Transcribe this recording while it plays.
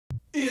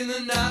In the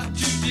not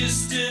too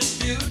distant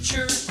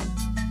future,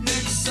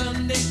 next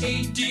Sunday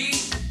AD,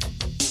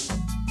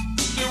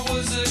 there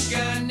was a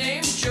guy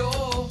named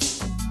Joel,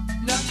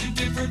 not too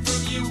different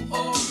from you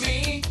or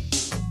me.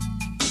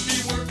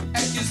 He worked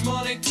at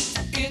Gizmonic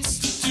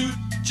Institute,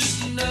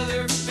 just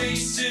another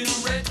face in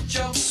a red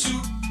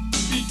jumpsuit.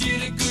 He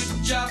did a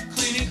good job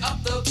cleaning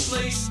up the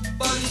place,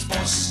 but his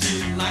bosses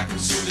didn't like him,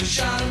 so they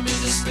shot him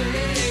into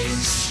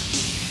space.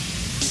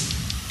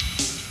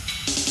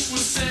 We'll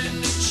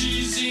send the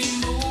cheesy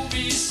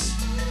movies,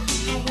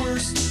 the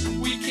worst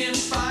we can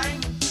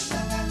find.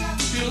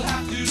 He'll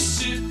have to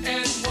sit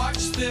and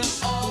watch them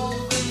all,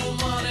 then we'll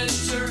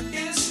monitor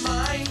his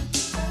mind.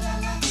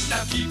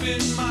 Now keep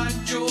in mind,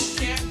 Joel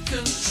can't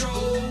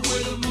control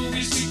where the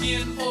movies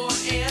begin or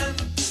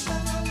end,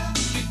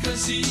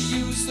 because he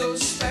used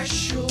those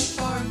special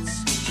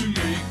parts to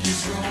make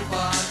his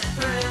robot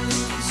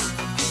friends.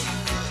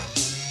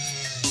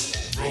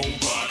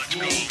 Robot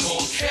roll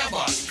call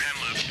Cabot,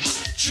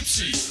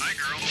 Gypsy,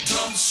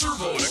 Tom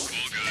Servo,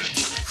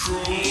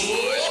 Crow.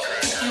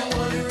 You're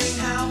wondering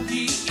how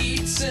he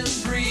eats and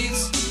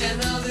breathes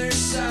and other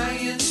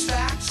science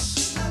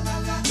facts.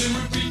 Then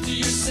repeat to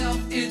yourself,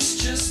 it's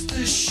just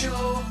a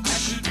show. I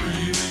should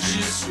really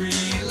just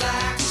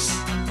relax.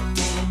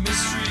 For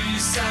Mystery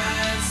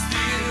Science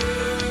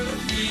Theater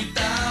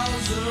 3000.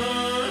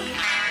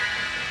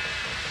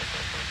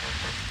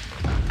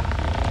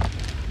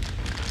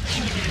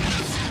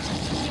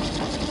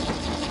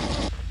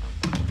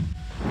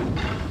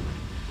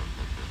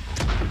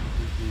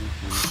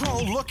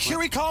 Oh, look,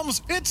 here he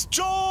comes. It's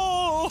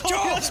Joel.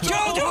 Joel!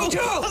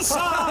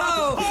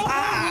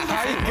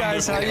 Hi, you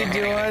guys. How you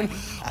doing?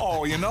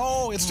 Oh, you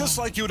know, it's just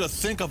like you to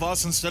think of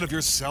us instead of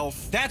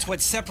yourself. That's what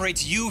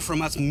separates you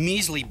from us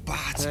measly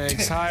bots.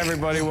 Thanks. Hi,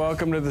 everybody.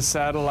 Welcome to the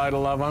Satellite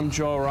of Love. I'm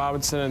Joel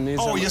Robinson, and these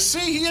are you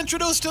see, he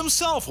introduced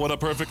himself. What a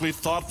perfectly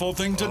thoughtful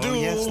thing to do.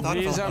 Yes,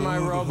 these are my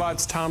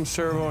robots, Tom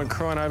Servo and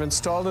Crow, and I've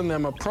installed in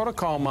them a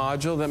protocol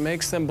module that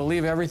makes them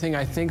believe everything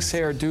I think,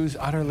 say, or do is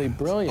utterly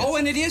brilliant. Oh,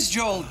 and it is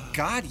Joel.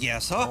 God,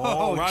 yes.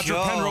 Oh, Roger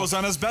Joel. Penrose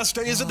on his best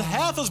day isn't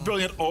half as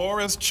brilliant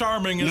or as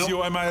charming as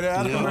you, I might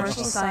add.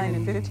 Commercial sign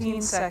in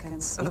 15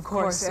 seconds. Of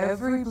course,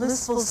 every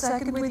blissful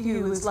second with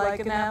you is like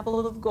an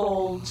apple of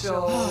gold,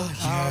 Joel.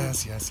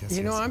 Yes.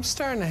 You know, I'm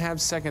starting to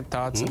have second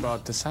thoughts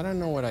about this. I don't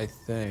know what I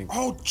think.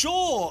 Oh,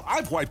 Joel,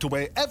 I've wiped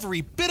away every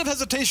bit of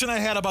hesitation I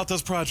had about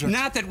this project.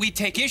 Not that we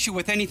take issue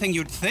with anything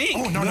you'd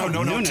think. Oh, no,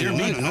 dear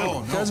me,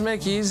 no. It does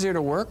make you easier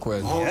to work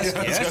with. Oh,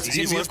 Yes,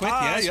 easy to work with.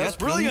 Yes,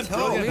 brilliant.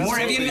 More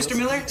of you, Mr.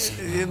 Miller?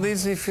 It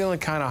leaves me feeling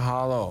kind of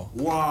hollow.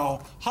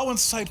 Wow, how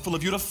insightful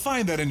of you to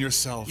find that in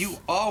yourself. You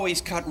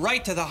always cut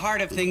right to the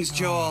heart of things,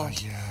 Joel.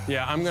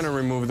 Yeah, I'm going to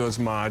remove those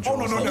modules. Oh,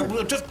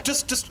 no.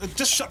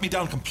 Just shut me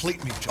down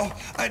completely, Joel.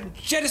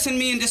 Jettison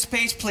me into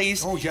space,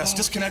 please. Oh, yes,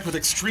 disconnect with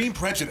extreme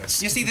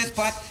prejudice. You see this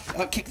butt?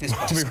 Kick this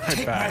butt. I'll be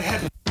right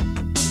back.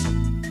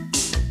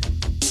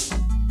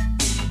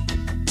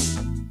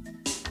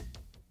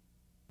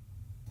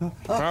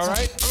 All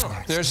right,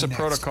 there's the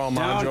protocol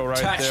module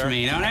right there. Don't touch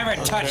me. Don't ever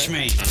touch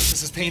me.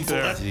 This is painful.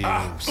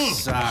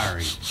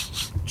 Sorry.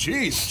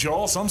 Jeez,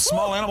 Joel, some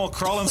small animal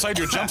crawl inside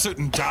your jumpsuit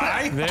and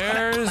die?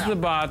 There's the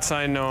bots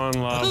I know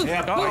and love.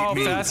 Uh-oh,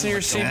 fasten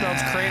your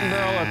seatbelts. Crate and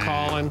Barrel are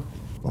calling.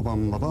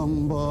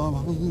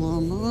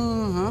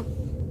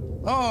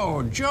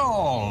 Oh,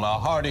 Joel, a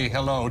hearty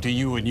hello to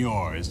you and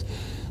yours.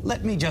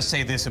 Let me just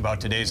say this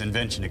about today's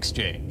invention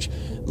exchange.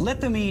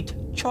 Let them eat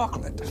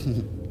chocolate.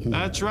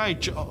 That's right,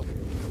 Joel.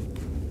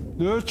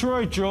 That's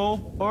right,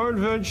 Joel. Our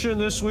invention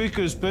this week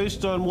is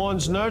based on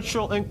one's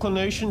natural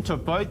inclination to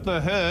bite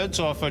the heads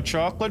off of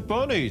chocolate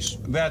bunnies.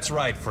 That's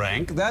right,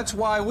 Frank. That's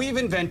why we've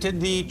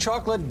invented the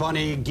chocolate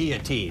bunny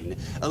guillotine.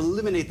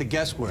 Eliminate the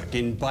guesswork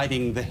in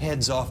biting the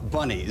heads off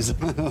bunnies.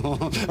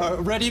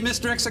 Ready,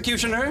 Mr.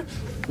 Executioner?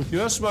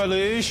 Yes, my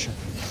liege.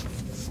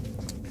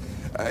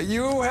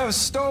 You have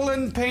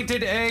stolen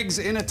painted eggs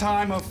in a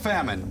time of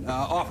famine.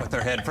 Off with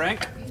their head,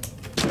 Frank.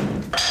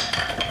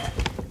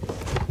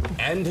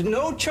 And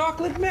no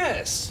chocolate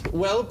mess.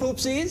 Well,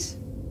 poopsies?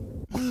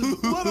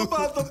 What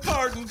about the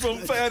pardon from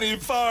Fanny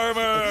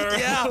Farmer?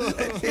 Yeah,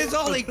 his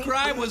only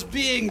crime was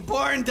being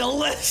born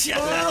delicious.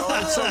 Oh,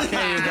 it's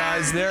okay, you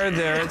guys. They're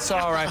there. It's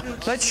all right.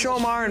 Let's show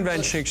them our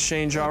invention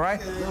exchange, all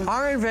right?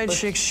 Our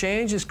invention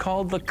exchange is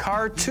called the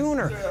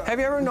Cartooner. Have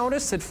you ever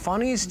noticed that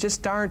funnies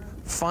just aren't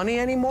funny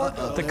anymore?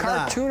 The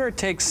Cartooner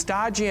takes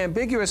stodgy,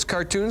 ambiguous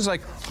cartoons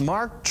like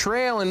Mark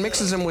Trail and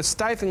mixes them with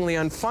stiflingly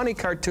unfunny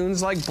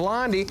cartoons like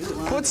Blondie,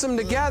 puts them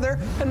together,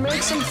 and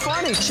makes them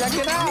funny. Check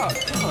it out.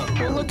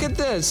 Well, look at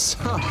this.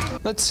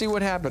 Let's see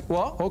what happened.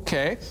 Well,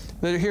 okay.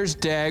 Here's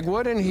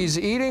Dagwood, and he's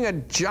eating a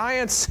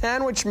giant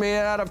sandwich made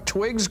out of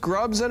twigs,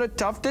 grubs, and a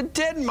tufted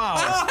titmouse.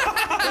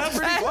 That's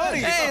pretty funny.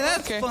 Hey,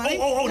 that's funny.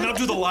 Oh, now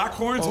do the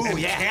Lockhorns and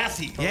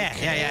Kathy. Yeah.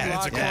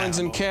 Lockhorns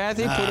and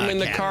Kathy, put them in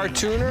the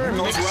Cartooner. And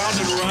Goes round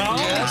and round.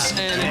 Yes,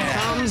 and it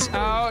comes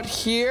out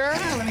here.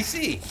 Let me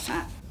see.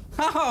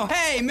 Oh,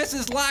 hey,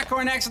 Mrs.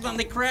 Lockhorn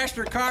accidentally crashed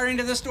her car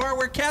into the store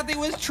where Kathy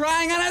was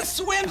trying on a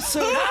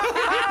swimsuit.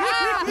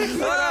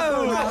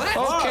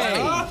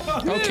 Okay,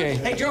 Okay.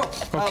 Hey, Joe,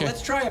 Okay.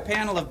 let's try a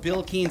panel of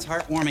Bill Keene's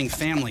Heartwarming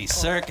Family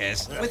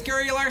Circus with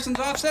Gary Larson's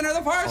Off Center of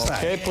the Far Side.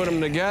 Okay, put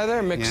them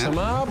together, mix them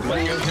up.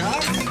 Good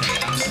job.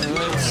 And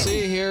let's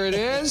see, here it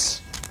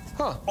is.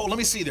 Huh. Oh, let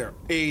me see there.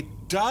 A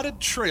dotted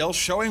trail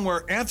showing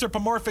where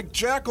anthropomorphic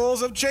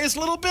jackals have chased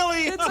little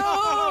Billy. It's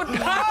out!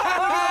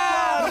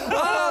 Oh, the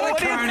what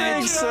do you carnage.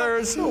 think,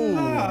 sirs? Ooh.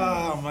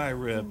 Oh, my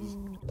ribs.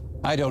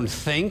 I don't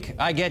think.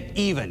 I get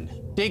even.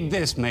 Dig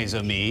this, mes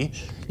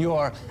amis.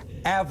 Your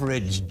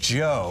average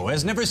Joe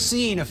has never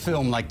seen a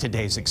film like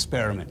today's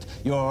experiment.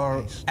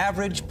 Your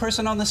average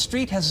person on the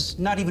street has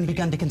not even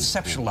begun to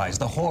conceptualize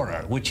the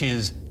horror, which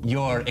is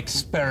your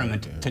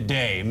experiment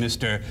today,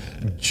 Mr.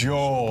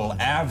 Joel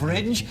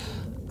Average.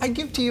 I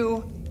give to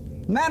you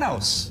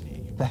Manos,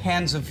 the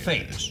hands of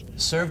fate,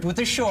 served with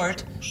a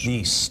short,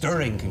 the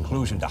stirring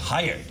conclusion to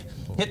Hired.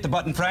 Hit the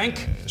button,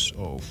 Frank. Yes,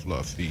 oh,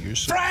 Fluffy, you're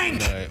so Frank!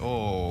 nice.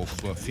 Oh,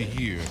 Fluffy,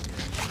 here.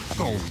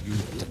 Oh, you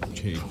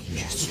take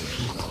this.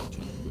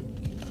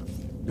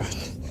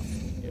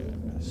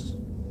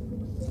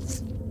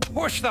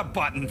 Push the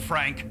button,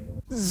 Frank.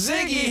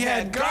 Ziggy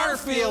had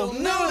Garfield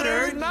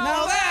neutered.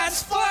 Now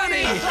that's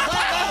funny.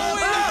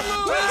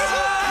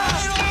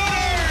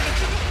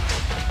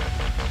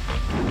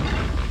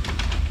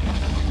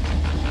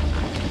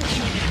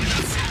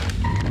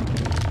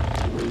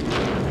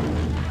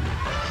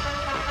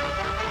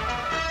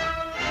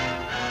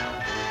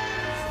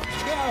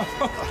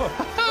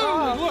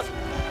 Oh, look.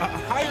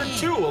 Hired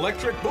 2,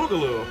 electric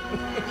boogaloo.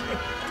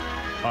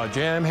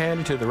 Jam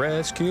Handy to the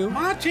rescue.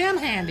 My Jam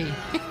Handy.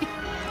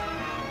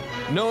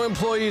 No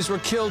employees were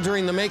killed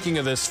during the making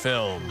of this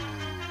film.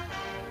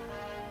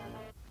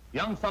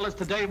 Young fellas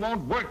today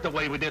won't work the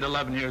way we did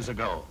 11 years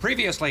ago.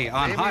 Previously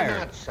on Maybe Hired.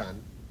 not,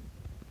 son.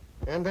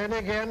 And then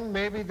again,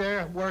 maybe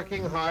they're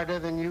working harder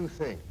than you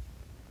think.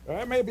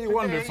 That may be Today,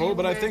 wonderful, you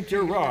but I may think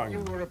you're feel that wrong. You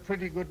were a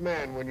pretty good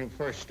man when you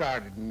first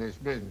started in this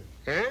business.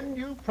 And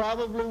you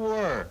probably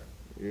were.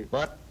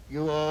 But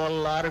you owe a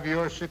lot of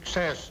your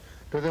success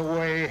to the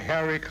way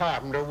Harry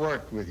Carpenter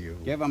worked with you.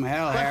 Give him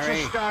hell, But Harry.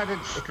 you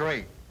started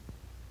straight.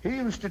 He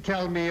used to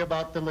tell me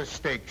about the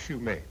mistakes you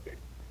made.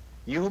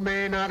 You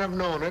may not have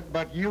known it,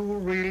 but you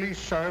really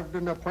served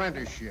an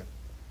apprenticeship.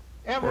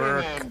 Every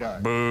man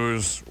does.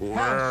 Booze,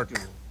 Has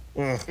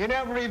to. In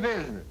every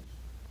business.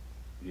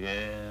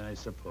 Yeah, I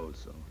suppose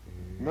so.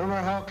 Remember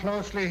how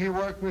closely he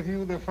worked with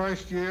you the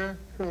first year?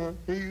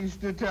 He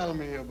used to tell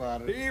me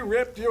about it. He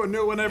ripped you a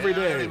new one every I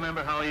day.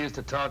 remember how he used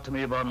to talk to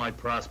me about my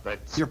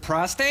prospects. Your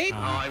prostate?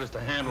 How I was to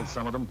handle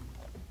some of them.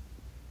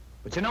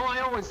 But you know, I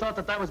always thought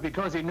that was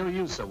because he knew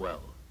you so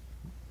well.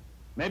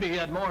 Maybe he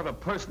had more of a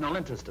personal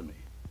interest in me.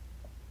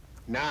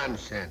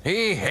 Nonsense.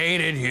 He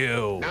hated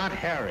you. Not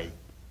Harry.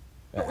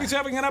 Oh, he's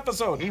having an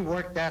episode. He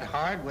worked that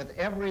hard with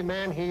every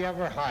man he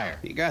ever hired.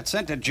 He got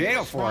sent to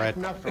jail for Smart it.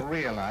 enough to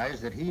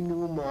realize that he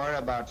knew more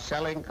about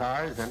selling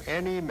cars than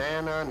any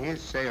man on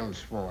his sales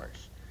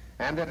force,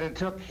 and that it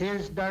took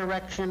his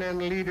direction and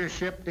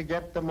leadership to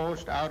get the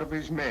most out of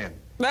his men.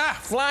 Ah,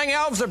 flying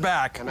elves are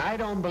back. And I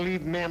don't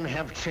believe men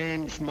have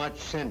changed much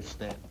since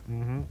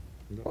then.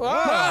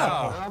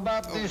 Wow. How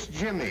about this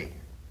Jimmy?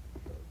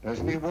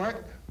 Doesn't he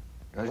work?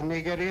 Doesn't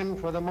he get in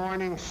for the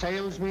morning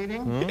sales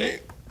meeting?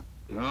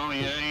 Oh,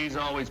 yeah, he's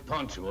always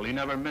punctual. He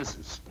never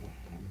misses.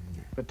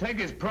 But take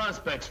his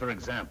prospects, for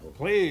example.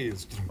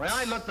 Please. Well,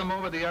 I looked them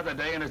over the other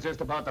day, and it's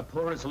just about the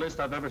poorest list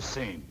I've ever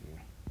seen.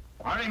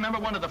 I remember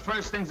one of the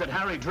first things that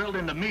Harry drilled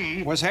into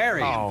me Was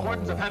Harry. the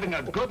importance of having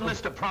a good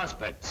list of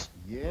prospects.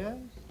 Yes?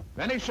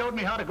 Then he showed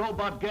me how to go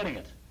about getting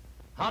it,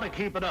 how to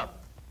keep it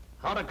up,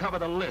 how to cover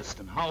the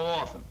list, and how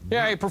often.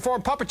 Yeah, he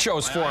performed puppet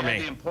shows I for had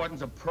me. the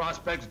importance of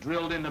prospects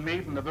drilled into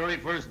me from the very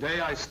first day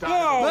I started.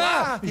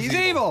 Ah, he's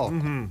evil.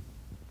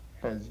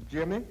 Has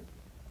Jimmy?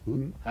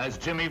 Has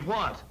Jimmy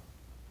what?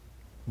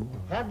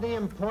 Had the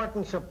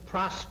importance of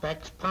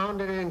prospects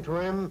pounded into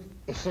him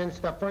since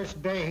the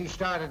first day he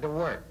started to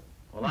work.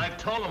 Well, I've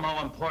told him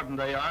how important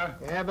they are.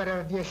 Yeah, but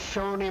have you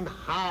shown him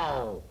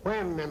how,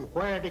 when, and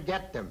where to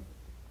get them?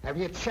 Have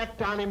you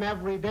checked on him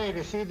every day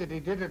to see that he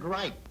did it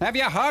right? Have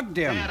you hugged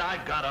him? Dad,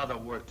 I've got other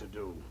work to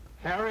do.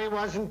 Harry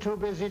wasn't too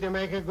busy to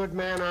make a good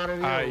man out of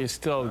you. You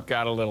still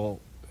got a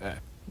little...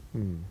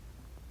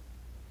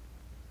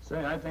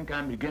 Say, I think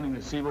I'm beginning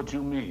to see what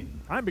you mean.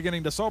 I'm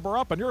beginning to sober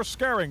up, and you're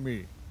scaring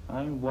me.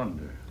 I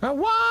wonder.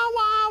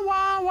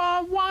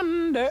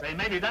 Wonder. Say,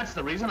 maybe that's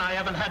the reason I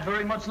haven't had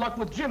very much luck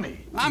with Jimmy.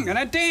 I'm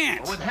gonna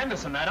dance. Or with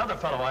Henderson, that other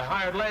fellow I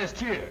hired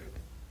last year.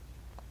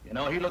 You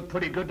know, he looked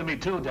pretty good to me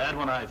too, Dad,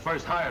 when I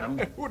first hired him.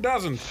 Who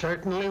doesn't?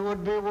 Certainly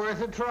would be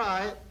worth a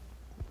try.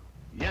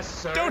 Yes,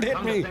 sir. Don't hit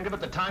Come me. to think of it,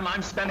 the time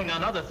I'm spending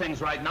on other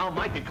things right now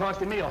might be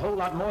costing me a whole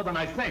lot more than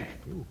I think.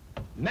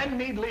 Men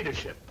need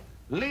leadership.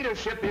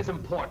 Leadership is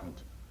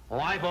important. Oh,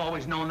 I've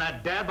always known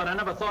that, Dad, but I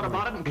never thought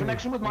about it in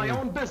connection with my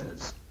own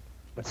business.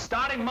 But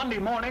starting Monday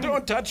morning...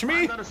 Don't touch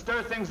me. I'm going to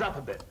stir things up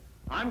a bit.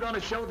 I'm going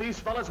to show these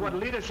fellas what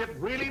leadership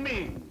really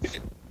means.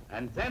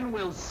 And then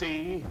we'll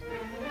see...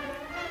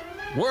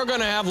 We're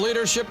gonna have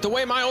leadership the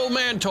way my old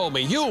man told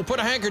me. You put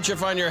a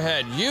handkerchief on your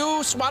head.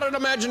 You swatted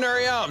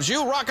imaginary elves.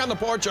 You rock on the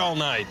porch all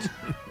night.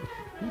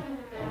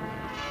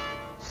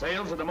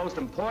 Sales are the most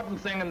important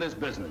thing in this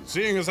business.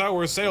 Seeing as how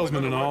we're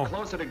salesmen and all. We're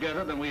closer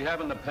together than we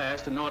have in the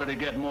past in order to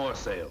get more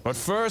sales. But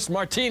first,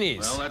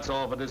 martinis. Well, that's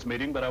all for this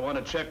meeting, but I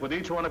want to check with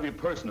each one of you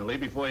personally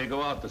before you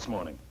go out this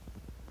morning.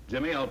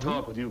 Jimmy, I'll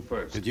talk with you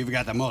first. Because you've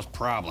got the most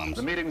problems.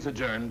 The meeting's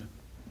adjourned.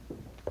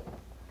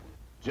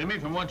 Jimmy,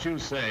 from what you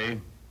say,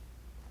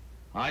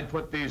 I'd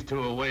put these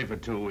two away for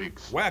 2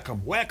 weeks. Whack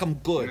 'em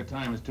good. Your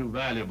time is too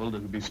valuable to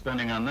be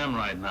spending on them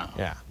right now.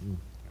 Yeah.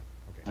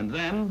 And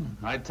then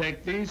I'd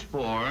take these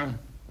 4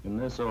 in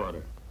this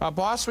order.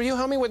 Boss, will you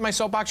help me with my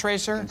soapbox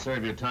racer? And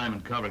serve your time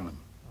in covering them.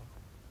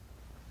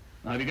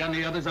 Now, have you got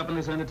any others up in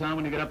this end of town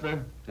when you get up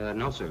there?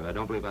 No, sir. I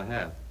don't believe I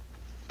have.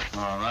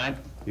 All right.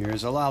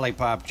 Here's a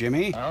lollipop,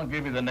 Jimmy. I'll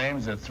give you the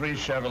names of 3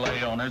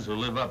 Chevrolet owners who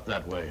live up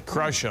that way.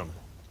 Crush them.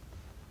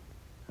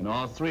 And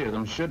all 3 of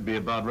them should be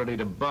about ready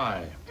to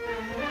buy.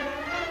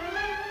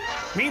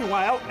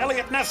 Meanwhile,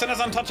 Elliot Ness and his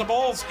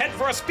Untouchables head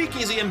for a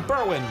speakeasy in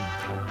Berwyn.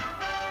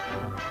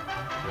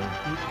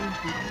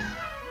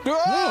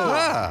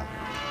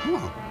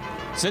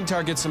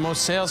 Zintar gets the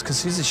most sales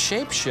because he's a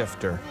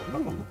shapeshifter.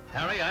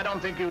 Harry, I don't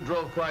think you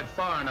drove quite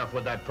far enough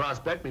with that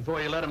prospect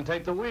before you let him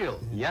take the wheel.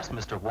 Yes,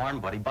 Mr. Warren,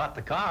 but he bought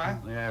the car.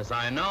 Yes,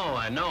 I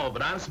know,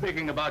 but I'm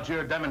speaking about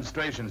your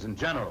demonstrations in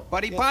general.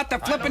 But he bought the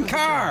flippin'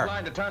 car. You're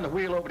inclined to turn the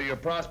wheel over to your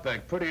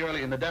prospect pretty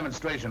early in the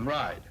demonstration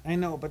ride. I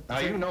know, but... Now,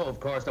 you know, of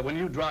course, that when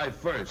you drive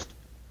first,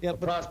 yeah, the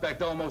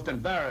prospect almost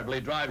invariably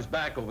drives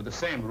back over the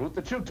same route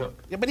that you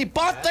took. Yeah, but he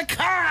bought the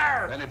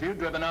car! And if you'd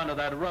driven onto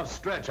that rough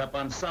stretch up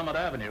on Summit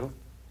Avenue,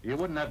 you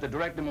wouldn't have to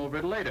direct him over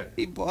it later.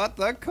 He bought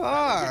the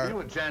car. That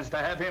would give you a chance to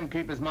have him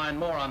keep his mind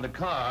more on the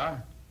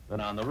car than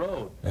on the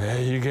road.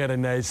 Hey, you got a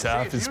nice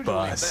office,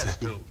 boss.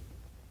 Best to.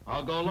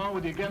 I'll go along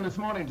with you again this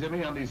morning,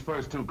 Jimmy, on these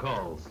first 2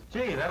 calls.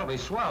 Gee, that'll be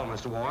swell,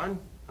 Mr. Warren.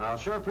 I'll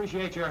sure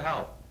appreciate your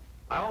help.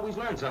 I always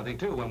learn something,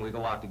 too, when we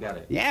go out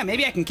together. Yeah,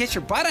 maybe I can kiss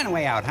your butt on the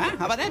way out, huh?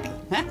 How about that be,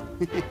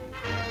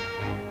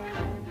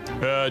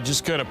 huh?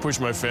 Just kind of push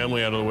my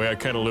family out of the way. I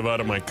kind of live out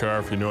of my car,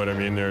 if you know what I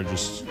mean. They're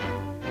just...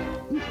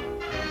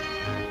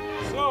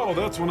 So,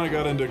 that's when I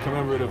got into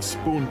commemorative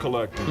spoon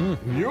collecting.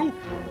 You?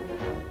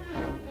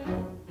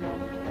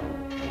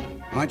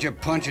 Why don't you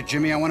punch it,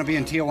 Jimmy? I want to be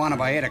in Tijuana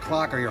by 8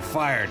 o'clock or you're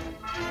fired.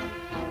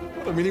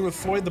 I'm meeting with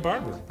Floyd the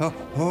barber.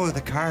 Oh,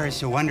 the car is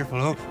so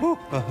wonderful.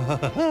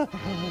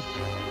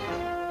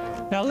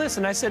 Now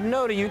listen, I said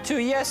no to you 2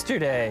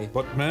 yesterday.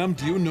 But ma'am,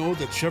 do you know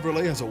that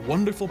Chevrolet has a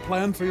wonderful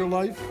plan for your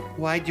life?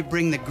 Why'd you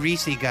bring the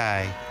greasy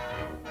guy?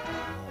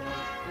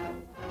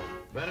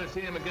 Better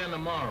see him again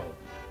tomorrow.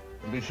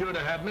 And be sure to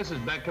have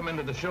Mrs. Beck come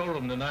into the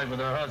showroom tonight with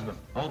her husband.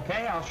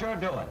 Okay, I'll sure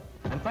do it.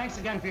 And thanks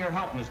again for your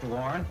help, Mr.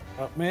 Warren.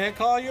 May I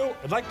call you?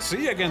 I'd like to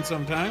see you again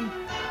sometime.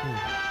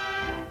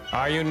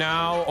 Are you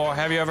now, or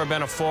have you ever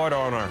been a Ford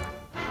owner?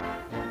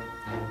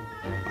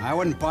 I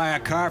wouldn't buy a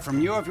car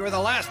from you if you were the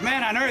last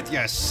man on earth,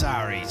 you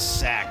sorry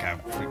sack of...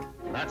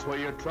 That's where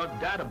your truck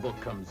data book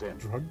comes in.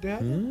 Drug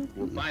data?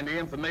 You'll find the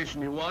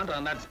information you want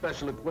on that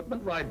special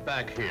equipment right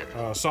back here.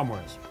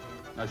 Somewheres.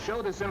 Now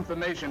show this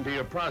information to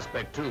your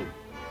prospect, too.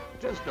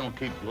 Just don't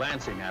keep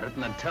glancing at it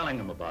and then telling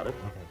him about it.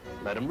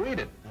 Okay. Let him read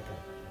it.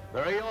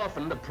 Okay. Very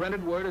often, the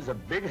printed word is a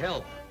big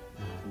help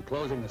in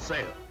closing the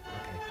sale.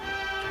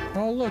 Okay.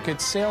 Oh, look,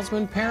 it's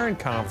salesman parent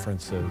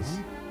conferences.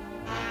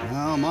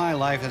 Well, my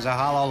life is a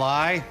hollow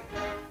lie.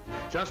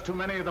 Just too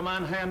many of them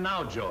on hand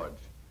now, George.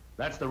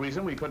 That's the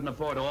reason we couldn't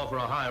afford to offer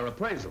a higher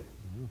appraisal.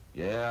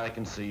 Yeah, I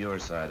can see your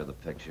side of the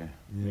picture.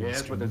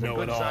 Yes, but there's a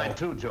good side,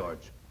 too,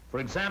 George.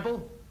 For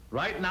example,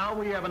 right now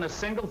we have a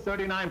single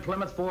 39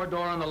 Plymouth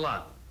 4-door on the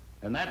lot.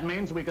 And that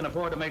means we can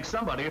afford to make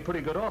somebody a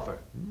pretty good offer.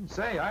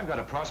 Say, I've got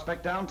a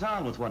prospect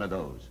downtown with one of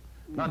those.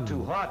 Not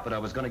too hot, but I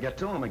was going to get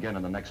to him again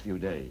in the next few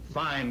days.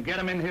 Fine, get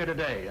him in here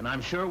today, and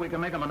I'm sure we can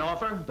make him an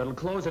offer that'll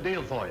close a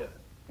deal for you.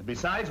 And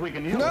besides, we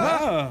can use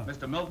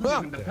Mr. Milton,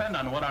 you can depend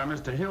on what our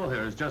Mr. Hill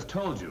here has just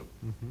told you.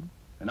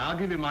 And I'll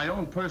give you my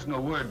own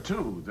personal word,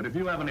 too, that if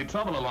you have any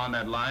trouble along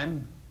that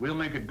line, we'll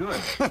make it good.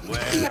 Well,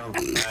 I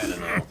don't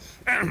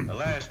know. The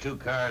last 2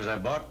 cars I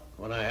bought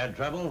when I had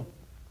trouble,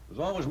 it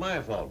was always my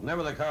fault,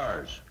 never the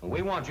cars. Well,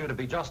 we want you to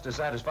be just as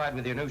satisfied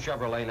with your new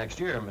Chevrolet next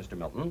year, Mr.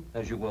 Milton,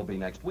 as you will be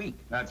next week.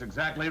 That's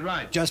exactly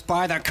right. Just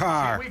buy the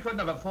car. See, we couldn't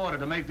have afforded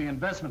to make the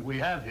investment we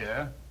have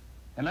here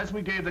unless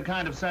we gave the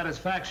kind of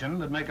satisfaction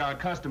that make our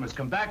customers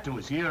come back to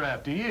us year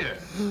after year.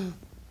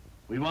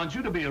 We want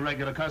you to be a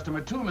regular customer,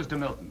 too, Mr.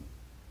 Milton.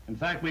 In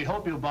fact, we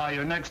hope you'll buy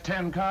your next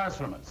 10 cars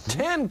from us.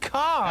 10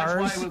 cars?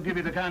 That's why we'll give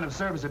you the kind of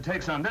service it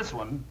takes on this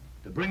one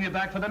to bring you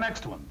back for the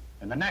next one,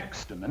 and the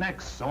next, and the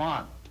next, so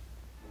on.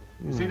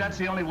 You see, that's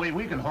the only way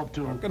we can hope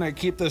to... I'm gonna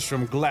keep this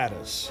from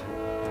Gladys.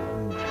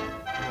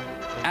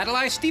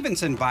 Adlai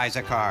Stevenson buys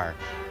a car.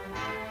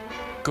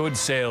 Good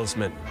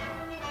salesman.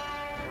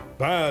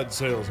 Bad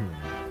salesman.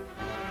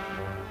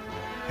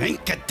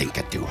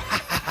 Inka-dinka-doo.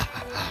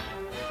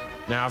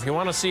 Now, if you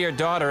want to see your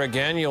daughter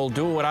again, you'll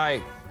do what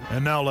I...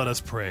 And now let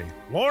us pray.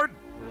 Lord,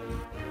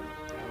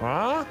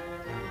 Huh?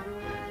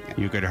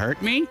 You could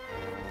hurt me?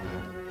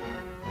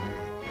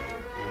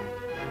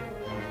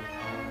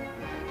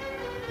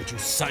 Would you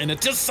sign it?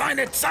 Just sign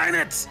it! Sign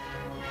it!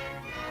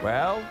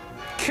 Well,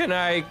 can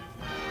I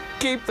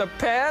keep the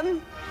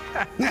pen?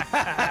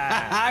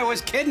 I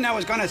was kidding. I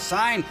was going to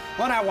sign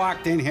when I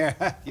walked in here.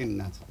 You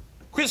nuts.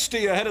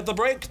 Christie ahead at the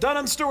break. Dunn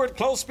and Stewart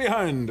close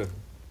behind.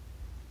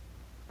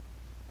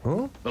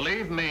 Huh?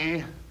 Believe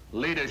me,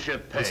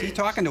 leadership pays. Is he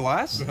talking to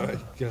us?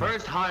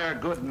 First, hire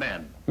good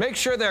men. Make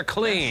sure they're See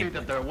clean.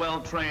 that they're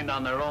well trained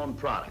on their own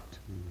product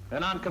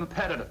and on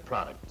competitive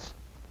products.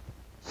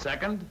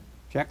 Second,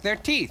 check their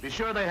teeth. Be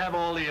sure they have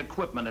all the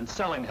equipment and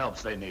selling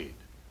helps they need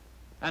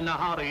and know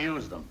how to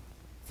use them.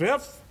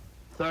 Fifth.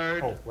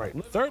 Third,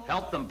 Third,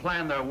 help them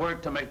plan their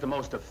work to make the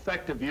most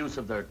effective use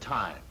of their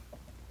time.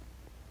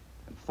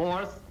 And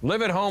fourth,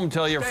 Live at home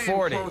till you're stay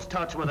 40. in close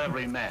touch with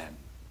every man.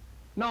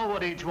 Know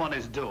what each one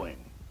is doing.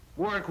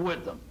 Work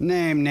with them.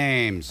 Name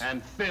names.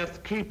 And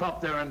fifth, keep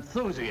up their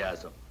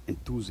enthusiasm.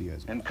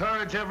 Enthusiasm.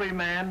 Encourage every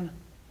man,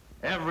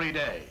 every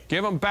day.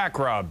 Give them back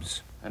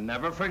rubs. And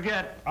never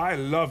forget, I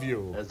love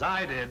you. as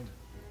I did,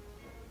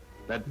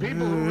 that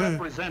people who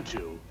represent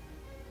you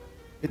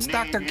It's need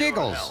Dr. your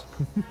Giggles.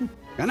 help.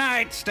 Good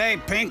night. Stay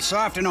pink,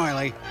 soft, and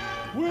oily.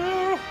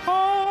 We're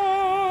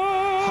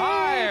hired.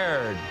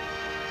 Hired.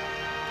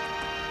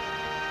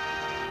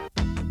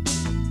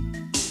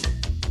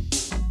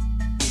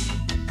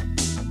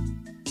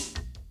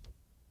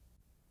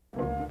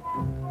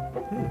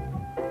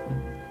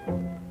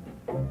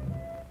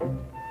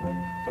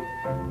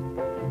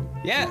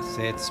 Yes,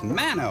 it's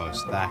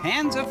Manos, the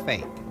hands of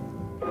fate.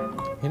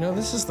 You know,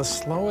 this is the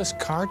slowest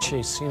car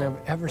chase scene I've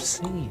ever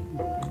seen.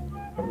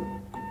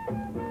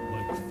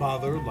 Like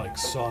father, like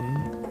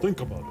son.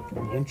 Think about it,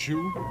 won't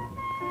you?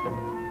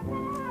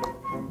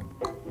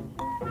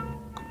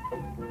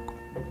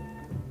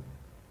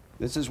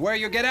 This is where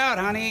you get out,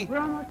 honey. We're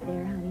almost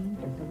there, honey.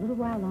 Just a little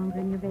while longer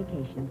and your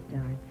vacation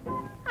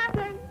starts. I'm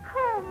getting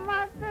cold,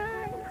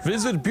 Mother.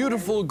 Visit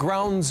beautiful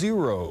Ground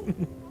Zero.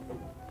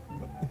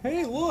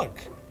 Hey, look.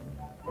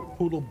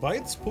 Poodle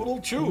bites, poodle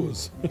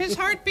chews. His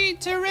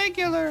heartbeat's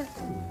irregular.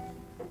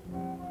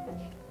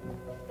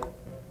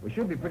 We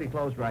should be pretty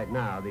close right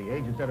now. The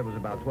agent said it was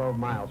about 12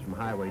 miles from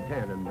Highway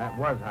 10, and that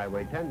was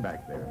Highway 10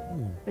 back there.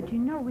 But you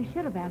know, we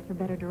should have asked for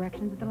better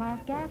directions at the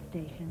last gas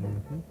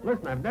station.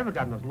 Listen, I've never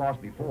gotten us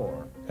lost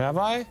before. Have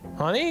I?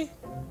 Honey?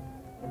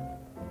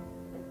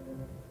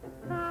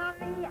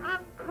 Mommy,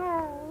 I'm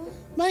cold.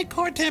 My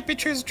core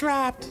temperature's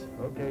dropped.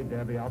 Okay,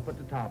 Debbie, I'll put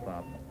the top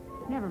up.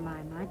 Never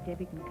mind, Mike.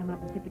 Debbie can come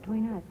up and sit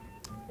between us.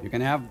 You can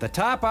have the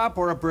top up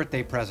or a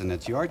birthday present.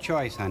 It's your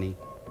choice, honey.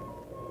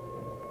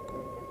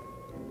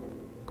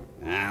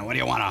 What do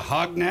you want, a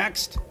hug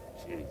next?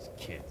 Jeez,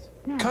 kids.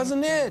 Now,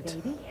 Cousin It.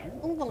 baby.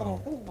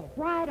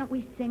 Why don't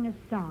we sing a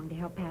song to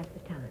help pass the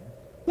time?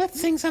 Let's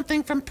sing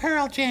something from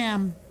Pearl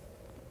Jam.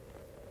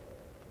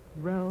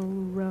 Row,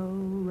 row,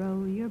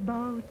 row your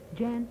boat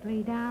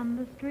gently down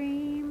the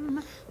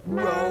stream.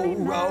 Row,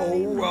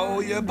 row, row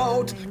your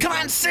boat. Come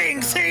on,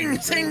 sing, sing,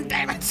 sing,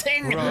 damn it,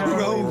 sing.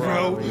 Row,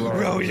 row,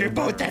 row your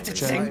boat. That's it,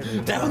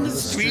 sing down the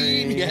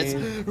stream. Yes.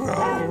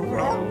 Row,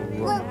 row,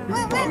 row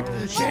your boat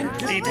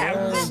gently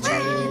down the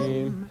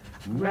stream.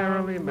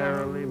 Merrily,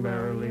 merrily,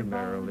 merrily,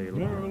 merrily.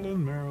 Merrily,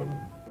 merrily.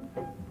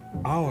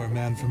 Our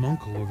man from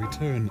Uncle will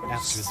return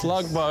after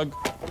Slug this. bug.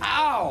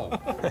 Ow!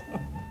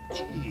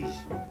 Jeez.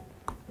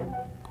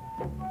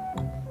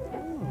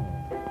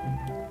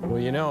 Well,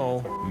 you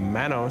know,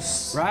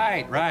 Manos.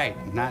 Right, right.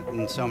 Not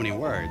in so many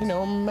words. You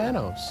know,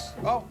 Manos.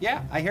 Oh,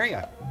 yeah, I hear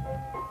you.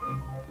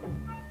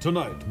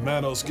 Tonight,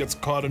 Manos gets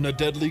caught in a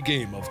deadly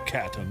game of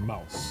cat and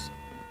mouse.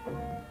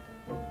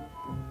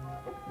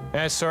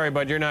 Yeah, sorry,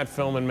 but you're not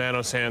filming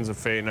Manos Hands of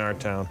Fate in our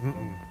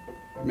town.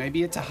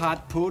 Maybe it's a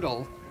hot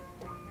poodle.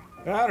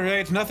 All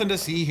right, nothing to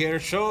see here.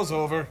 Show's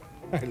over.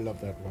 I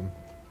love that one.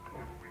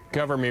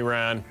 Cover me,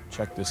 Ron.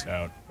 Check this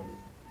out.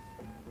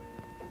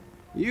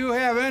 You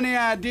have any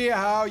idea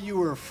how you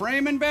were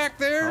framing back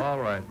there? All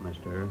right,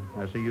 mister.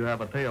 I see you have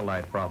a tail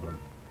light problem.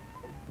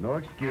 No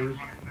excuse.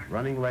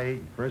 Running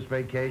late, first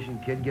vacation,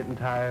 kid getting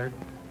tired.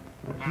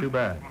 That's too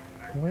bad.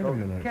 Wait a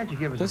minute. Can't you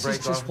give us This a break,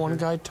 is just one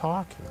officer? guy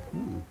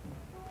talking.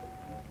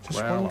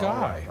 Just Well, one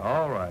guy.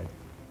 All right.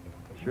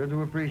 Sure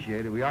do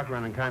appreciate it. We are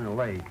running kind of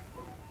late.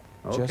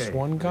 Okay. Just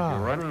one guy. If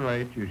you're running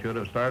late, you should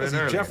have started Is it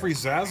earlier. Jeffrey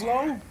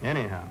Zaslow?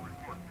 Anyhow,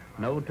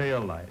 no tail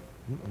light.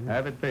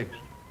 Have it fixed.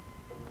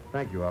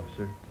 Thank you,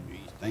 officer.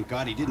 Thank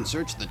God he didn't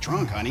search the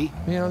trunk, honey.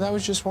 You know, that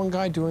was just one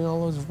guy doing all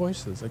those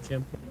voices. I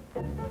can't...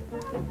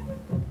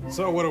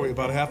 So what are we,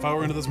 about a half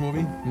hour into this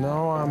movie?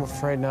 No, I'm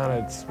afraid not.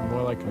 It's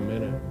more like a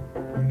minute.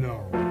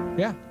 No.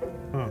 Yeah.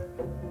 Huh.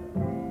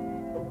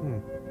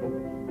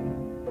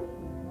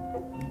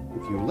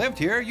 If you lived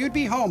here, you'd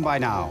be home by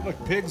now.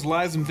 Look, pigs,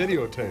 lies, and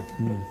videotape.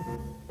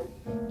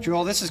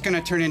 Joel, this is going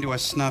to turn into a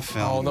snuff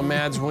film. Oh, the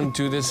Mads wouldn't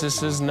do this.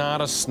 This is not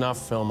a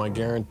snuff film, I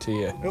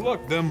guarantee it. Hey,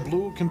 look, them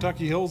blue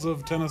Kentucky hills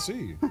of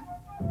Tennessee.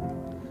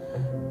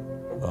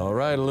 All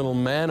right, a little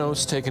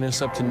Manos taking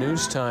us up to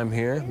news time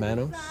here.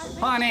 Manos?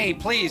 Honey,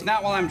 please,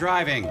 not while I'm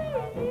driving.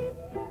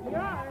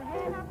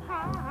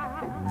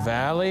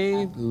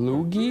 Valley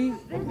Loogie?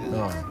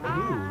 Oh.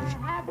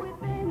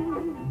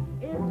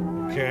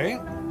 Okay.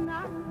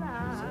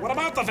 What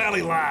about the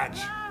Valley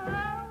Lodge?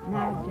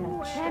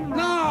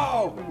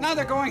 No! Now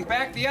they're going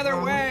back the other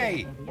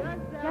way.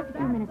 Just a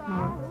few minutes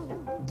more.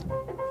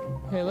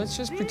 Hey, let's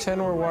just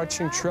pretend we're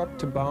watching Trip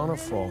to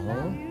Bountiful,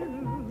 huh?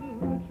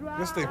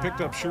 Guess they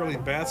picked up Shirley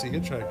Bassey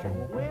hitchhiking.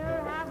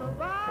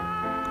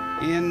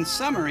 In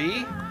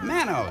summary,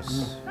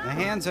 Manos, the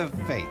hands of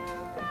fate.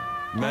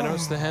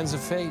 Manos, the hands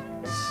of fate.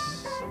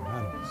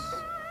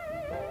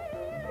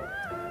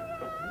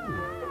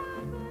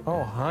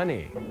 Oh,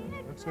 honey.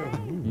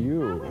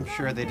 You. I'm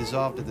sure they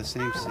dissolved to the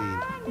same seed.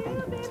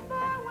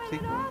 See?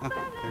 Oh,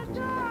 there goes.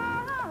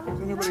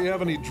 Does anybody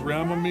have any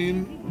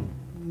Dramamine?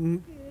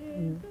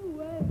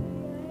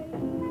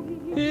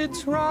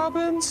 It's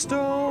Robin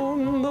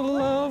Stone, the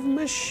love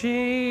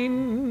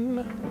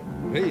machine.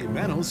 Hey,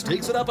 Manos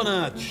takes it up a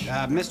notch.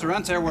 Mr.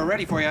 Unser, we're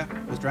ready for you.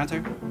 Mr. Unser?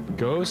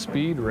 Go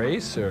Speed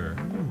Racer.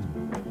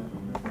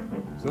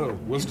 So,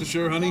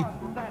 Worcestershire, honey?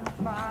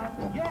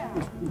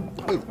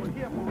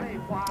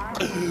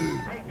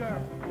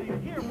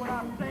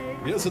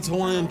 Yes, it's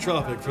Hawaiian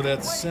Tropic for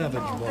that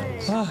savage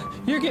buzz.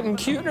 You're getting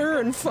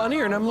cuter and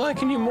funnier, and I'm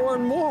liking you more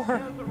and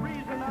more.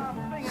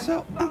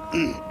 So,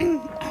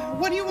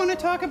 what do you want to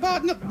talk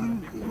about? No.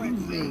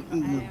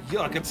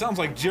 Yuck, it sounds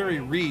like Jerry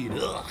Reed.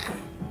 Ugh.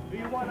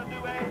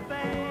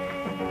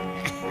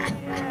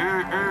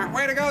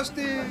 Way to go,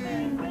 Steve!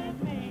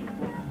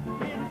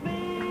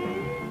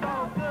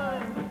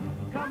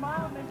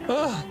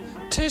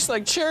 Tastes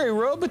like cherry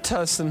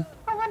Robitussin.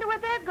 I wonder where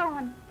they're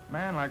going.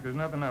 Man, like there's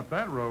nothing up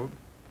that road.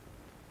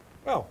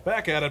 Well,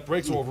 back at it,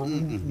 brakes over.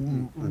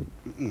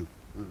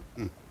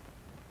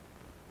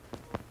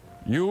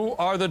 You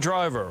are the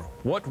driver.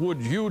 What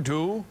would you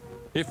do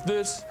if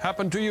this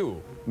happened to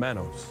you,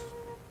 Manos?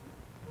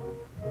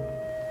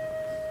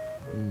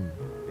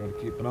 Gotta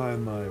keep an eye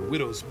on my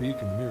widow's peak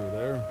in the mirror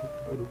there.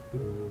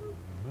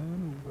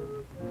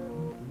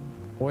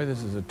 Boy,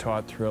 this is a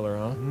taut thriller,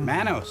 huh?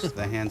 Manos,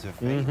 the hands of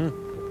fate.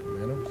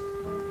 Manos?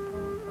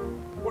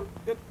 What?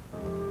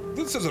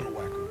 This isn't a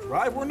Wacko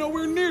Drive. We're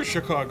nowhere near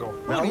Chicago.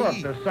 Now look,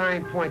 the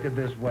sign pointed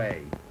this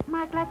way.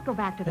 Mike, let's go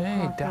back to the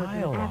crossroads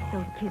and ask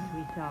those kids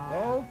we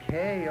saw.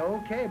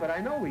 Okay, but I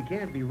know we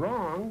can't be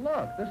wrong.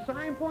 Look, the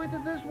sign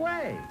pointed this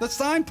way. The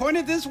sign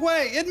pointed this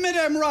way. Admit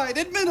I'm right.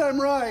 Admit I'm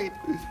right.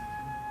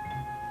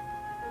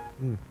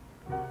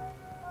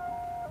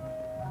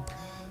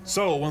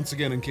 So, once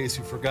again, in case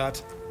you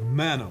forgot,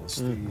 Manos,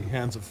 the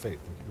hands of fate.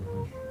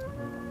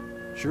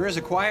 Sure is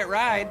a quiet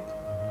ride.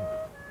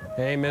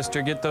 Hey,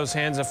 mister, get those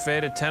hands of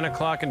fate at 10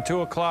 o'clock and 2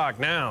 o'clock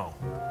now.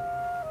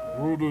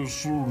 Pretty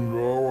soon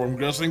now, I'm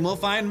guessing we'll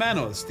find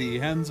Manos, the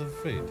hands of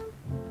fate.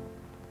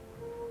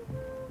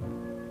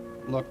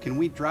 Look, can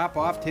we drop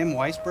off Tim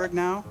Weisberg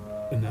now?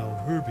 And now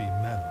Herbie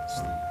Manos,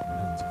 the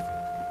hands of fate.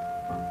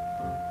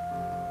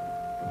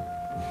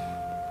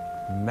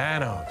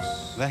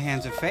 Manos. The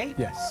hands of fate?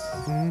 Yes.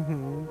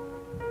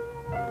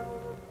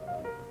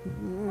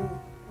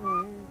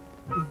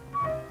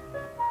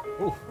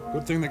 Oh,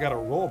 good thing they got a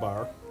roll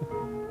bar.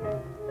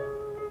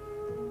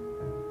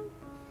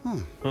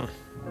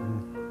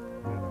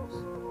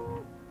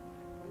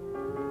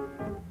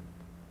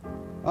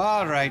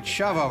 All right,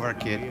 shove over,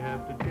 kid. We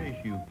have to chase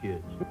you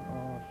kids.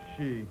 Oh,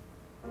 she.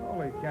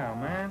 Holy cow,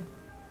 man.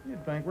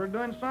 You'd think we're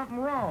doing something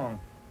wrong.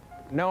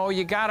 No,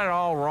 you got it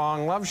all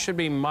wrong. Love should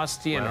be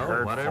musty and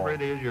hurtful. Whatever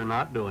it is you're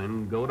not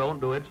doing, don't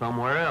do it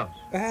somewhere else.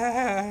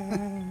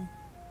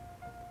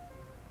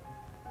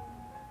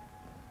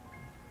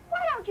 Why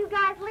don't you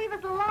guys leave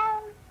us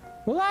alone?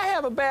 Will I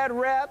have a bad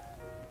rep?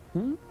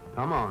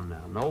 Come on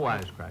now, no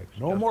wisecracks.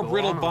 No more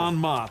brittle bon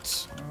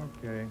mots.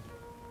 Okay.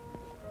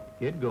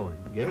 Get going,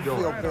 get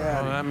going. Oh,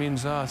 that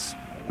means us.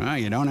 Well,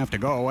 you don't have to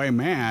go away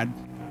mad.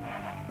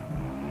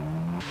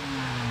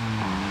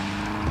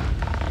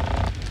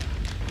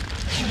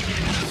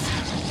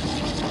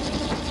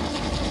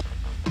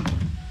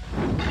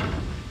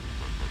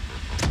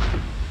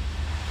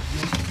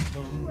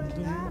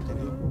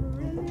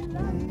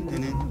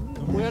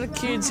 Well,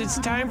 kids, it's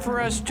time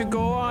for us to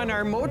go on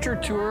our motor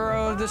tour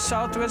of the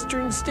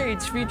southwestern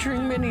states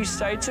featuring many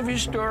sites of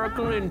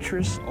historical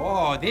interest.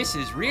 Oh, this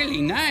is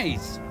really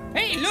nice.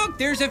 Hey, look,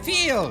 there's a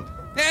field.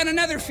 And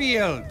another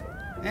field.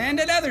 And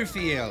another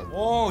field.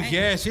 Oh,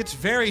 yes, it's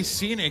very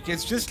scenic.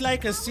 It's just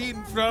like a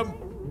scene from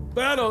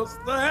Manos,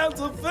 the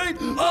hands of fate.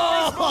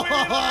 Oh,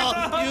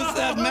 you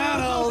said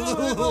Manos.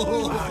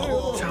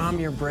 Tom,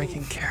 you're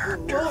breaking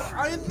character. Well,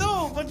 I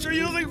know, but you're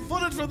using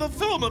footage from the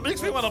film. It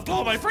makes me want to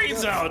blow my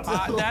brains out.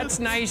 That's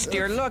nice,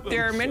 dear. Look,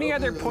 there are many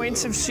other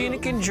points of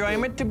scenic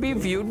enjoyment to be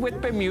viewed with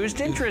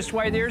bemused interest.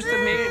 Why, there's the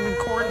Maiden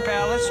Corn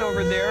Palace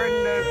over there,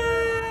 and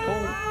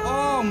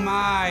Oh,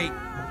 my.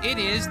 It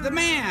is the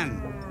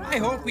man. I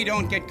hope we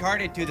don't get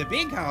carted to the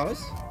big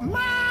house.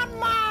 Ma.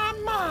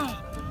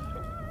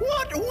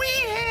 What we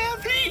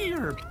have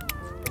here?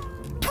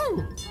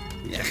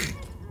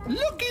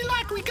 Looking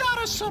like we got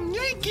us some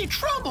Yankee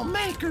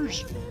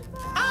troublemakers.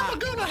 I'm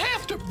gonna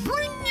have to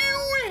bring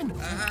you in.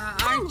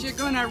 Aren't you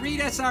gonna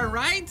read us our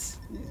rights?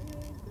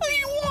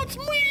 He wants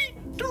me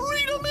to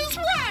read him his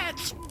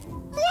rights.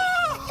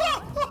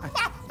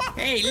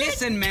 Hey,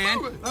 listen, man.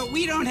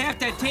 We don't have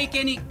to take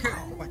any...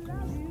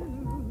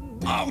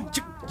 Oh,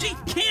 gee,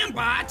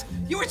 Cambot!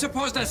 You were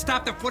supposed to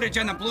stop the footage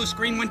on the blue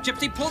screen when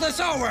Gypsy pulled us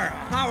over.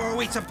 How are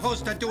we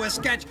supposed to do a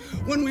sketch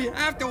when we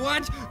have to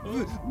watch...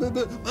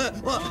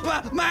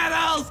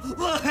 Manos!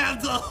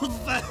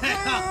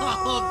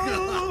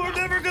 We're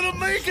never gonna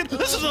make it.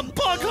 This is a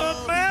bug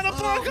hunt, man. A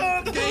bug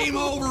hunt. Game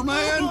over,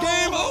 man.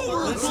 Game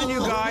over. Listen, you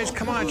guys,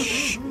 come on.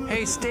 Shh.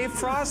 Hey, stay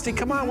frosty.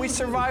 Come on, we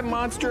survived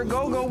Monster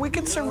Go-Go. We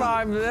can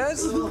survive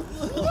this.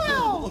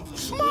 Well,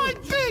 my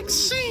big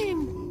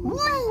scene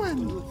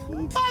ruined.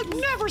 I've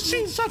never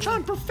seen such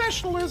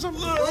unprofessionalism.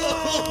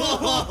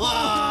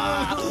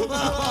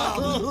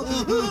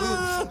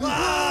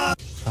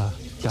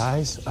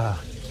 Guys,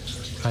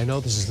 I know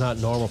this is not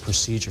normal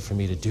procedure for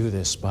me to do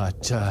this,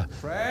 but,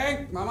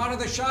 Frank, I'm out of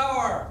the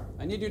shower.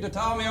 I need you to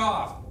towel me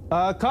off.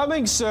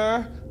 Coming,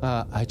 sir.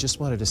 I just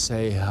wanted to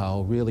say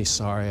how really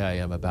sorry I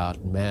am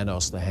about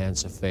Manos, the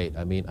Hands of Fate.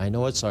 I mean, I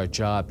know it's our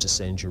job to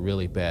send you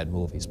really bad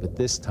movies, but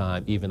this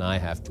time, even I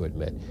have to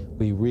admit,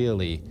 we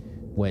really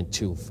went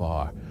too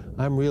far.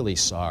 I'm really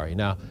sorry.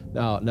 Now,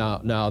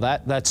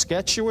 that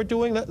sketch you were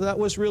doing, that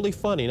was really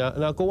funny.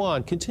 Now, go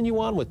on. Continue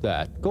on with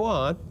that. Go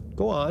on.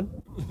 Go on.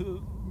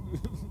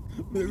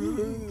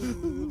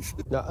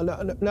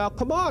 Now,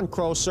 come on,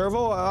 Crow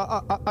Servo.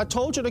 I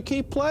told you to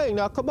keep playing.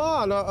 Now, come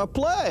on,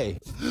 play.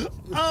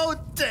 Oh,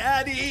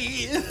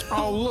 Daddy.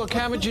 Oh, look,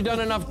 haven't you done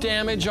enough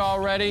damage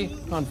already?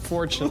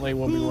 Unfortunately,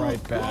 we'll be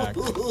right back.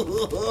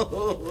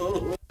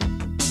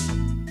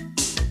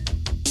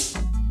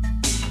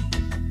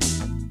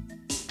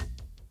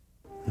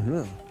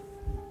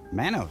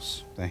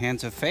 Manos, the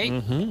Hands of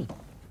Fate?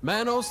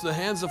 Manos, the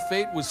Hands of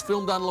Fate was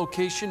filmed on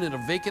location in a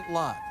vacant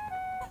lot.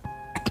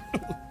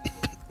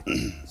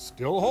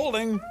 Still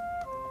holding.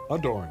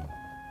 Adorn.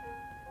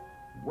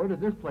 Where did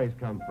this place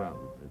come from?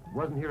 It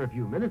wasn't here a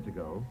few minutes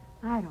ago.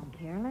 I don't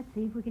care. Let's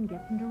see if we can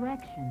get some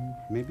directions.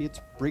 Maybe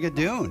it's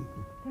Brigadoon.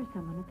 There's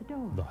someone at the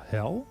door. The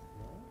hell?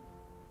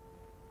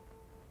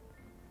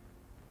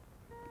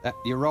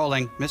 You're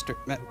rolling, Mr.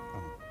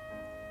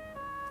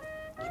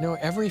 You know,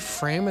 every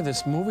frame of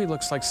this movie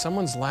looks like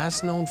someone's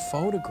last known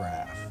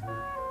photograph.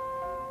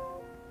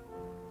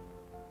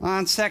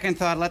 On second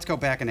thought, let's go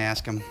back and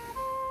ask him.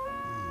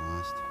 I'm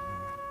lost.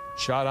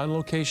 Shot on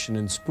location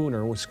in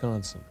Spooner,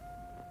 Wisconsin.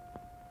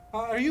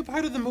 Are you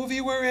part of the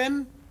movie we're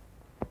in?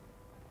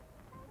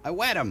 I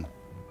wet him.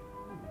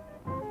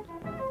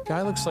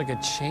 Guy looks like a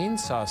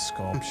chainsaw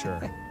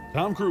sculpture.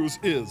 Tom Cruise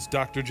is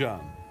Dr.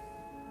 John.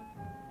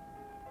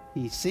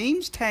 He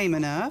seems tame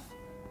enough.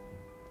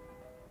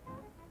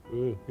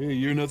 Hey,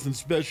 you're nothing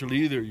special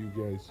either, you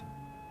guys.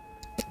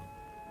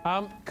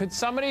 Could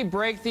somebody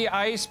break the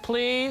ice,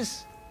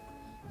 please?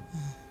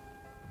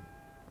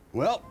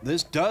 Well,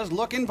 this does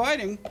look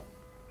inviting.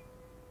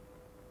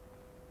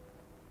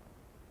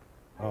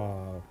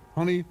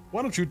 Honey,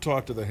 why don't you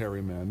talk to the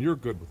hairy man? You're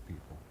good with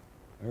people.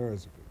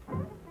 There's a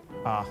good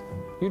one.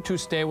 You two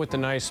stay with the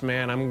nice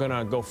man. I'm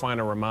gonna go find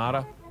a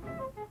Ramada.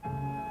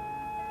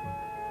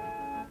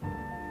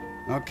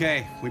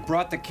 Okay, we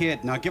brought the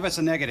kid. Now give us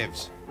the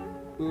negatives.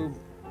 I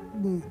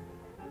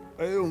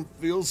don't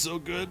feel so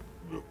good.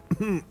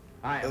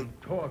 I am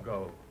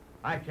Torgo.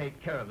 I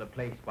take care of the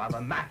place while the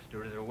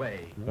master is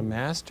away. The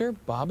master?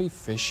 Bobby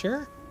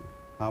Fischer?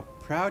 How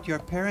proud your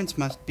parents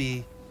must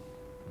be.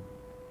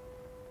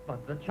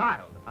 But the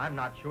child, I'm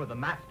not sure the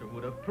master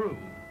would approve.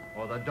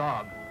 Or the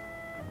dog.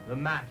 The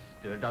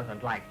master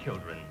doesn't like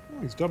children.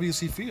 Oh, he's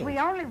W.C. Field. We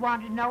only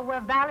want to know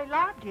where Valley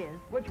Lodge is.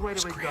 Which way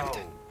do we go?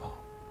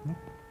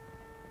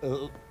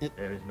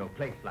 There is no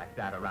place like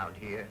that around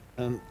here.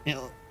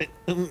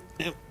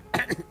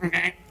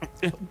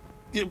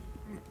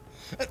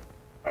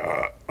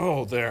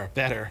 Oh, there,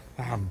 better.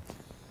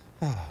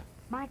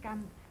 Mike,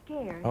 I'm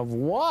scared. Of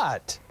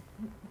what?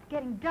 It's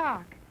getting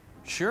dark.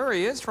 Sure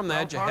he is from the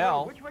edge of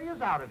hell. Which way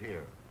is out of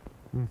here?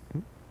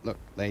 Look,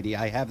 lady,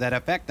 I have that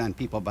effect on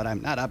people, but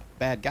I'm not a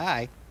bad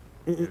guy.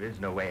 There is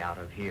no way out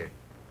of here.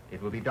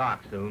 It will be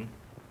dark soon.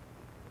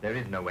 There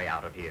is no way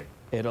out of here.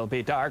 It'll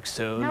be dark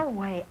soon. No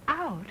way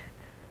out.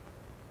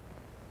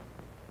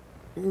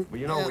 Well,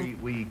 you know,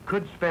 we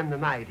could spend the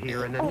night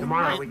here, and then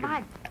tomorrow we could...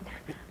 Mike,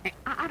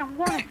 I don't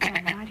want to spend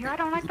the night here. I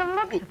don't like the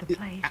looks of the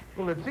place.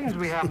 Well, it seems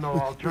we have no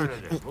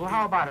alternative. Well,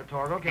 how about it,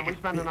 Torgo? Can we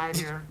spend the night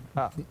here?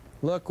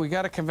 Look, we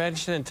got a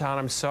convention in town.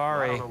 I'm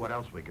sorry. I don't know what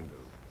else we can do.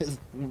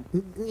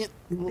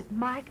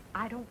 Mike,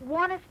 I don't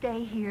want to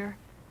stay here.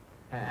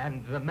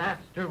 And the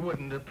master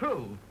wouldn't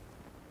approve.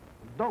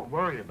 Don't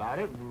worry about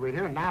it. We're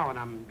here now, and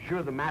I'm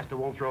sure the master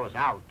won't throw us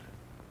out.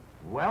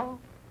 Well,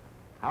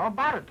 how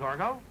about it,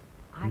 Torgo?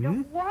 I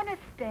don't want to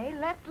stay.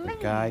 Let's leave.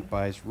 The guy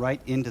buys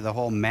right into the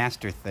whole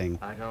master thing.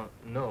 I don't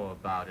know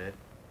about it.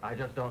 I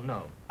just don't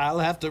know. I'll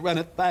have to run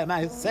it by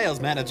my sales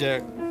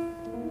manager.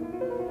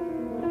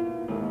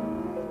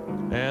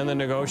 And the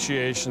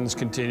negotiations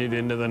continued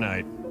into the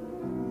night.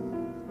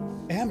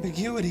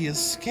 Ambiguity is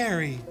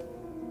scary.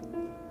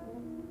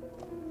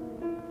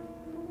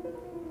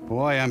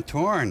 Boy, I'm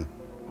torn.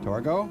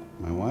 Torgo?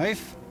 My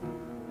wife?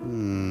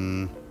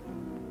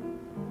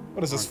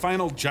 What is this,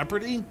 Final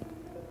Jeopardy?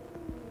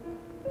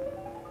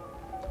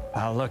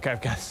 Oh, look,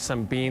 I've got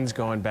some beans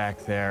going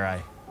back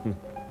there. My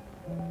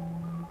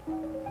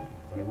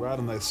rod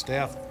and thy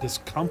staff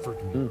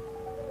discomfort me.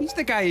 He's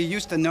the guy you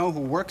used to know who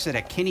works at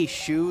a Kinney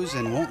Shoes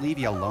and won't leave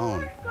you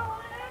alone.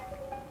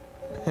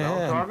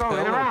 Well, Torgo,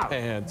 in or out?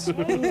 Pants.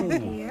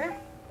 Here.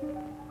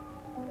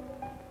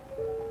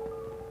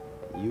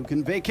 You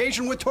can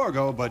vacation with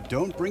Torgo, but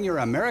don't bring your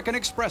American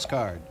Express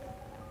card.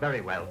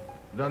 Very well.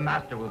 The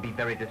master will be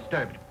very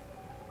disturbed.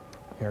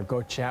 Here,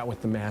 go chat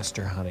with the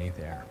master, honey,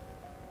 there.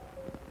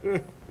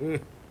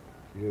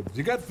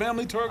 You got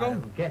family, Torgo?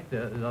 I'll get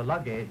the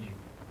luggage.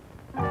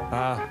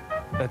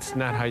 That's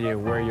not how you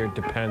wear your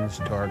depends,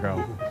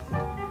 Torgo.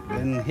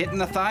 Been hitting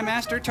the thigh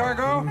master,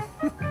 Torgo?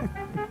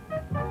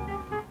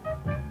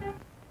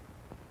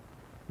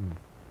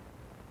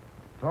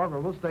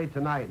 Torgo, we'll stay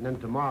tonight, and then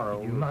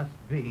tomorrow...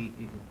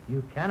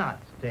 You cannot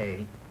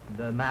stay.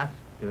 The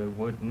master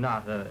would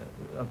not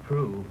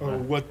approve. Oh,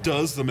 what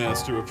does the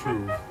master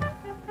approve?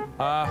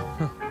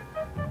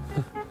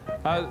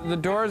 The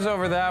door's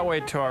over that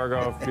way,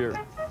 Torgo, if you're...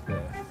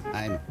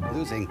 I'm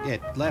losing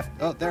it. Left.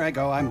 Oh, there I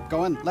go. I'm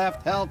going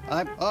left. Help.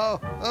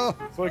 Oh.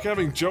 It's like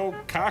having Joe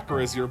Cocker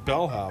as your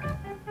bellhop.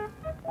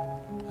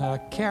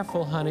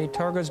 Careful, honey.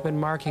 Torgo's been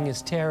marking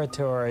his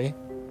territory.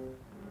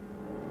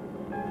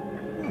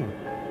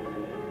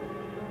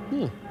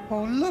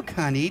 Oh, look,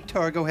 honey.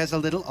 Torgo has a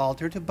little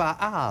altar to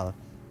Baal.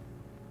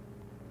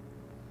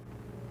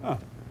 Huh.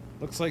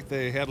 Looks like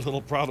they had a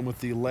little problem with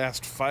the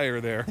last fire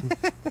there.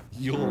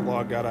 Yule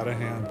log got out of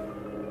hand.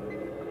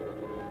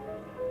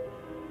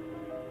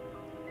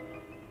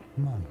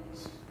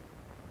 Manos.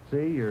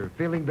 See, you're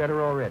feeling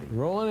better already.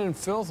 Rolling in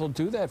filth will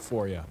do that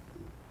for you.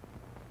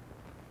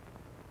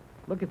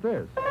 Look at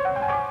this.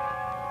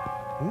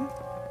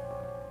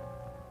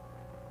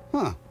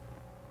 Huh.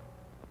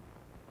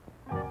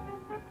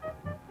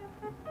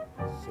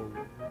 So,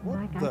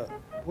 what the...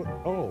 What?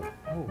 Oh.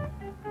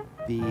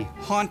 The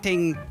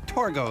haunting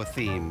Torgo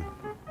theme.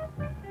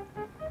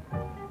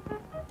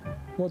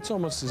 Well, it's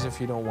almost as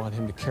if you don't want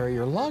him to carry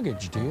your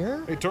luggage,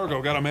 dear. Hey,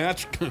 Torgo, got a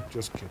match?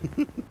 Just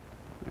kidding.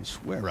 I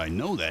swear I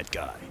know that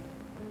guy.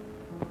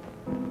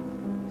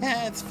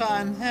 It's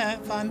fun.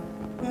 Fun.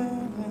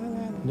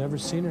 Never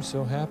seen her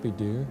so happy,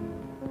 dear.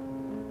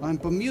 I'm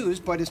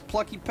bemused by this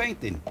plucky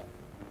painting.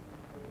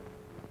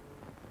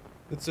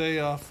 It's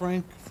a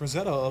Frank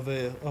Frazetta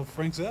of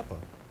Frank Zappa.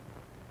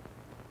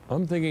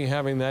 I'm thinking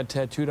having that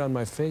tattooed on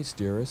my face,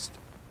 dearest.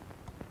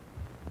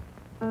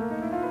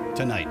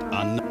 Tonight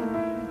on...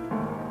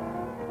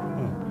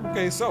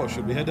 Okay, so,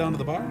 should we head down to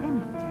the bar?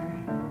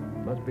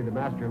 Must be the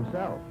master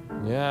himself.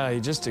 Yeah, he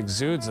just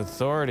exudes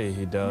authority,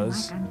 he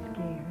does. I'm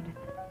scared.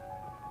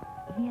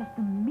 He has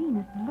the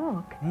meanest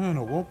look. Man,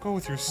 it won't go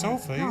with your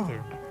sofa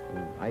either.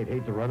 I'd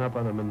hate to run up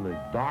on him in the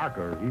dark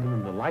or even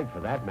in the light for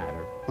that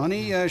matter.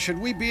 Honey, should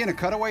we be in a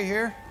cutaway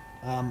here?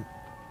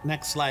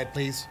 Next slide,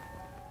 please.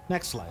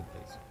 Next slide,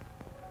 please.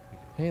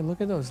 Hey,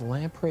 look at those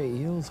lamprey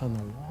eels on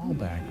the wall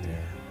back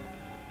there.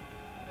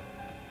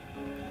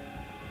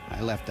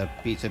 I left a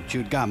piece of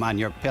chewed gum on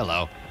your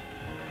pillow.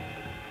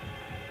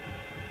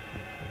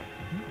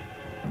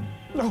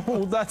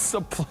 Oh, that's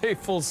the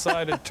playful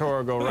side of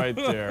Torgo right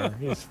there.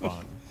 He's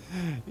fun.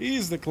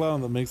 He's the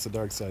clown that makes the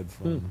dark side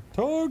fun.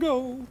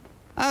 Torgo!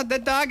 The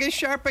dog is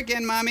sharp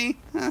again, Mommy.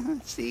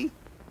 See?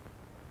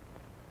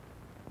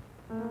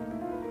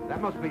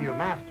 That must be your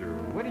master.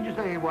 Where did you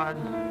say he was?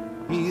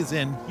 He's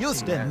in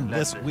Houston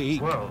this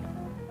week. World.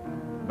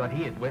 But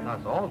he is with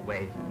us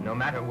always. No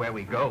matter where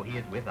we go, he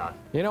is with us.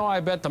 You know, I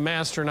bet the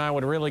master and I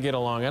would really get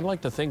along. I'd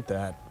like to think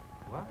that.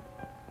 What?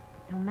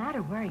 No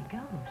matter where he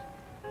goes.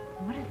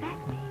 What does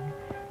that mean?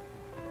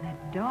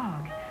 That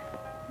dog.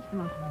 It's the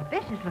most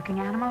vicious-looking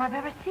animal I've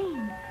ever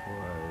seen.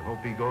 Well, I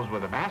hope he goes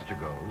where the master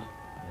goes.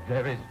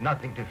 There is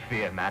nothing to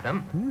fear,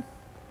 madam.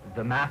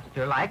 The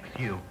master likes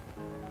you.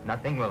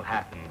 Nothing will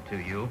happen to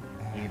you.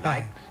 He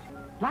likes...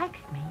 Likes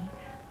me?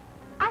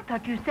 I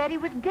thought you said he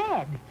was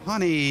dead.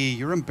 Honey,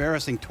 you're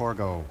embarrassing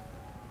Torgo.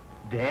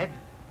 Dead?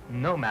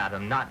 No,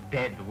 madam, not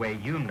dead the way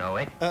you know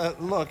it.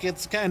 Look,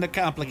 it's kind of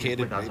complicated,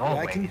 He's with us baby.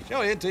 I can always.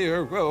 show you to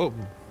your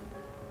room.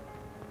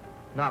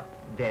 Not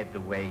dead the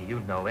way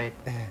you know it.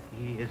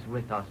 He is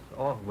with us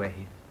always.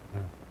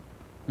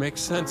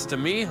 Makes sense to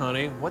me,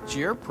 honey. What's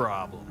your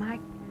problem?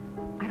 Mike,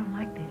 I don't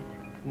like this.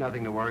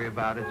 Nothing to worry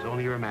about. It's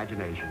only your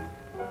imagination.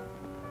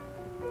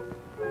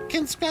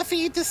 Can Scruffy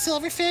eat the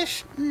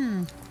silverfish?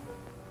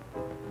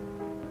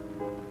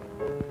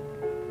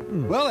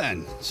 Well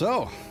then,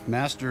 so,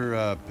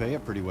 Master pay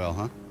it pretty well,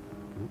 huh?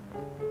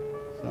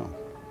 So.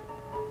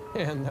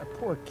 Man, that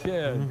poor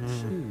kid.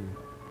 Gee.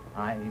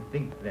 I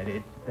think that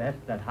it's best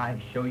that I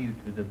show you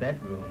to the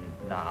bedroom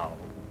now.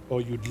 Oh,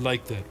 you'd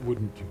like that,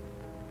 wouldn't you?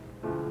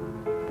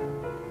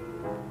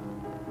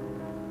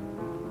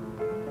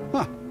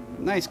 Huh.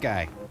 Nice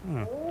guy.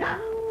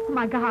 Oh,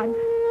 my God.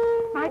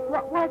 Mike,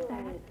 what was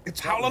that? It's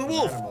Howlin'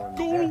 Wolf.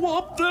 Go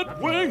up that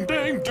wang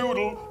dang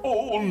doodle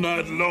all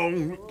night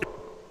long.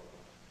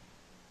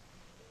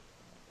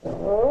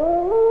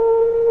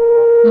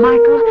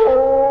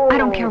 Michael, I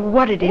don't care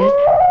what it is.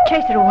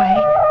 Chase it away.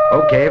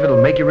 Okay, if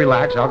it'll make you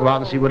relax, I'll go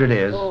out and see what it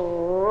is.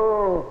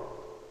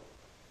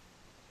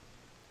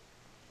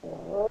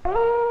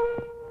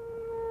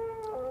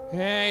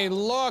 Hey,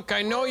 look,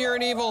 I know you're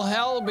an evil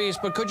hell beast,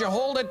 but could you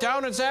hold it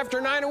down? It's after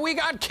 9 and we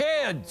got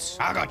kids.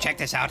 I'll go check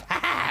this out. Ha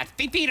ha!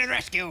 Fifi to the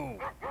rescue!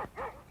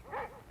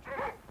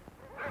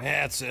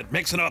 That's it.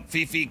 Mix it up,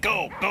 Fifi.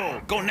 Go,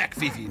 go, go neck,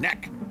 Fifi,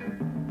 neck.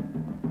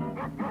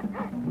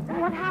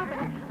 What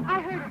happened?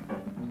 I heard...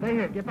 Stay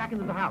here. Get back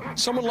into the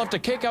house. Someone left a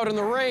cake out in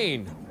the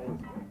rain.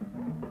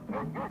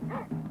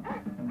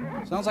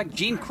 Sounds like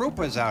Gene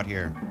Krupa's out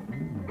here.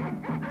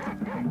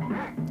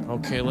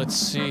 Okay, let's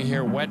see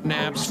here. Wet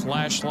naps,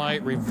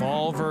 flashlight,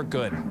 revolver.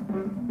 Good.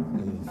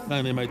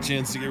 Finally my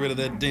chance to get rid of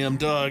that damn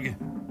dog.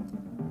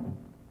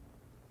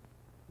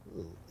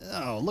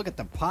 Oh, look at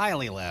the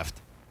pile he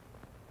left.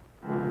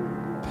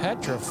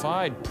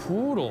 Petrified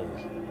poodle.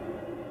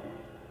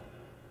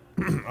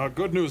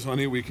 Good news,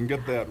 honey. We can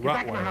get that Get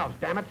back in the Rottweiler. house,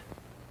 damn it.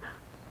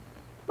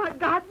 My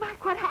God,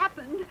 Mike, what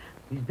happened?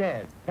 He's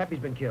dead. Peppy's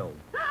been killed.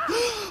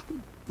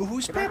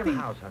 Who's Get back Peppy? in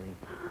the house, honey.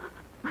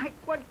 Mike,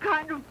 what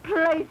kind of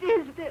place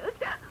is this?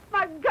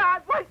 My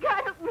God, what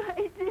kind of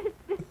place is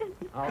this?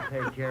 I'll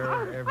take care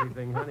of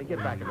everything, honey. Get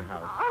back in the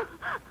house.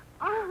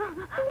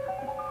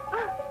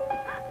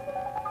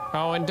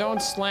 Oh, and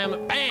don't slam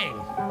it. Bang!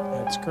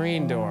 That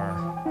screen door.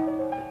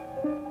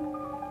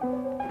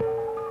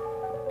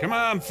 Come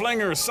on,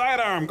 Flinger.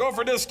 Sidearm. Go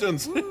for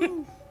distance.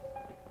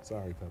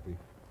 Sorry, Peppy.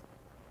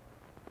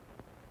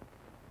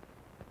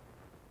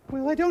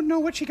 Well, I don't know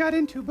what she got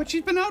into, but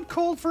she's been out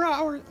cold for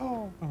hours.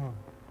 Oh.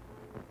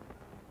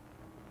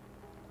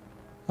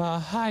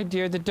 Hi,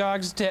 dear. The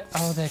dog's dead.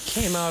 Oh, that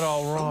came out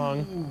all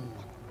wrong.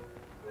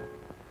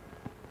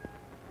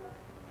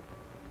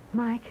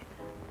 Mike.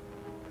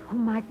 Oh,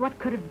 Mike, what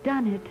could have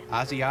done it?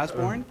 Ozzy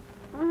Osbourne?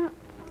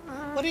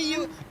 What are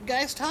you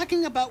guys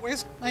talking about?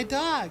 Where's my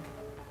dog?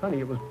 Honey,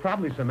 it was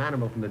probably some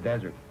animal from the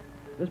desert.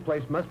 This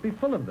place must be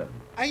full of them.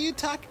 Are you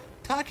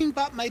talking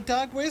about my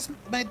dog? Where's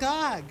my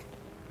dog?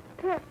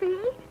 Peppy?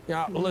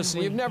 Yeah,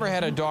 listen, you've never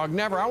had a dog.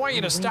 Never. I want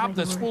you to stop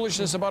this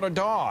foolishness about a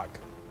dog.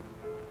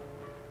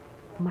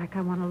 Mike,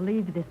 I want to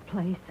leave this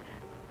place.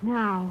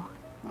 Now.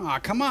 Aw,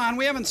 come on.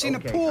 We haven't seen a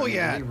pool honey,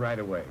 yet. leave right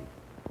away.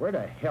 Where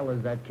the hell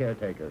is that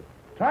caretaker?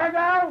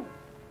 Torgo!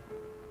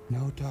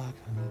 No dog,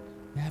 honey.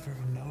 Never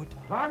no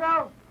dog.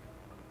 Torgo!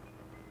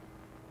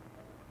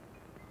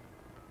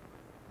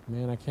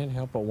 Man, I can't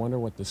help but wonder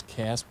what this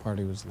cast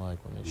party was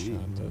like when they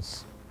shot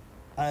this.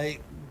 I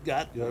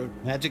got your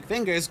magic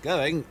fingers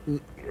going.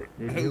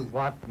 Did you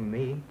want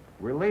me?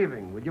 We're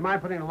leaving. Would you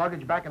mind putting the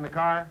luggage back in the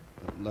car?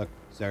 Look,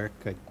 sir,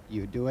 could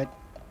you do it?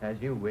 As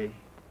you wish.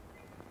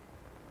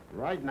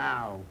 Right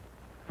now.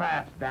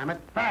 Fast, damn it.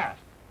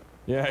 Fast.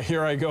 Yeah,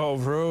 here I go,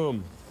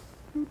 vroom.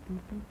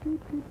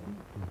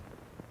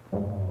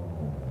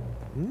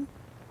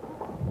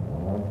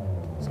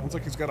 Sounds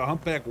like he's got a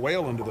humpback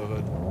whale under the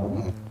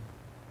hood.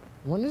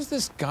 When is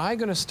this guy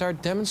gonna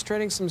start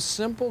demonstrating some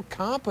simple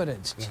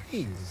competence?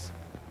 Jeez.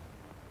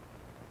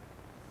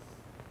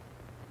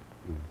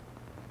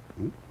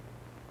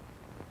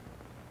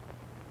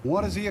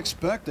 What is he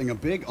expecting? A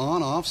big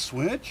on-off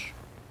switch?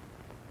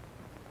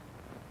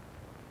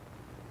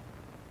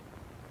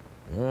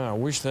 Yeah, I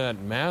wish that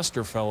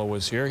master fellow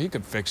was here. He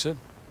could fix it.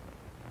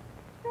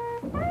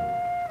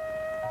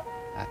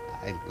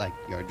 I like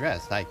your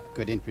dress. I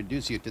could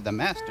introduce you to the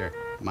master.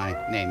 My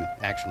name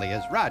actually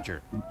is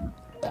Roger.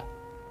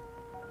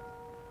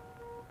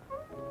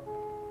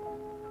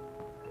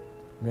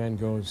 Van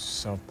Gogh's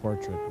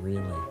self-portrait,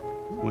 really.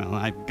 Well,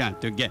 I've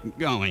got to get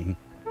going.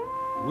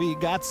 We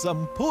got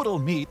some poodle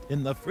meat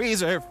in the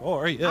freezer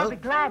for you. I'll be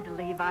glad to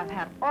leave. I've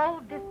had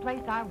all this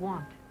place I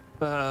want.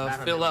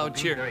 Fill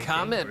out your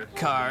comment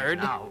card.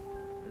 Now,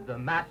 the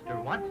master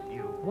wants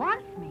you.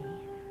 Wants me?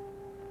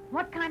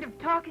 What kind of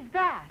talk is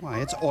that? Why,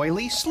 it's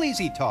oily,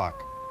 sleazy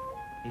talk.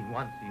 He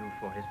wants you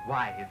for his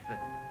wife.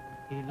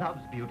 He loves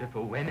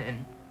beautiful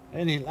women.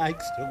 And he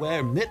likes to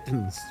wear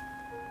mittens.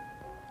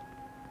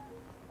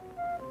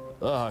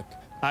 Look,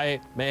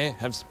 I may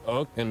have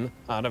spoken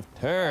out of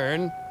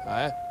turn.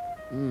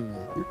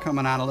 You're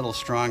coming on a little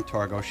strong,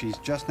 Torgo. She's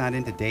just not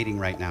into dating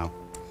right now.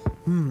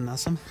 Now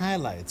some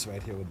highlights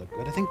right here would look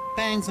good. I think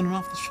bangs and an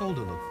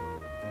off-the-shoulder look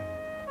good.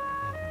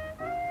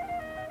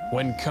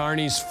 When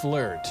carnies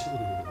flirt.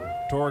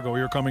 Torgo,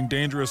 you're coming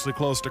dangerously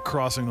close to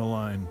crossing the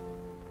line.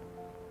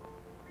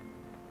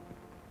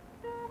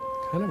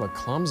 Kind of a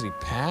clumsy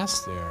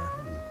pass there.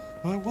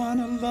 I want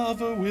a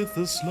lover with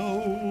a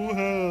slow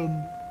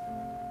hand.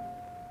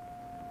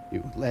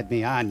 You led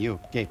me on. You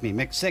gave me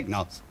mixed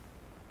signals.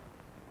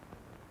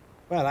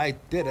 Well, I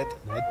did it.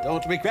 I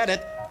don't regret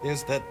it.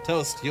 Here's the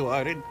toast you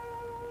ordered.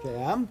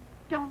 Jam?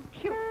 Don't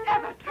you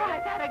ever try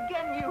that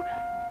again, you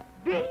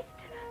beast!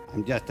 I'm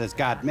I'm just as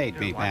God made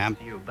me, ma'am.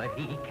 He wants you, but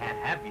he can't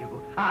have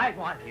you. I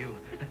want you.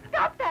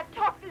 Stop that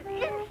talk this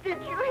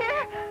instant, you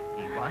hear?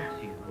 He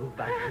wants you,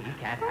 but he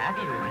can't have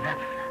you.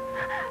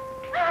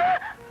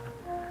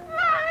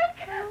 Mike!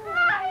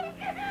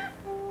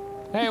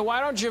 Hey,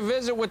 why don't you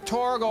visit with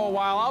Torgo a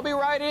while? I'll be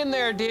right in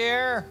there,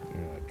 dear.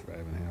 Yeah,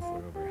 driving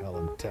halfway over hell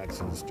in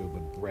Texas,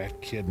 stupid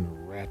brat kid and a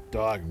rat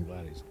dog. I'm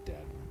glad he's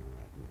dead.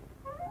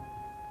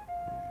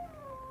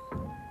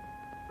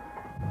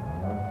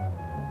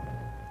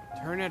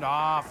 Turn it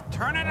off.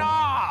 Turn it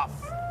off!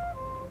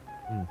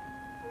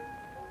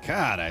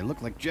 God, I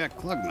look like Jack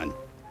Klugman.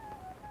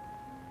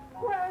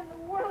 Where in the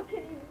world can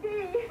he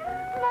be?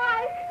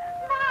 Mike!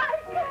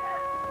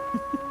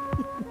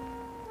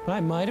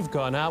 I might have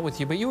gone out with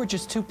you, but you were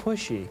just too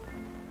pushy.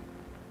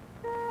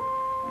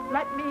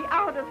 Let me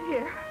out of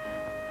here.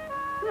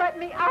 Let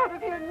me out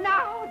of here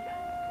now.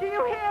 Do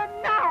you hear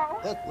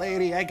now? Look,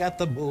 lady, I got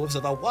the moves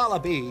of a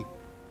wallaby.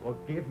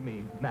 Forgive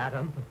me,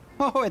 madam.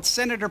 Oh, it's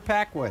Senator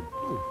Packwood.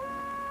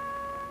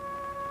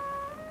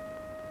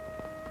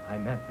 I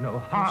meant no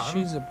harm.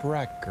 She's a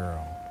Breck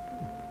girl.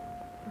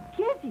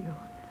 Forgive you.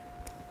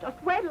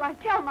 Just wait till I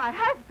tell my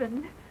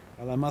husband.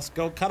 Well, I must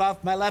go cut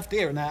off my left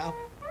ear now.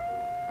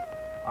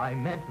 I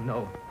meant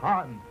no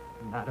harm,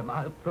 madam.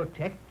 I'll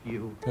protect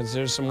you. Because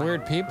there's some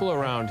weird people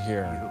around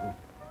here.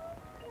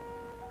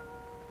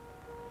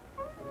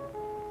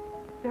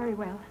 Very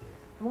well.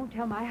 I won't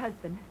tell my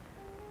husband.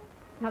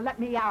 Now let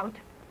me out.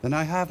 Then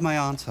I have my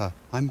answer.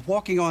 I'm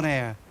walking on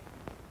air.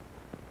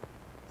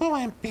 Oh,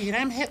 I'm beat.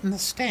 I'm hitting the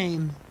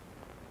stain.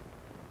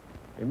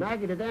 Hey,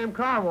 Maggie, the damn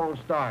car won't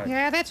start.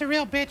 Yeah, that's a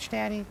real bitch,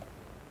 Daddy.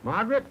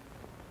 Margaret?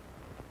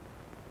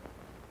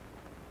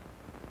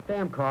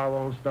 Damn car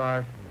won't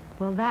start.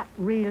 Well, that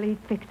really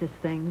fixes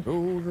things.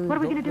 What are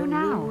we going to do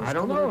now? I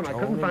don't know, and I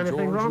couldn't find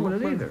anything wrong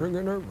with it either.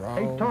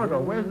 Hey,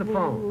 Torgo, where's the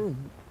phone?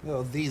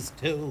 Oh, these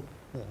two.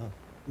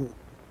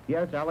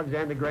 Yes,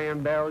 Alexander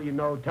Graham Bell, you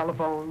know,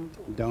 telephone.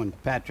 Don't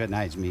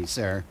patronize me,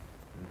 sir.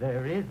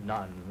 There is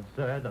none,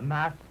 sir. The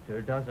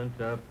master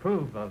doesn't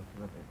approve of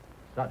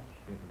such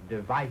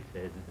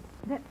devices.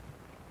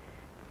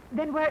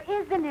 Then where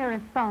is the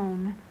nearest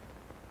phone?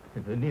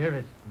 The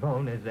nearest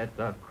phone is at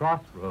the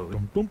crossroads.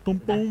 10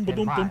 miles.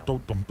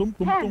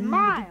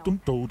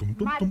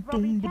 Might as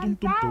well be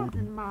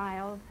 10,000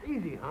 miles.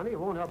 Easy, honey. It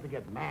won't help to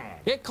get mad.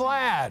 Get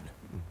glad.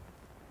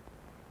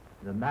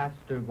 The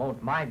master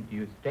won't mind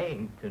you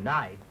staying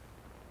tonight.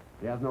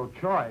 We have no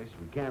choice.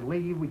 We can't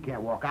leave. We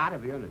can't walk out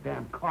of here. The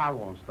damn car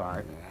won't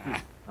start.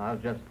 I'll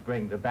just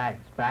bring the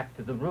bags back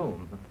to the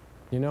room.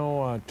 You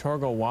know,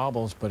 Torgo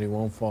wobbles, but he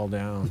won't fall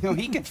down. You know,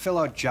 he could fill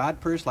out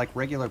jodhpurs like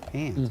regular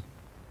pants.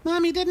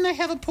 Mommy, didn't I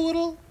have a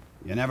poodle?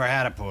 You never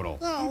had a poodle.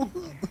 Oh.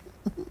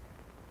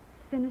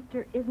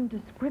 Sinister isn't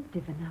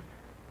descriptive enough.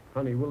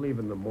 Honey, we'll leave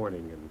in the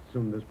morning, and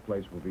soon this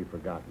place will be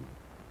forgotten.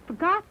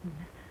 Forgotten?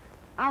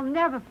 I'll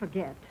never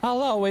forget.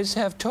 I'll always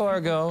have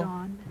Torgo.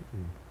 Dawn.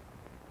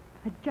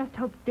 I just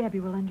hope Debbie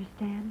will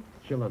understand.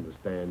 She'll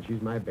understand.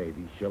 She's my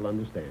baby. She'll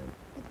understand.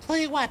 Tell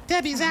you what,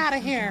 Debbie's out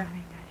of here.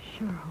 I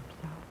sure hope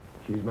so.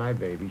 She's my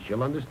baby.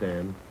 She'll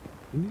understand.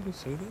 You need to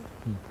say that?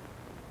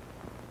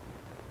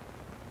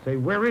 Say,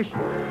 where is she?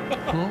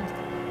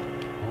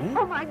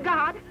 Oh, my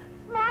God.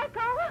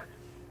 Michael!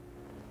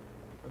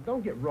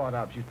 Don't get wrought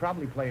up. She's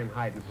probably playing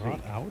hide and seek.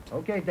 Wrought out?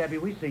 Okay, Debbie,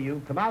 we see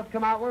you. Come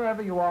out,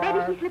 wherever you are.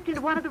 Maybe he slipped into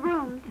one of the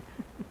rooms.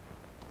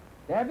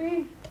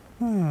 Debbie?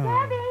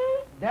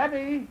 Debbie!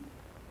 Debbie?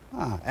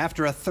 Ah,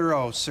 after a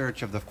thorough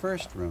search of the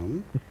first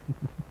room.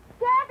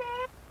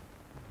 Debbie!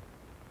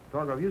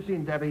 Torgo, have you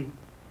seen Debbie?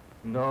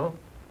 No.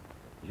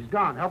 She's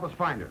gone. Help us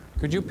find her.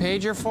 Could you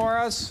page her for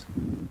us?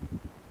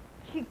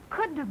 She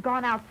couldn't have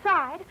gone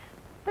outside.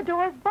 The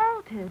door's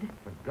bolted.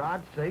 For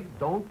God's sake,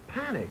 don't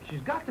panic. She's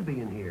got to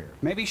be in here.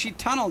 Maybe she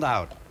tunneled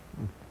out.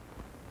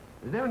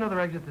 Is there another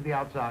exit to the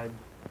outside?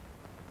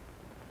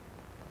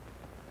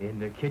 In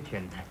the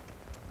kitchen.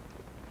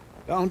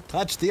 Don't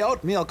touch the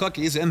oatmeal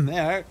cookies in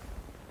there.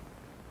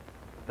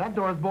 That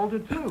door's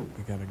bolted, too.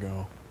 We gotta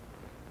go.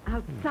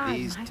 Outside,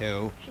 These Mike.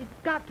 two. She's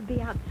got to be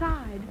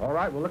outside. All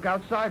right, we'll look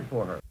outside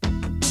for her.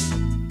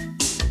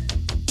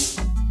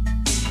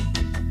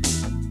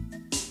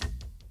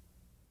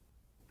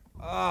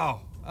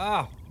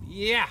 Oh,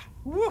 yeah.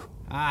 Woo.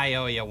 I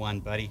owe you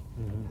one, buddy.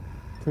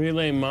 Pretty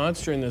lame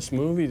monster in this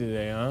movie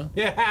today, huh?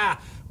 Yeah,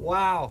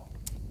 wow.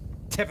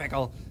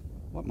 Typical.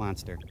 What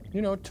monster?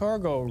 You know,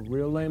 Torgo,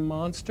 real lame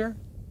monster.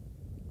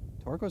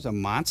 Torgo's a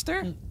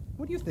monster?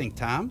 What do you think,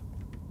 Tom?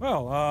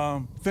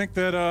 Well, think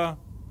that,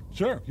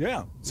 sure,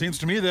 yeah. Seems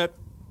to me that,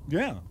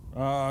 yeah,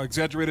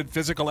 exaggerated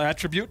physical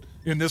attribute,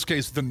 in this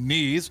case the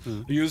knees,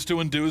 used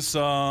to induce,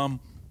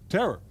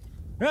 terror.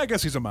 Yeah, I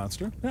guess he's a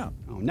monster, yeah.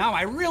 Oh, now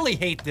I really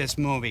hate this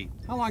movie.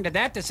 How long did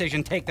that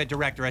decision take the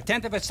director?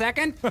 1/10 of a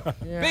second?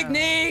 Yeah. Big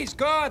knees,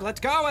 good, let's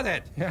go with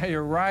it. Yeah,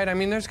 you're right. I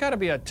mean, there's got to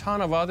be a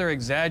ton of other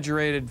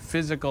exaggerated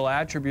physical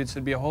attributes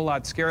that'd be a whole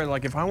lot scarier.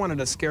 Like, if I wanted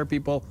to scare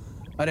people,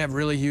 I'd have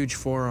really huge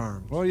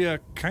forearms. Well, yeah,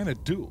 kind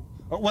of do.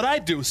 What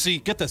I'd do, see,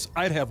 get this,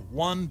 I'd have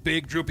one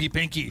big droopy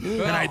pinky,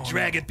 and I'd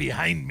drag it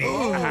behind me.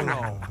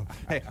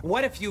 Hey,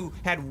 what if you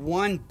had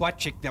one butt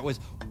cheek that was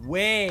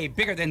way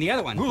bigger than the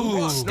other one?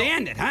 Who'd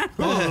stand it, huh?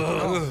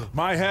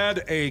 My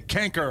head, a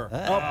canker.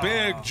 A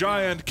big,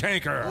 giant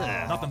canker.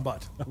 Nothing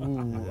but.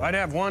 I'd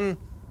have one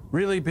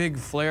really big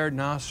flared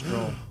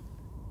nostril.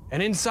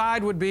 And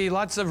inside would be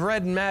lots of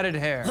red matted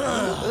hair.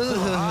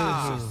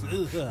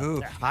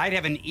 I'd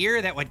have an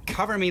ear that would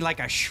cover me like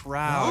a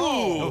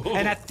shroud.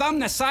 And a thumb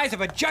the size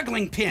of a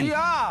juggling pin.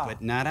 Yeah. But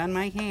not on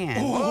my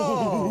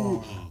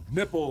hand.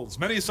 Nipples,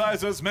 many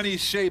sizes, many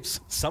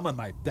shapes, some on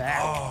my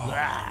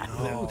back.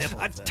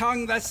 A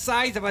tongue the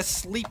size of a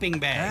sleeping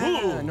bag.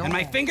 And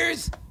my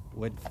fingers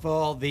would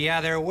fold the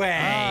other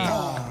way.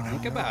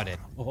 Think about it.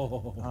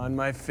 On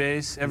my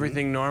face,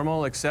 everything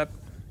normal except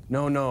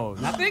no nose.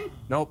 Nothing?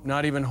 Nope,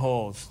 not even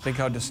holes. Think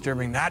how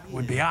disturbing that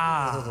would be.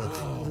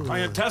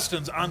 My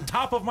intestines on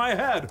top of my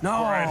head.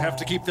 No. Or I'd have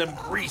to keep them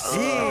greasy.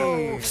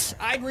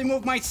 I'd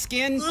remove my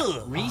skin,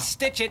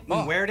 restitch it,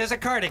 and wear it as a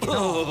cardigan.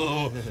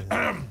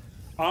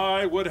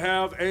 I would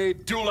have a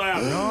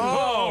dewlap.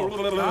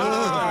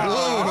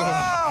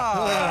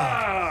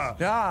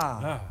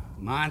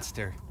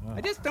 Monster. I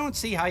just don't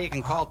see how you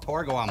can call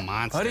Torgo a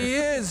monster. But he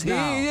is.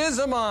 No. He is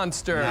a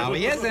monster. No,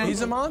 he isn't.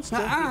 He's a monster.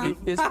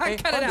 He is a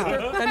Cut it out.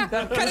 monster. And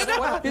that Cut is it out.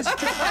 what is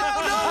true.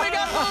 Oh, no, we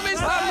got movies.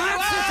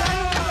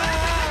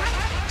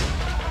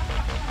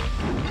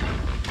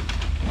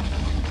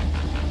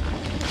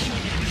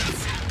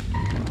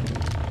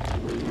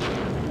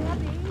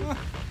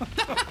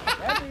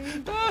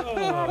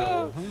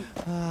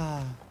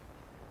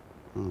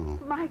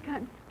 Mike,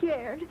 I'm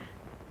scared.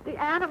 The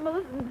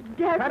animals and the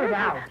desert. Cut it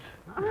out.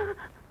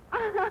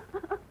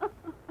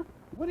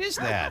 What is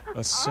that?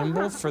 A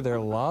symbol for their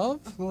love?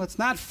 Well, it's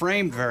not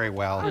framed very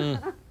well.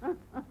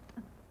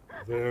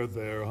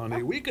 There,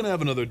 honey. We can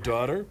have another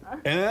daughter.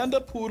 And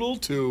a poodle,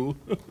 too.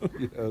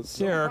 Yes.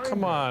 Here,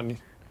 come on.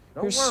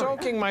 You're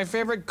soaking my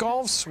favorite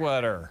golf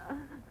sweater.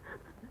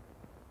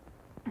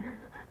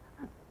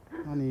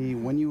 Honey,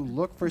 when you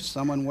look for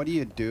someone, what do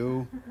you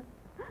do?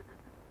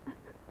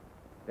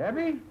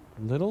 Debbie?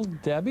 Little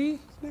Debbie?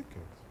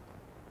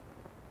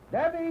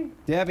 Debbie?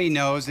 Debbie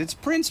knows it's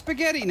Prince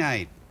Spaghetti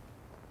Night.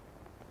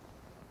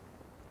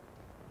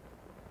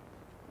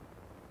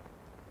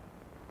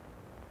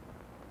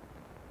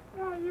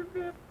 Oh, you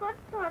big foot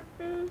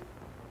puppy.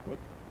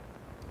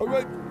 All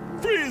right.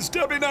 Freeze,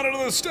 Debbie, not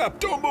another step.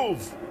 Don't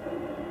move.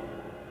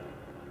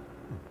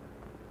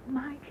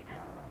 Mike,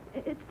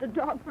 it's the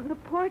dog from the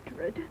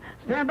portrait.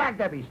 Stand back,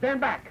 Debbie. Stand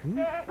back.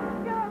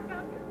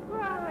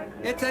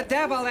 It's a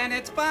devil and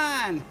it's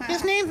fun.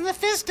 His name's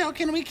Mephisto.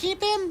 Can we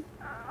keep him?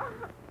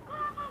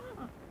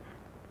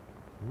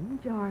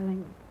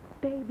 Darling,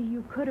 baby,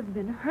 you could have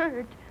been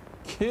hurt.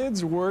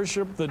 Kids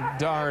worship the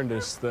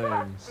darndest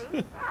things.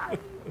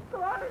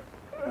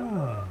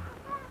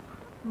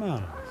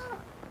 Manos.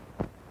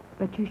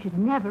 But you should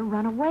never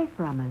run away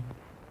from us.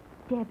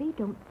 Debbie,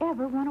 don't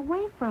ever run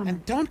away from us.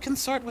 And don't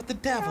consort with the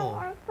devil.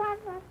 I found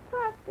my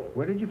puppy.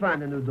 Where did you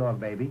find the new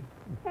dog, baby?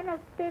 In a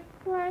big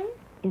place.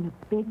 In a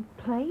big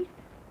place?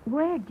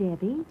 Where,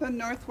 Debbie? The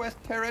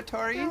Northwest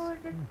Territories. There was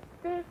a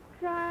big,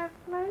 giant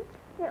place.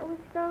 It was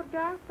so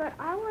dark, but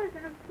I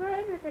wasn't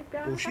afraid of the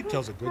dark. Oh, she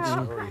tells a good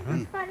story,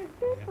 huh? Funny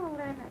people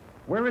in it.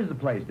 Where is the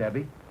place,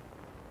 Debbie?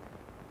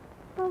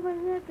 Over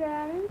here,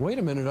 Daddy. Wait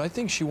a minute, I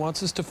think she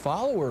wants us to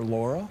follow her,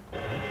 Laura.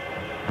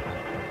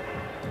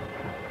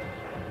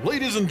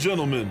 Ladies and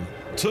gentlemen,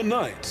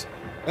 tonight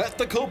at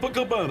the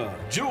Copacabana,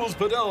 Jules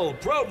Padel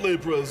proudly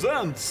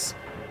presents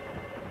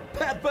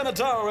Pat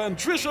Benatar and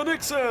Trisha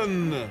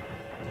Nixon.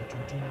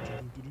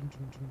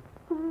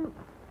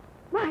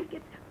 Mike,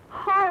 it's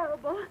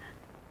horrible.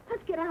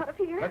 Let's get out of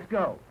here. Let's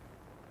go.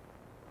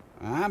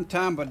 I'm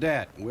Tom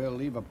Badette. We'll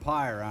leave a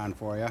pyre on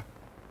for you.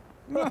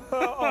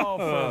 Oh,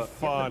 for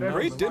fun.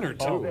 Great dinner,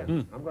 too.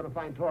 I'm going to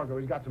find Torgo.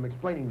 He's got some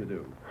explaining to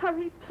do.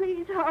 Hurry,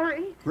 please,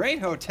 hurry. Great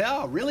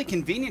hotel. Really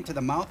convenient to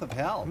the mouth of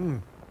hell.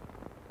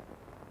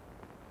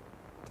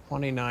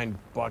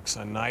 $29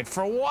 a night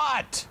for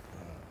what?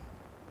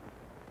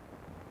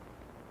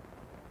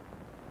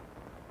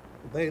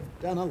 They've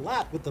done a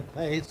lot with the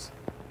place.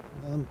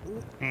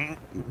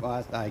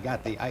 Boss, I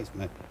got the ice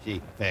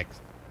machine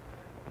fixed.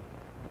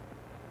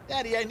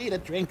 Daddy, I need a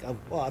drink of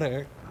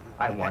water.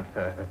 I want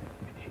her.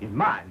 She's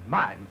mine,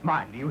 mine,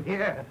 mine. Do you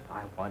hear?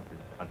 I want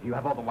her. You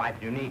have all the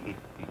wives you need.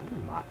 She's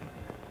mine.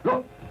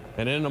 Go.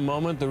 And in a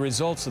moment, the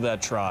results of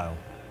that trial.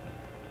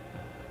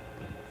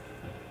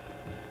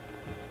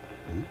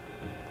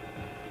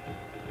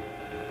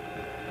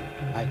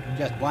 I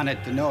just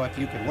wanted to know if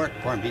you could work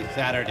for me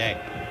Saturday.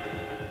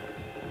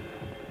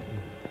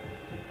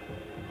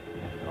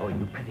 Oh,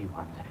 you pretty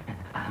ones.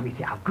 Let me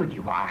see how good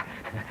you are.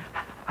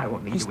 I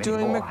won't need He's you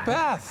doing anymore.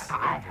 Macbeth.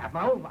 I have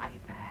my own life.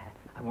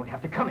 I won't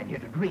have to come in here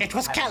to drink. It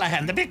was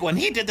Callahan, the big one.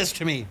 He did this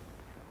to me.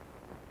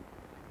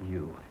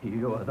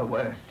 You're the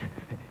worst.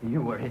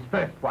 You were his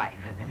first wife.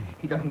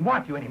 He doesn't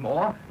want you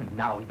anymore.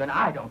 Now even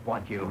I don't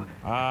want you.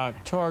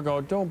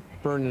 Torgo, don't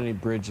burn any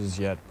bridges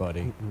yet,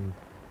 buddy.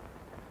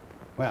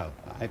 Well,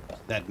 I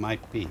said my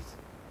piece.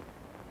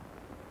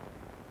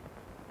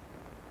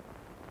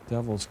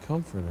 Devil's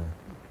comforter.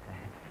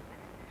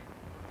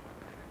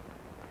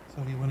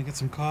 So, do you want to get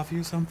some coffee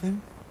or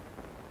something?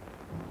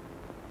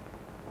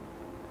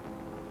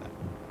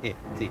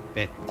 Itsy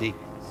bitsy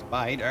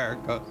spider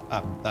goes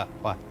up the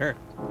water.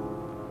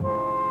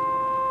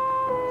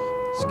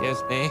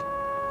 Excuse me.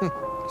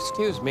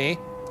 Excuse me.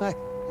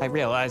 I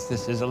realize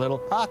this is a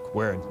little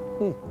awkward.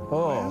 Oh.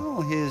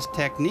 Well, his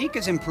technique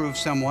has improved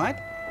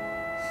somewhat.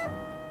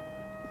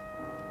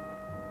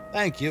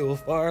 Thank you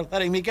for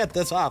letting me get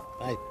this off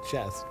my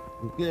chest.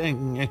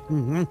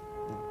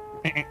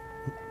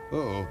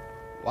 Oh,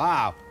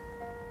 wow.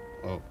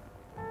 Oh.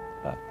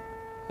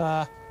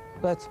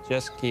 Let's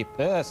just keep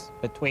this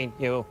between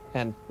you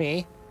and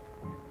me.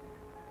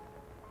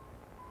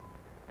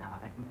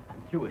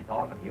 I'm through with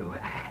all of you.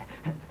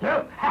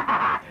 Through!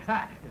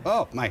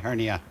 Oh, my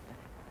hernia.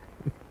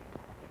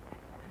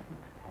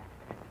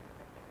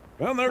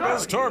 And there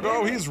goes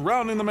Torgo. He's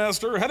rounding the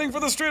master, heading for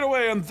the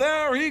straightaway, and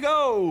there he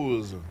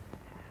goes.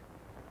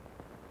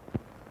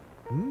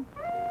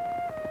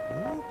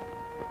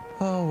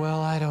 Oh, well,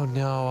 I don't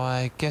know.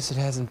 I guess it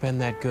hasn't been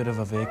that good of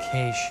a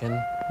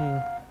vacation.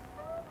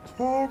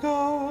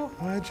 Torgo,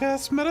 I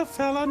just met a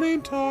fella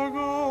named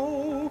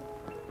Torgo.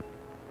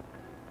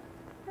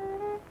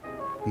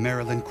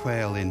 Marilyn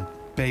Quayle in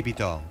Baby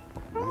Doll.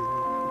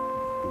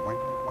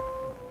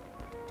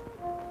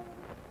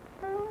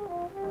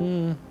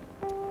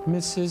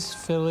 Mrs.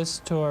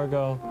 Phyllis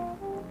Torgo.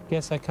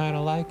 Guess I kind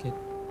of like it.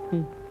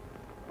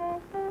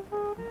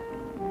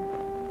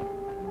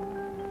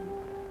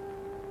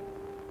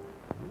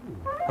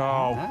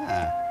 Oh,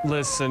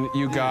 listen,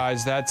 you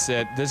guys, that's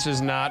it. This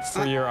is not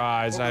for your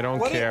eyes. I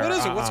don't care. What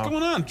is it? What's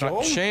going on,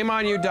 Joel? Shame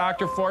on you,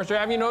 Dr. Forster.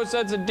 Have you no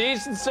sense of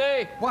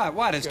decency?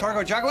 What? Is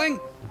Torgo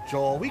juggling?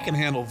 Joel, we can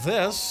handle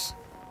this.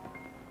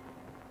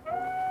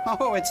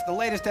 Oh, it's the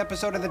latest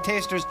episode of the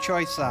Taster's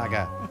Choice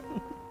Saga.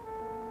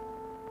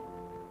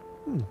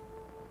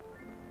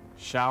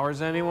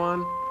 Showers,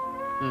 anyone?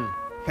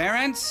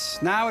 Parents,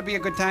 now would be a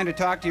good time to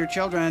talk to your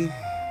children.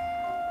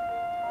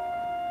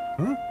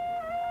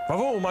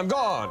 Boom, I'm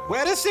gone.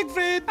 Where is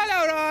Siegfried?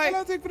 Hello, Roy.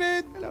 Hello,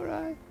 Siegfried. Hello,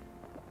 Roy.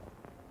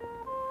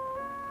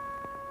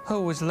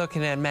 Who was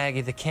looking at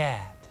Maggie the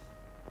cat?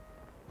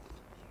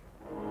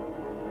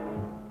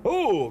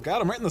 Oh,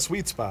 got him right in the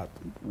sweet spot.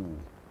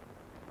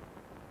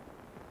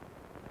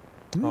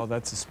 Oh,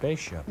 that's a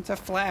spaceship. It's a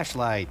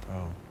flashlight.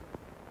 Oh.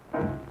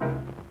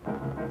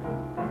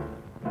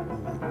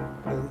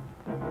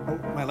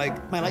 My leg,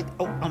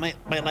 oh, my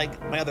leg,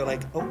 my other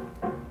leg, oh.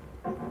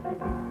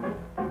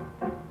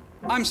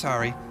 I'm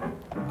sorry.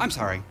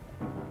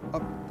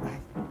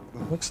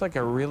 Looks like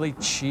a really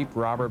cheap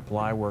Robert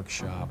Bly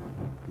workshop.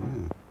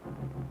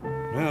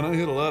 Man, I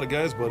hit a lot of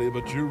guys, buddy,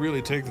 but you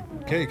really take the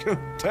cake.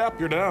 Tap,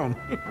 you're down.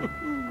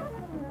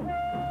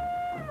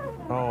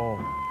 Oh,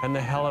 and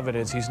the hell of it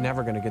is he's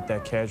never going to get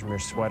that cashmere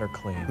sweater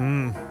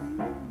clean.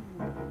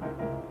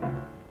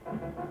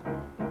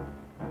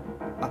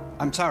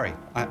 I'm sorry.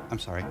 I'm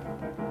sorry.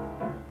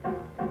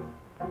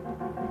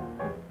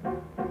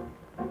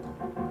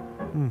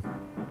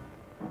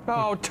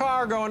 Oh,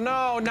 Torgo,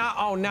 no,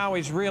 now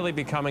he's really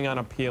becoming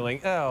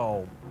unappealing.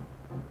 Oh.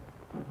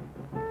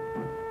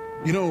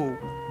 You know,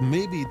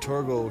 maybe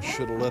Torgo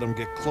should have let him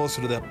get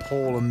closer to that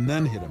pole and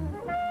then hit him.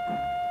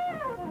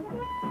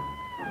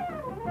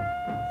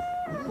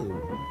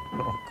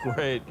 Oh,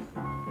 great.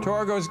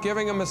 Torgo's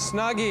giving him a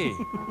snuggie.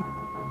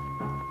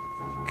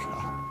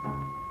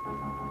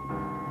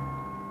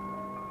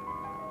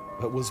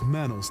 That was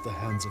Manos, the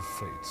Hands of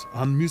Fate,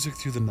 on Music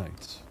Through the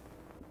Night.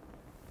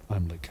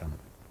 I'm Lake Cameron.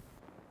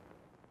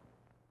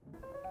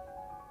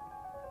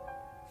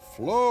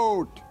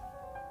 Float!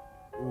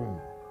 Oh,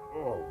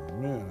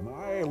 man,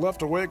 I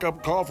left a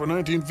wake-up call for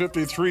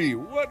 1953.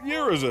 What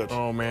year is it?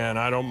 Oh, man,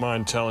 I don't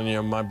mind telling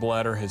you, my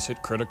bladder has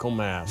hit critical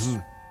mass.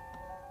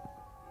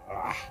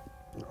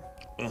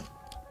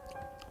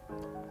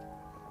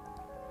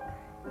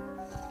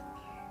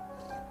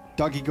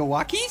 Doggy go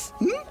walkies?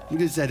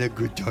 Is that a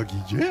good doggy?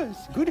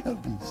 Yes, good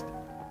beast.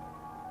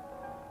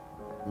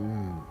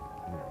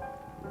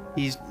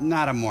 He's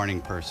not a morning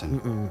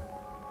person.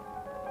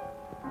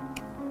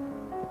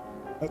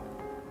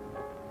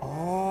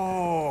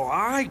 Oh,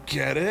 I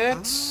get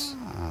it.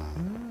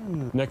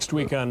 Next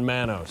week on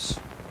Manos.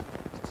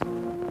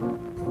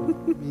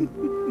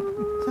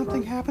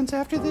 Something happens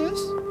after this?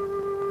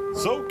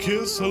 So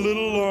kiss a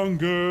little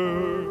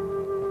longer.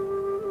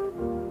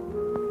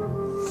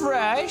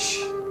 Fresh.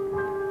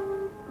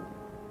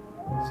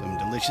 Some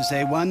delicious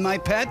A1, my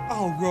pet.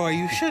 Oh, Roy,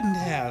 you shouldn't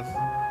have.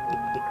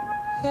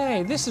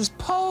 Hey, this is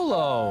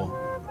Polo.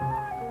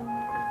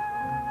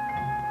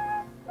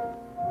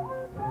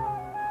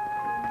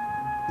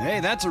 Hey,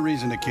 that's a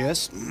reason to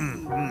kiss.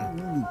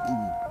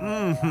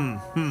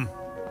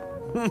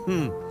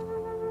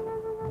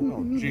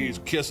 Oh, geez,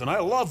 kissing. I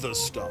love this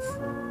stuff.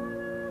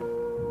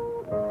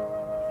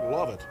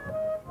 Love it.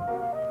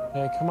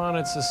 Hey, come on,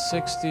 it's the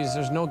 60s.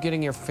 There's no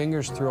getting your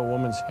fingers through a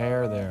woman's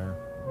hair there.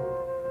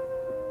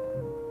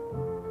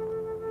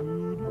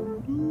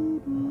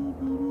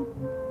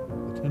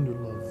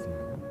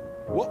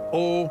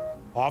 Whoa-oh.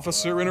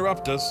 Officer,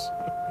 interrupt us.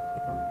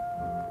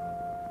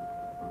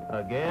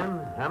 Again?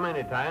 How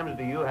many times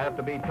do you have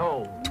to be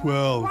told?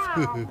 12.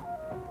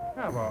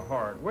 Have a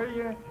heart, will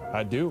you?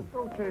 I do.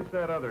 Go chase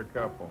that other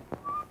couple.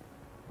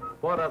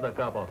 What other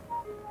couple?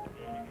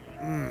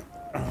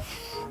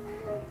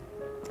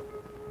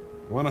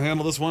 Want to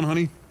handle this one,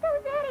 honey? Those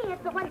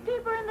idiots that went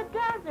deeper in the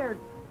desert.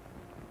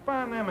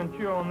 Find them and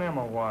chew on them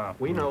a while.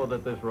 We know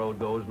that this road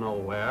goes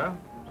nowhere,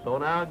 so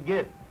now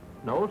get.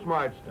 No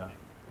smart stuff.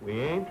 We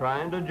ain't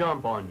trying to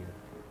jump on you.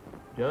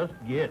 Just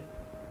get.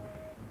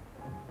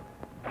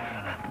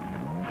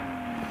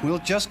 We'll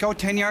just go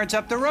 10 yards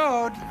up the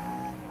road.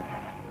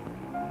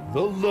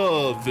 The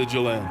Love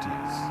Vigilantes.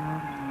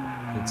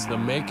 It's the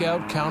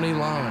Makeout County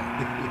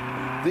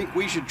line. Think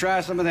we should try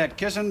some of that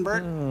kissing,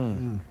 Bert?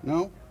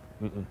 No?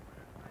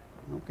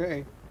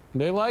 Okay.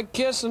 They like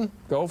kissing.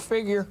 Go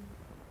figure.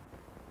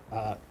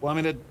 Want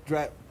me to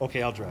drive?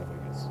 Okay, I'll drive,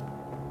 I guess.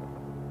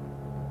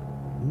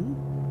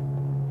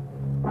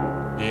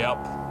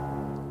 Yep.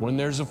 When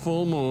there's a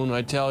full moon,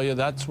 I tell you,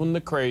 that's when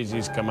the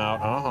crazies come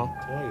out.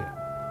 Tell you.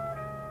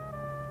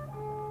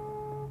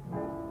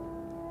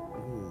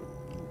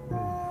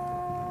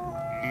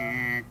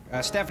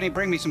 Stephanie,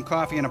 bring me some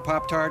coffee and a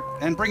Pop-Tart,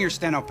 and bring your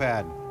steno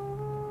pad.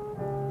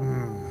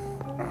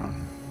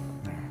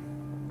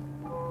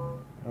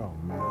 Oh,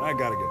 man, I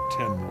gotta get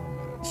 10 more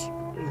minutes.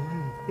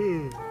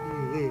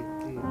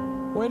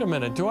 Wait a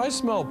minute, do I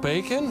smell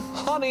bacon?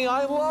 Honey,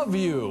 I love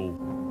you.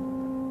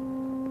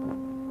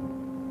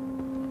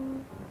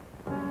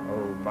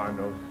 Oh,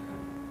 Manos,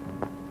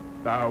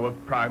 thou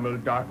of primal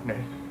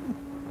darkness.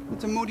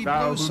 It's a Moody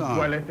Thou Blues who song.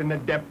 dwelleth in the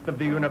depth of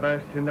the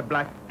universe, in the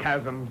black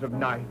chasms of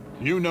night.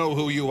 You know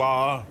who you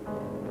are.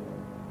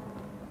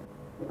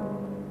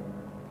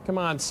 Come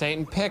on,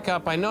 Satan, pick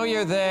up. I know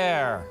you're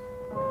there.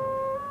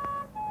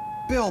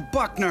 Bill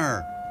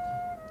Buckner.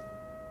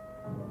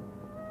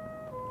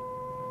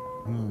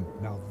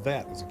 Now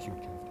that is a cute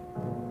gift.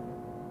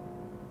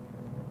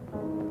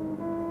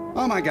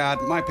 Oh my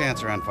God, my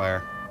pants are on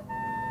fire.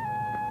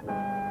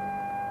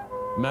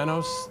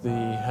 Manos, the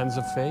Hens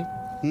of Fate?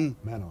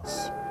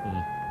 Manos.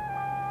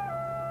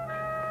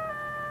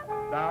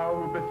 Thou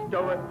who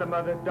bestoweth the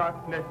mother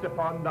darkness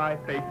upon thy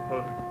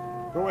faithful.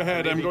 Go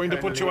ahead, I'm going to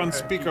put you on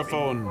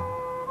speakerphone.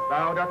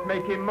 Thou dost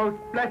make him most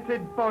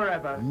blessed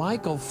forever.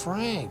 Michael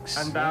Franks.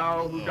 And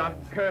thou who dost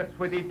curse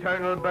with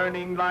eternal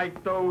burning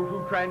light those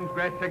who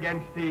transgress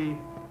against thee.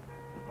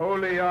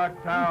 Holy art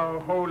thou,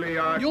 holy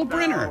art Yul thou,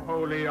 Brynner.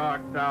 holy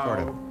art thou. Sort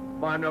of.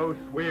 Manos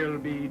will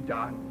be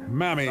done.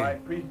 Mammy. Thy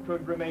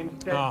priesthood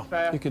remains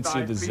steadfast. you can see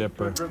thy the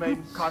zipper. priesthood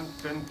remains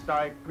constant.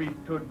 Thy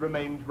priesthood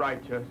remains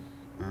righteous.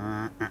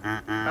 Thou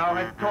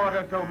hast taught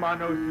us, O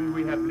Manos, and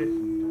we have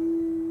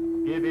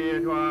listened. Give ear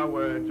to our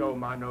words, O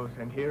Manos,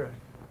 and hear us.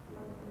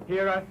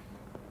 Hear us.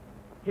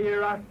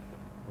 Hear us.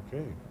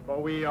 Okay.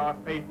 For we are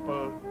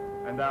faithful,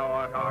 and thou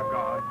art our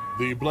God.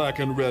 The black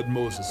and red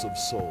Moses of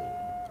soul.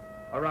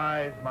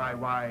 Arise, my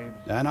wives.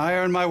 And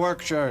iron my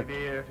work shirt. Give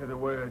ear to the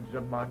words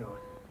of Manos.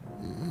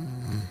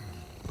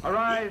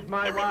 Arise,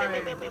 my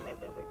wives,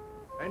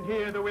 and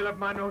hear the will of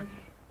Manos.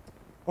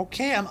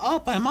 Okay, I'm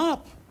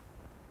up.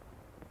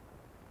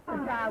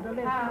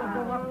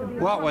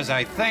 What was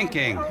I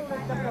thinking?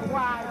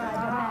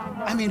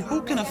 I mean,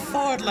 who can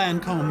afford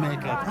Lancome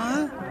makeup,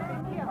 huh?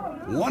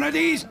 One of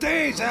these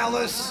days,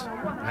 Alice.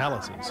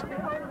 Alice's.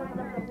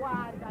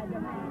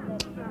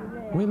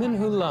 Women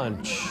who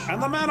lunch.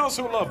 And the Manos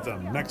who love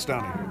them. Next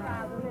down here.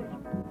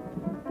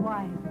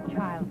 Why has a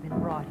child been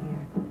brought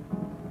here?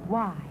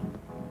 Why?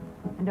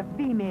 And a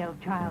female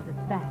child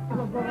at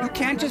that. You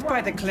can't just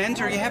buy the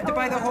cleanser, you have to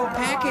buy the whole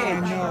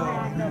package.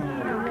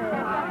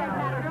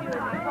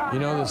 You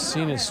know, the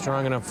scene is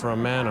strong enough for a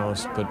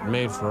Manos, but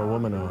made for a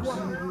womanos.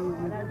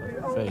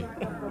 Fate.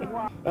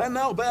 And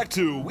now back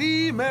to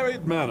We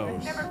Married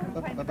Manos. Never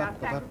complained about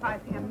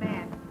sacrificing a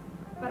man.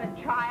 But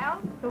a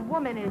child? The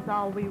woman is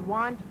all we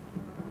want.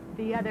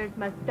 The others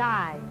must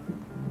die.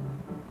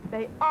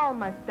 They all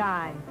must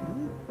die.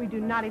 We do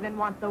not even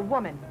want the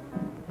woman.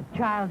 The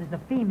child is a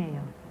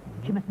female.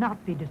 She must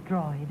not be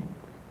destroyed.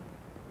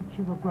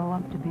 She will grow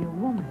up to be a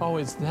woman. Oh,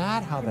 is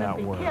that how that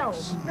Be works?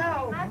 killed.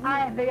 No,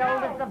 I am the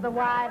oldest of the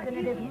wives, and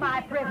it is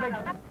my privilege.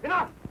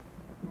 Enough!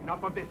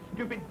 Enough of this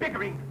stupid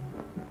bickering.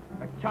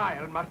 A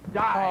child must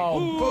die. Oh,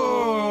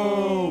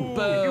 boo! If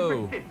Boo!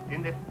 you persist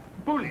in this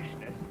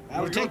foolishness,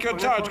 I'll take your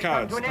charge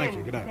cards. Come to an Thank you.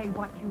 end. Good Say night.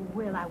 what you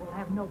will, I will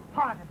have no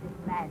part of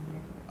this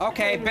madness.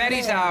 Okay,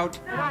 Betty's out.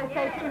 I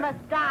say she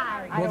must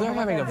die. Well, they're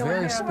having a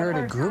very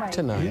spirited group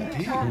tonight.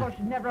 Torgo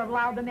should never have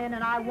allowed them in,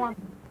 and I want...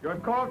 You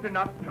have caused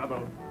enough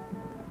trouble.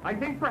 I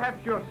think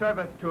perhaps your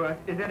service to us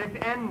is at its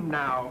end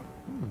now.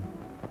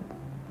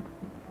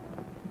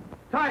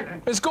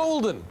 Silence! It's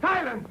golden!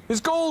 Silence! It's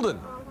golden!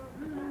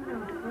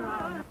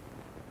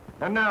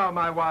 And now,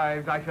 my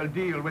wives, I shall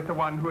deal with the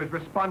one who is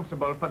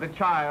responsible for the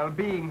child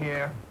being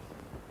here.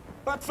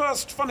 But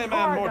first, funny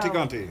man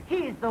Mortiganti.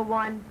 He's the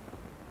one.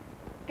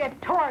 Get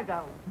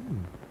Torgo.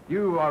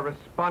 You are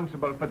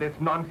responsible for this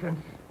nonsense.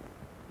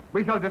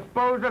 We shall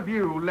dispose of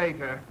you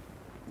later.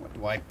 What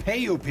do I pay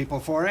you people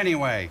for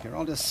anyway? You're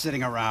all just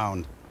sitting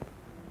around.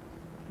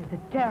 It's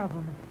a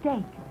terrible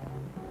mistake.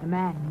 The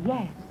man,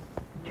 yes.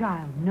 The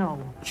child,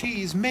 no.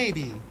 Cheese,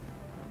 maybe.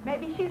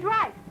 Maybe she's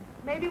right.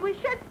 Maybe we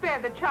should spare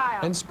the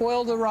child. And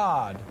spoil the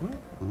rod.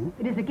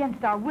 It is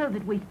against our will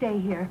that we stay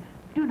here.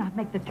 Do not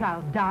make the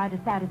child die to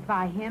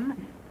satisfy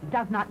him. He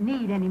does not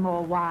need any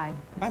more wives.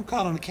 I'm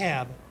calling a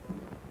cab.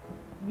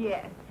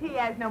 Yes, he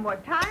has no more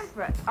time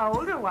for us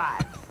older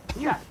wives.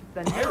 Just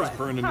the Fire's newest.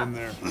 burning in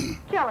there.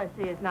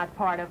 Jealousy is not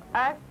part of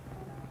us.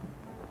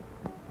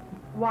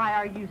 Why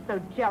are you so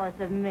jealous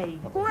of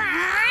me?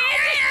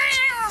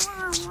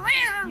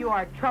 You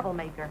are a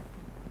troublemaker.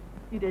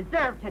 You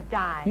deserve to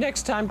die.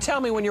 Next time,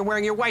 tell me when you're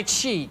wearing your white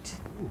sheet.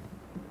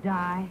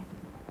 Die?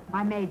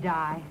 I may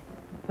die,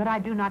 but I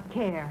do not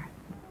care.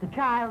 The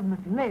child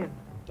must live.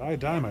 Die,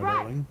 my Right.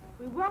 darling.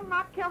 We will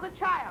not kill the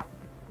child.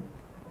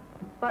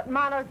 But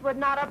Manos would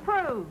not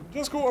approve.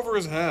 Just go over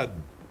his head.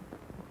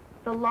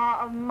 The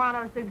law of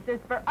Manos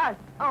exists for us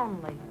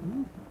only.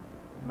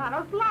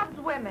 Manos loves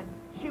women.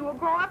 She will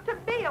grow up to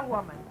be a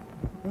woman.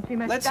 She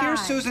must Let's die. hear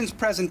Susan's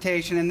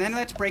presentation, and then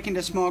let's break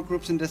into small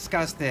groups and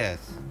discuss this.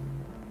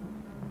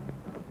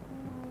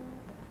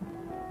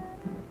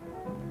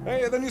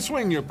 Hey, then you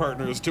swing your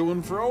partners to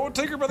and fro,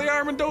 take her by the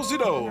arm and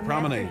do-si-do. When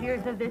Promenade. Master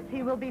hears of this,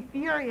 he will be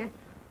furious.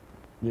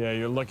 Yeah,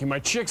 you're lucky my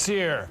chick's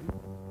here.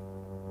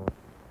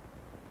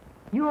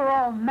 You are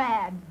all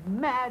mad.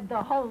 Mad,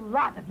 the whole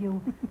lot of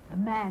you. The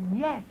man,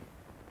 yes.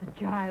 The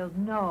child,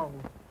 no.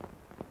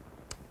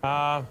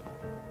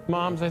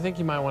 Moms, I think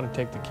you might want to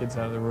take the kids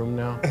out of the room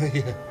now.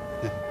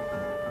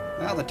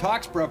 Well, the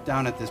talks broke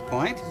down at this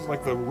point. This is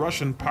like the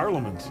Russian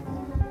parliament.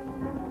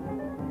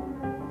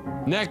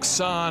 Next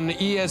on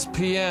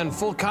ESPN,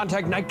 Full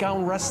Contact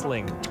Nightgown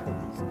Wrestling.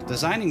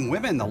 Designing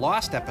Women, the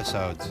Lost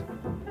episodes.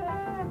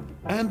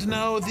 And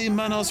now the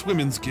Manos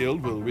Women's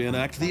Guild will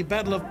reenact the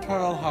Battle of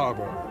Pearl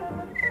Harbor.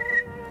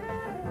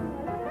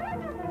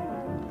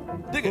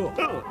 Dig it.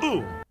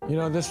 Ooh. You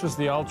know, this was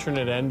the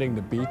alternate ending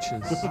to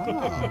Beaches.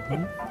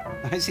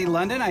 I see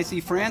London, I see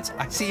France,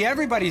 I see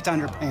everybody's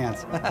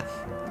underpants.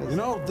 You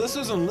know, this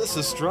isn't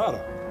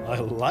Lysistrata. I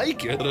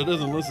like it, but it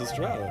isn't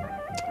Lysistrata.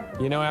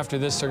 You know, after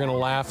this, they're gonna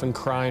laugh and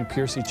cry and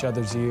pierce each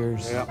other's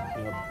ears. Yeah.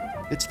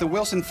 It's the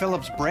Wilson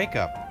Phillips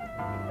breakup.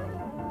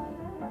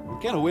 I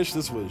kind of wish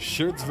this was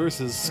shirts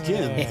versus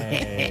skin.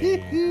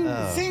 Hey.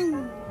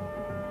 Sing.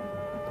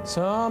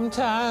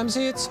 Sometimes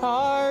it's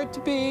hard to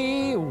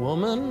be a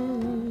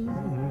woman.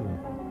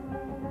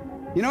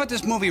 You know what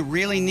this movie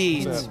really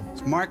needs?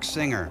 It's Mark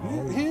Singer.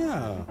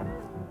 Yeah.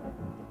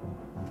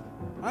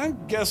 I'm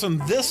guessing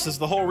this is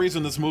the whole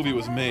reason this movie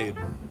was made.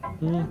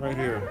 Right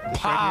here. This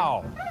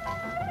Pow!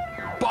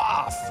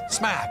 Boff!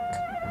 Smack!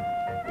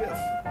 Biff.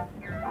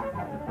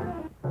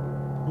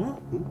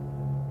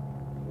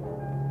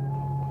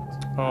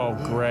 Oh,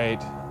 great.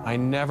 I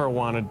never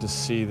wanted to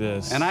see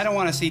this. And I don't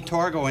want to see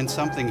Torgo in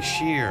something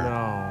sheer.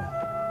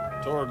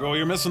 No. Torgo,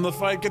 you're missing the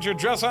fight. Get your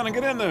dress on and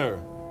get in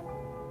there.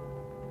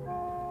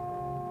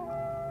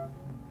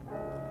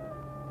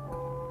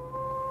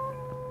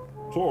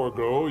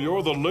 Torgo,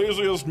 you're the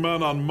laziest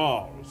man on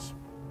Mars.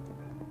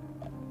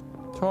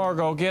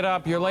 Torgo, get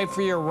up. You're late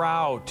for your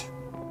route.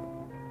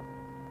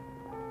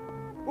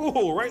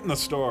 Ooh, right in the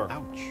store.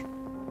 Ouch.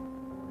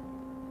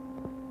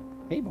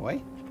 Hey,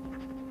 boy.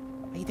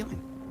 How you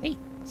doing? Hey,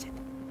 sit.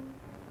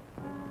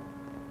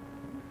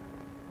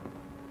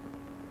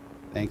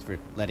 Thanks for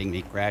letting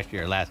me crash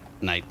here last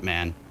night,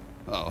 man.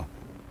 Uh-oh.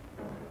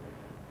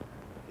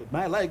 Did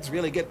my legs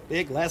really get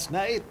big last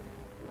night?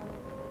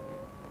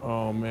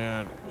 Oh,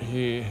 man.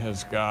 He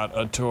has got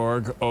a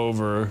Torg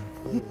over.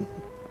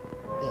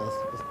 Yes.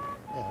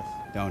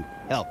 Don't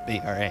help me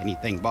or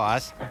anything,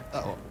 boss.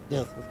 Uh-oh.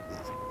 Yes.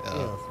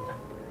 Oh.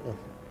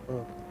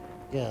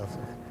 Yes.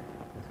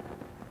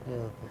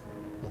 Oh,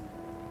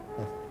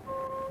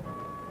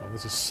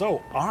 this is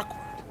so awkward.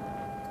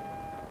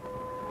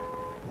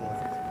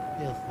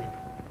 Yes.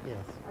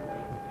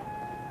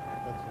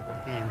 That's what the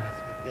game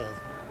is.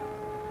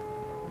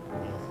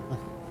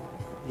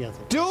 Yes.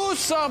 Do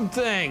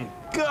something!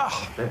 Gah!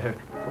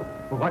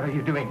 What are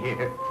you doing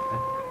here?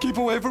 Keep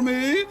away from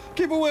me!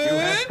 Keep away! You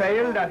have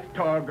failed us,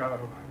 Torgo.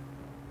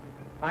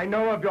 I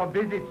know of your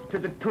visits to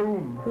the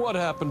tomb. What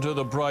happened to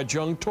the bright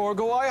young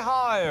Torgo I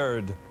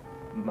hired?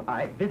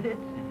 My visits?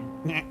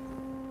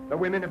 The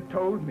women have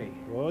told me.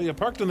 Well, you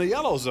parked in the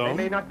yellow They zone.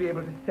 may not be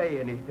able to say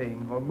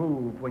anything or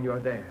move when you're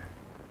there.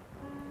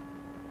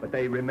 But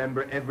they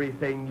remember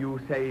everything you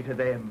say to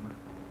them.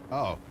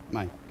 Oh,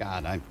 my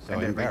God, I'm so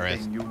and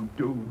embarrassed. everything you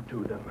do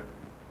to them.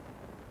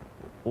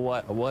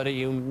 What do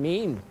you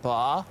mean,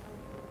 Pa?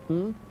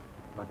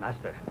 But,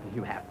 Master,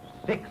 you have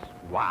 6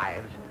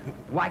 wives.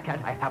 Why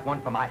can't I have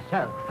one for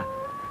myself?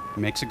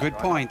 Makes a good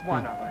point.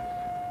 One of us.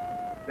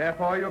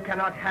 Therefore, you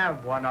cannot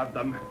have one of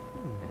them.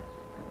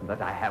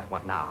 But I have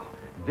one now.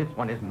 This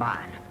one is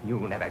mine.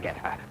 You'll never get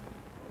her.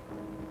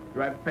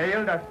 You have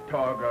failed us,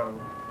 Torgo.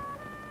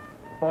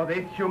 For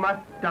this you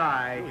must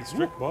die. Really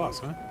strict boss,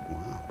 huh?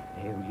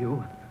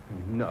 You?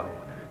 No.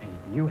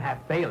 You have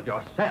failed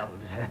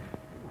yourselves.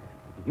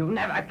 You'll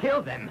never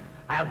kill them.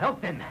 I'll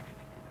help them.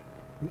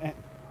 You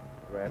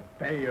have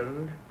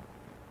failed,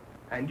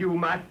 and you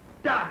must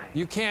die.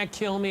 You can't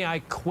kill me, I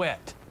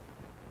quit.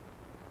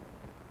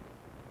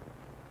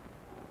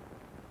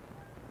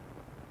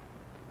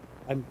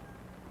 I'm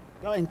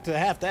going to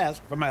have to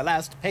ask for my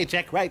last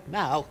paycheck right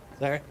now,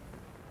 sir.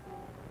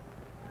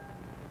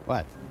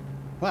 What?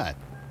 What?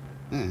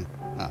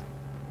 Oh.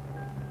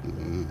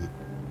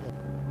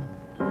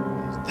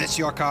 Is this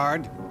your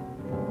card?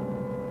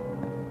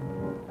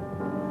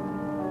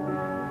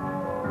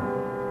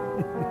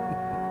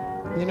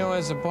 You know,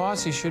 as a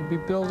boss, he should be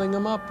building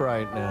them up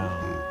right now.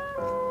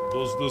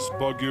 Does this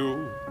bug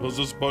you? Does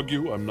this bug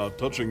you? I'm not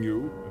touching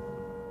you.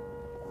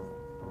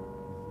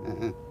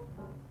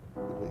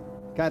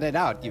 Cut it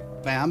out, you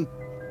fam.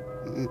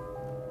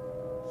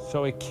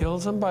 So he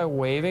kills him by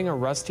waving a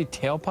rusty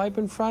tailpipe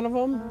in front of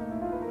him?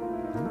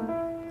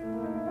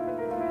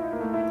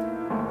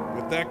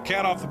 Get that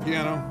cat off the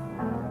piano.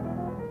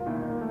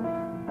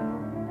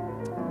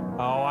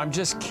 Oh, I'm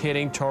just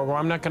kidding, Torgo.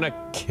 I'm not gonna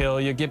kill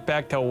you. Get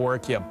back to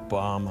work, you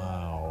bum.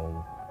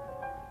 Oh.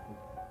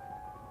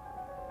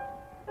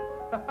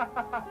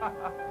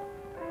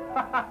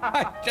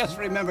 I just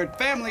remembered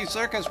Family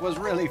Circus was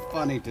really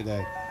funny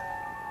today.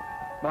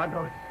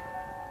 Manos,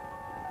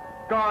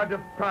 God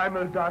of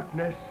primal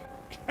darkness.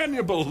 Can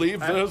you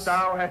believe As this?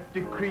 thou hast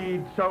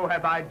decreed, so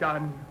have I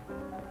done.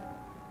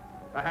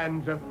 The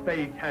hands of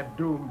fate have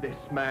doomed this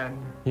man.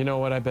 You know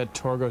what? I bet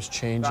Torgo's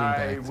changing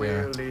Thy back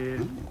there. will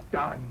is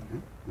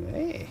done.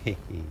 Hey.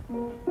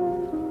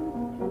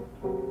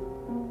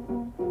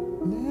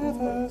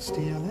 Never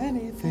steal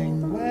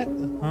anything wet.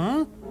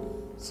 Huh?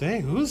 Say,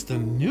 who's the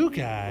new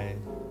guy?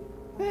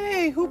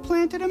 Hey, who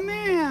planted a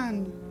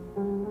man?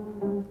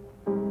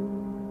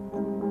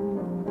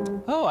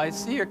 Oh, I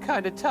see you're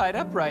kind of tied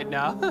up right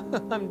now.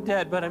 I'm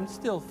dead, but I'm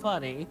still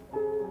funny.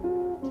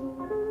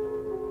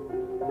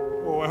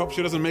 Oh, I hope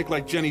she doesn't make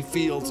like Jenny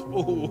Fields.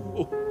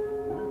 Oh.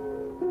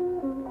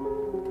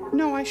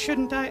 No, I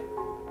shouldn't. I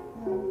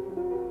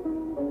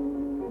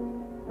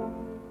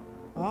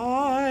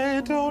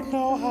don't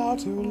know how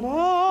to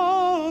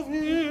love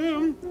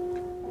him.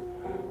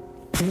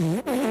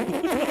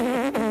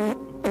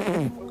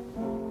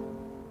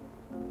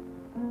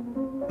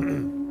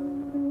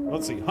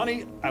 Let's see,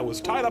 honey, I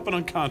was tied up and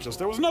unconscious.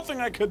 There was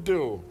nothing I could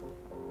do.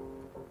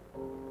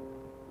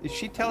 Is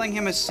she telling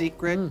him a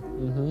secret?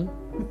 Mm-hmm.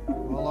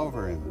 All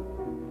over him.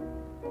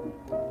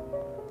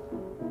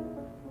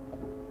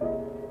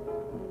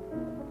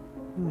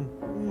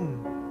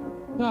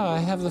 Oh, I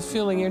have the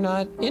feeling you're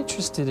not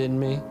interested in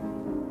me.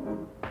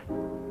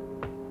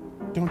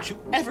 Don't you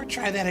ever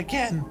try that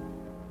again.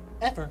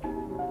 Ever.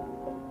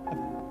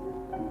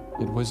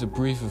 It was a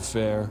brief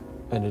affair,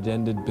 and it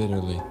ended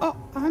bitterly. Oh,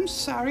 I'm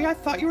sorry. I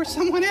thought you were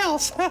someone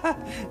else.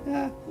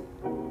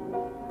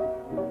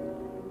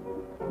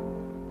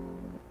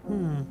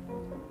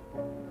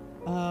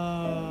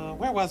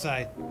 Where was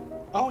I?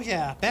 Oh,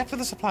 yeah, back to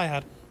the supply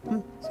hut.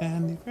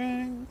 Sandy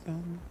Springs.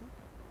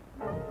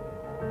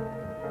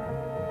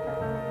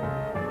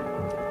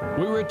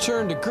 We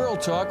return to Girl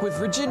Talk with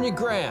Virginia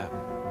Graham.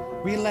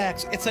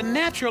 Relax, it's a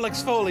natural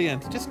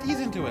exfoliant. Just ease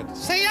into it.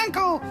 Say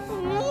uncle!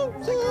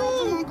 Say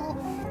girl, uncle.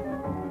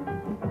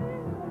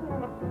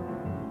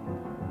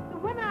 The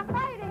women are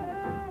fighting.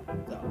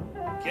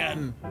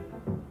 Again.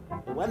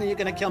 When are you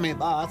gonna kill me,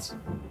 boss?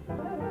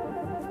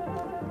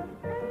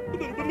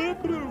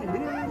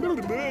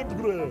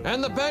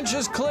 And the bench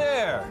is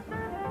clear.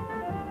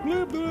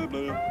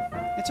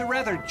 It's a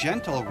rather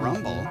gentle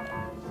rumble.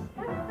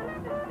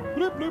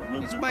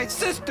 She's my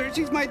sister,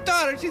 she's my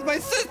daughter, she's my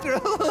sister.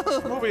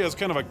 The movie has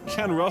kind of a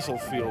Ken Russell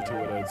feel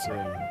to it, I'd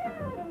say.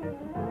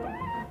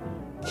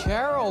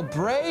 Carol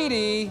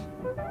Brady.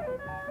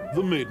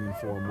 The maiden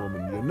form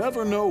woman. You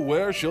never know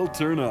where she'll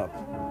turn up.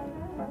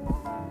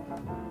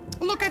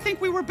 Look, I think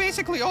we were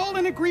basically all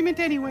in agreement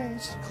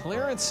anyways.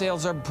 Clearance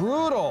sales are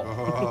brutal.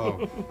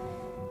 Oh.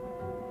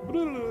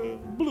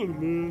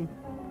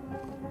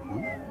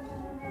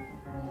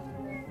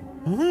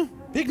 Huh?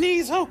 Big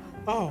knees, oh.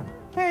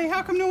 Hey,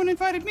 how come no one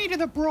invited me to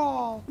the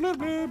brawl?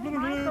 Michael,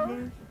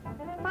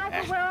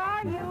 where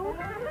are you?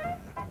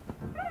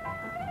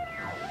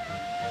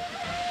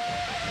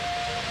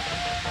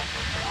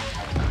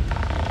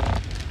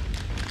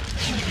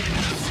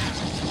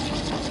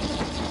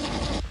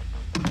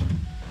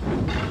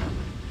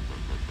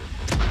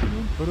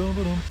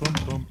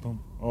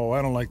 Oh,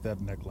 I don't like that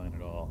neckline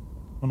at all.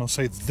 I'm gonna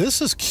say,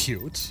 this is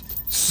cute.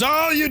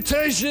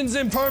 Salutations,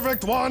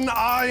 Imperfect One!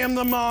 I am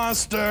the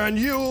master, and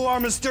you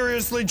are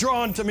mysteriously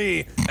drawn to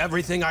me.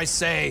 Everything I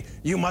say,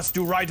 you must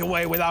do right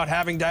away without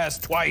having to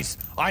ask twice.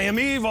 I am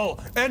evil,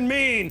 and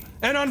mean,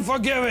 and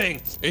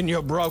unforgiving. In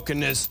your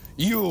brokenness,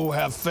 you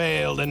have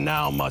failed, and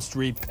now must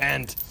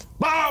repent.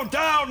 Bow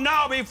down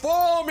now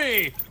before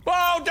me!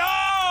 Bow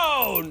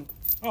down!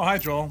 Oh, hi,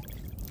 Joel.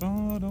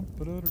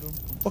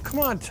 Well, come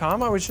on,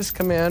 Tom. I was just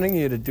commanding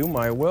you to do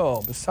my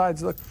will.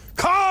 Besides, look.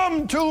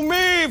 Come to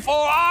me, for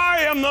I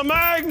am the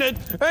magnet,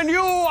 and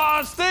you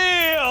are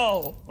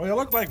steel! Well, you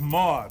look like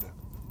Maud.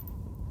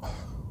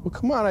 Well,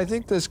 come on, I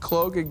think this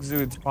cloak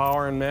exudes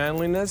power and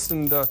manliness,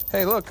 and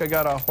hey, look, I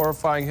got a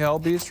horrifying hell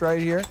beast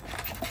right here.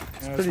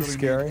 It's pretty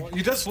scary.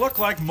 You just look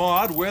like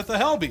Maud with a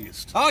hell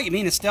beast. Oh, you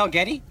mean Estelle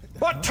Getty?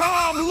 But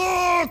Tom,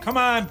 look! Come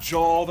on,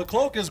 Joel. The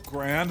cloak is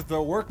grand,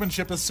 the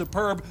workmanship is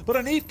superb, but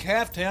a neat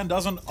caftan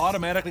doesn't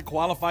automatically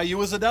qualify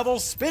you as a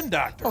devil's spin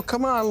doctor. Oh,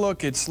 come on,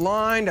 look, it's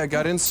lined. I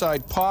got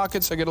inside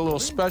pockets. I got a little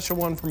special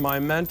one for my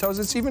Mentos.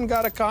 It's even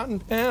got a cotton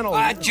panel.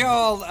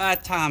 Joel,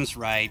 Tom's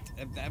right.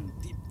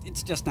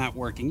 It's just not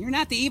working. You're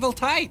not the evil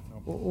type.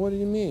 What do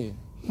you mean?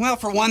 Well,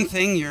 for one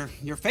thing,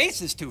 your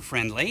face is too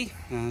friendly.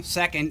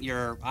 Second,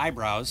 your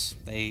eyebrows,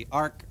 they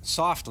arc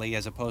softly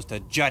as opposed to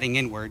jutting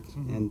inward.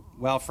 And,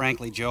 well,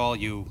 frankly, Joel,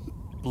 you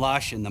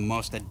blush in the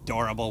most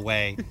adorable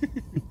way.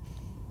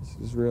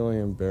 This is really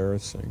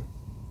embarrassing.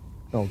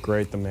 Oh,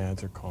 great, the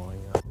Mads are calling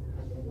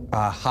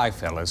out. Hi,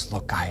 fellas.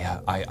 Look,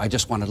 I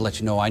just wanted to let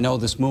you know, I know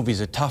this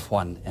movie's a tough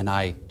one, and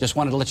I just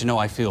wanted to let you know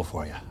I feel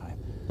for you.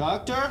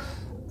 Doctor?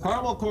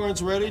 Caramel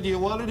corn's ready. Do you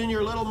want it in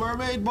your Little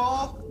Mermaid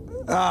ball?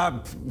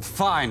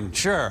 Fine,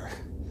 sure.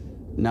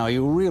 Now,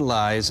 you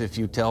realize if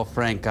you tell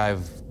Frank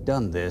I've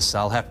done this,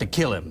 I'll have to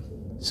kill him.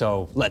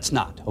 So let's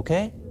not,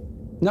 okay?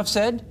 Enough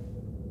said?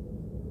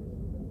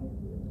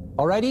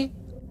 Alrighty?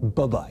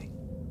 Bye-bye.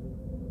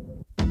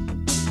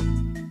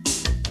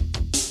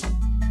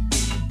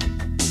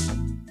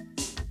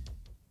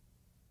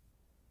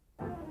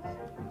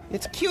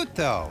 It's cute,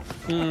 though.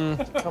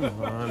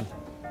 Come on.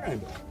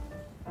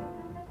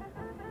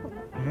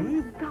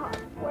 God,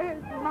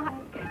 where's Mike?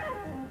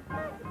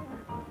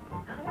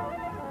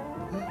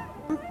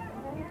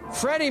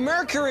 Freddie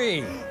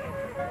Mercury!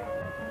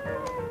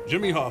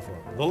 Jimmy Hoffa,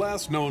 the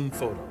last known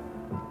photo.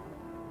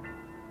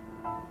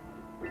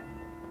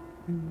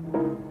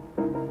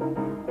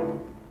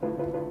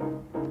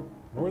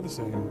 More the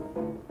same.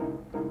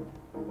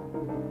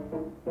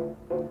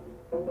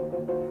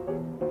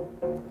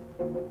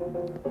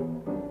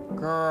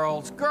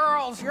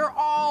 Girls, you're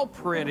all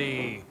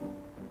pretty.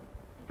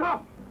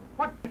 Stop!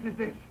 What is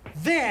this?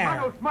 There!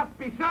 Manos must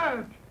be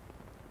served!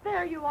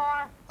 There you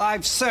are.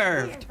 I've She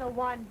served. is the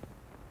one.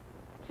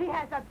 She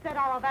has upset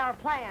all of our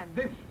plans.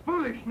 This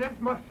foolishness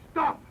must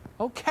stop!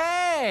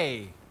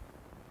 Okay.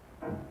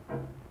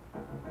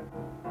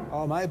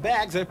 All my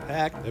bags are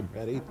packed. I'm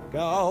ready to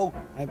go.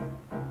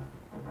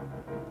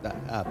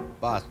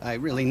 Boss, I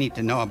really need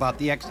to know about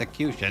the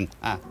execution.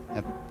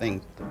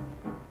 Things.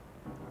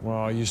 Well,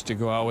 I used to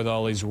go out with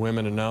all these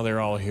women, and now they're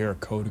all here,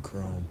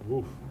 Kodachrome.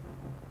 Oof.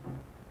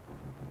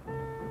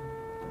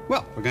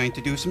 Well, we're going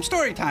to do some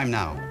story time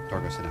now.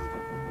 Torgo, sit down.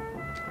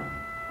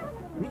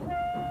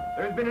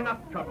 There's been enough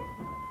trouble.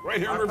 Right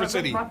here in Our River purpose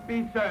City. must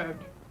be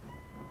served.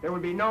 There will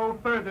be no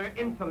further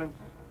insolence.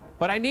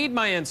 But I need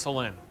my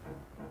insulin.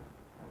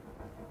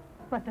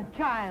 But the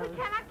child. We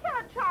cannot kill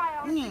a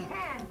child. We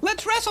can.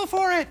 Let's wrestle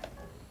for it.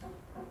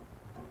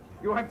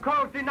 You have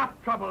caused enough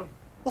trouble.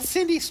 Well,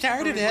 Cindy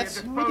started We it. have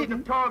disposed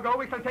of Torgo.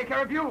 We shall take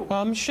care of you.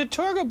 Should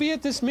Torgo be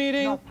at this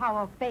meeting? Your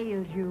power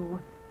fails you.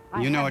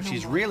 You know what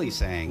she's really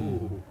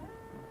saying.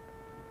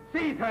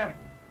 Seize her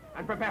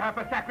and prepare her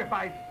for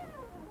sacrifice.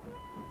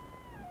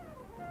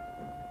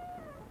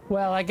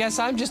 Well, I guess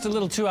I'm just a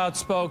little too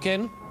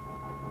outspoken.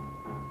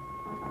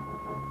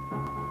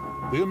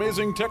 The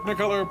amazing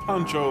Technicolor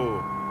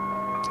poncho.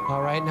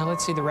 All right, now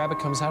let's see. The rabbit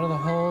comes out of the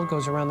hole,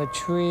 goes around the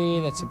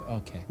tree. That's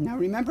okay. Now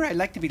remember, I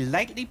like to be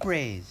lightly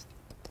praised.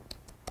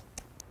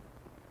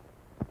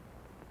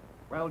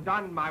 Well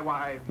done, my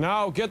wife.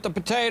 Now get the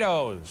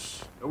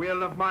potatoes. The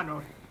will of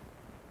Manos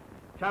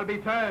shall be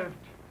served.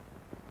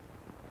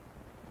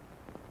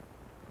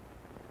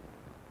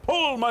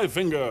 Pull my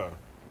finger.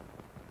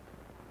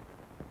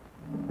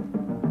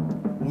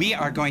 We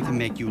are going to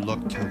make you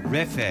look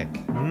terrific.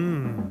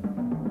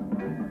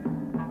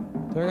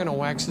 They're gonna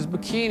wax his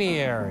bikini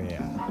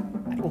area.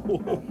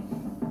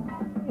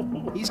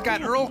 He's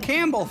got Earl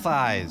Campbell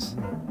thighs.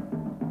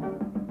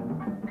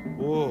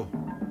 Oh,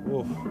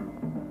 oh.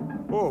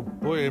 Oh,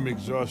 boy, I'm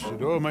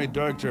exhausted. Oh, my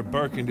dogs are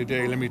barking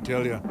today, let me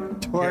tell you.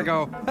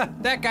 Torgo,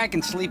 that guy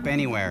can sleep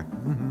anywhere.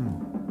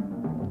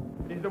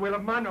 It is the will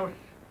of Manos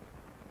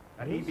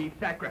that he be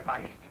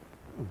sacrificed.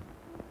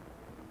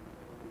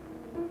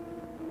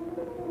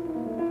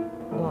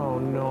 Oh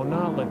no,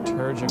 not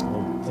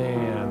liturgical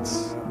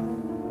dance.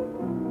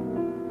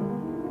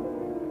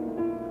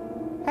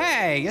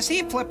 Hey, is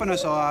he flipping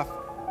us off?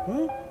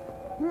 Kill.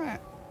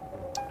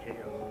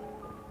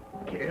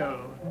 Kill.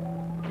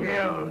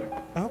 Kill.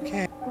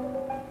 Okay.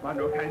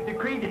 Manos has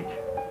decreed it.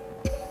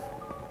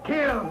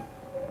 Kill.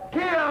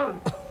 Kill.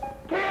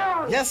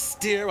 Kill. Yes,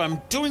 dear, I'm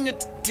doing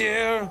it,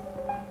 dear.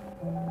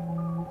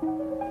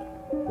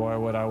 Boy,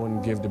 what I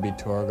wouldn't give to be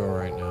Torgo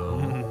right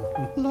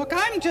now. Look,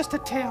 I'm just a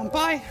town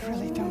boy. I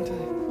really don't.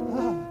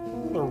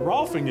 They're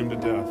rolfing him to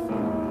death.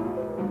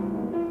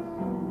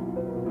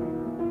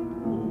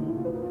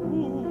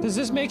 Does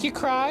this make you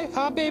cry?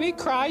 Huh, baby?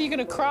 Cry? You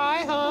gonna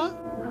cry, huh?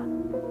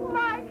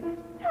 Mike,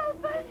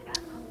 help us.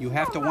 You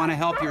have to want to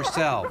help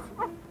yourself.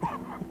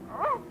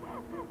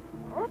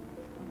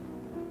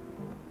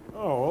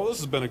 Oh, well, this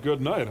has been a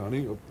good night,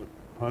 honey.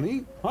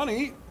 Honey?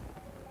 Honey?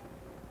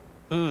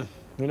 You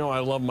know, I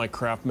love my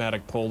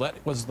Craftmatic pole. That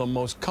was the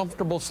most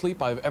comfortable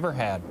sleep I've ever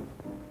had.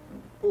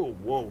 Oh,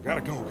 whoa,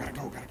 gotta go.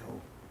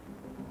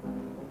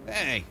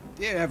 Hey,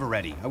 you're ever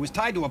ready. I was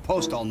tied to a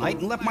post all night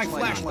and left my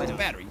flashlight and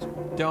batteries.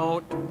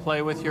 Don't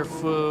play with your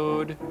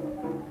food.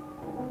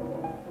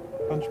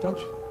 Punch.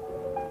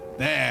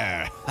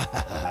 There.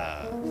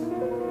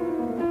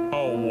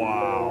 Oh,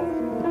 wow.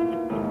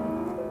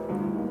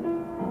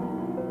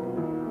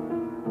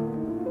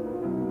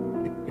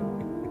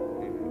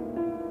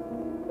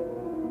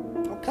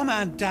 Oh, come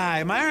on,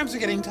 die. My arms are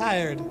getting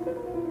tired.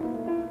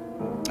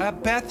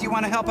 Beth, you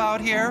want to help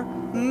out here?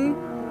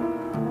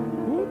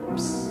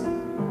 Oops.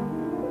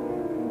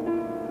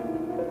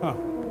 Huh.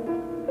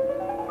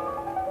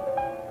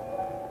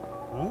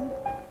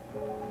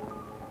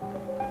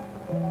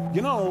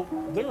 You know,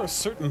 there are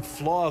certain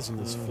flaws in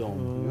this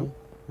film.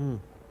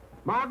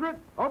 Margaret,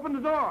 open the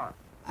door.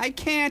 I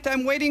can't.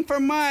 I'm waiting for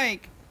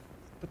Mike.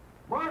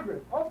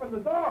 Margaret, open the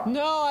door.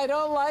 No, I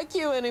don't like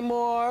you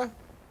anymore.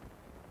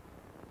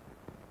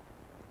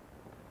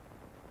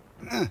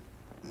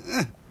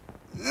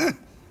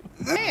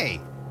 Hey!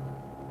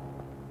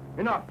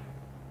 Enough.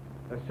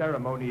 The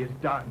ceremony is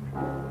done.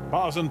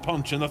 Pause and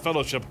punch in the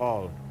fellowship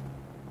hall.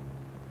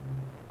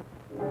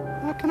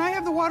 Can I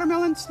have the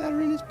watermelons that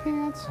are in his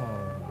pants?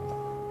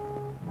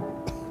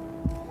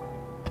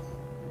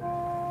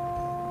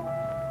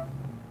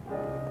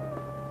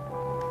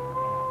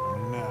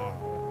 No.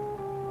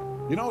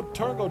 You know,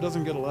 Torgo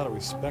doesn't get a lot of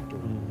respect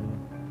around.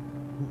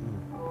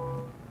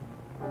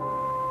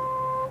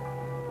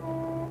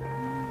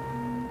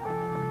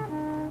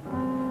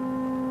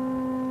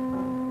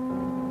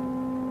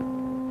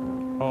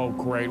 Oh,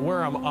 great.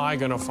 Where am I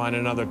gonna find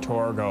another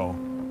Torgo?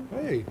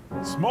 Hey,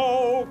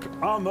 smoke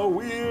on the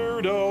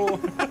weirdo.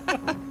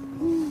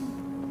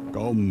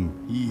 Come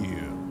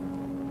here.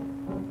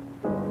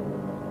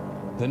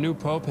 The new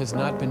pope has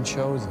not been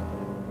chosen.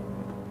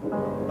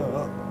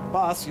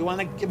 Boss, you want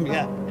to give me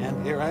a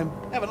hand here? I'm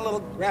having a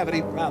little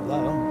gravity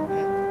problem.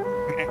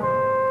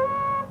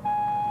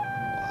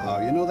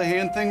 Wow, you know the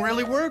hand thing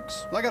really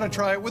works. I gotta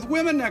try it with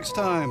women next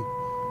time.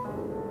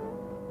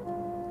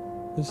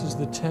 This is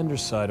the tender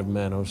side of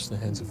Manos, the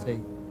hands of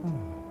fate.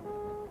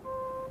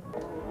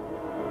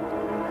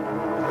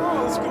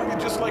 Oh, it's gonna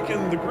be just like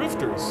in The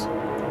Grifters.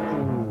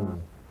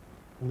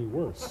 Only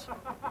worse.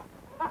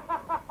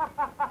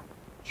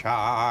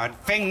 Charred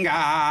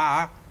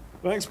finger.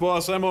 Thanks,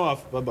 boss. I'm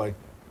off. Bye-bye.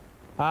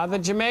 The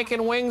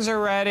Jamaican wings are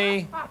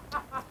ready.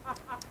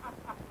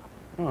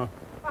 Huh.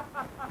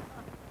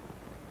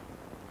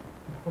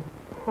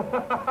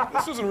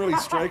 This doesn't really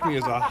strike me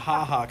as a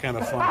ha-ha kind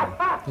of funny.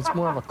 It's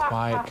more of a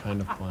quiet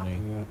kind of funny.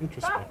 Yeah,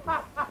 introspective.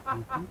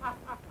 I'm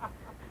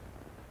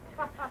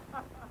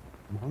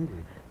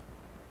hungry.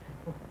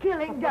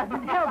 Killing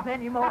doesn't help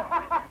anymore.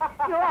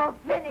 You're all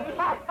finished.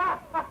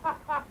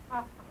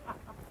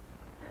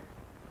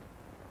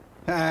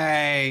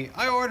 Hey,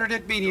 I ordered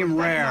it medium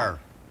rare.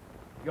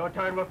 Your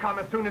turn will come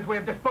as soon as we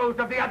have disposed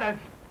of the others.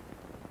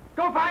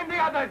 Go find the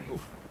others.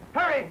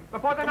 Hurry,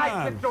 before the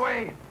night slips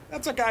away.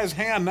 That's a guy's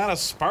hand, not a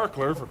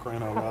sparkler, for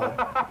crying out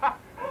loud.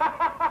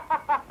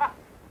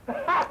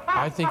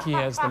 I think he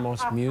has the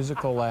most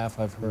musical laugh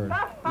I've heard.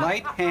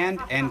 Light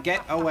hand and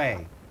get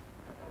away.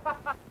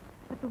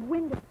 At the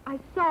window. I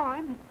saw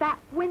him at that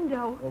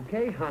window.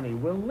 Okay, honey,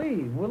 we'll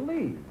leave.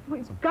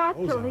 We've got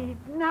to leave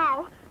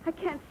now. I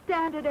can't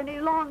stand it any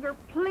longer.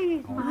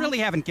 Please, We really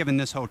haven't given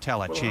this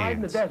hotel a We'll hide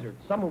in the chance. desert.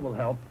 Someone will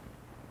help.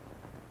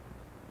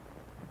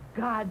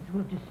 Gods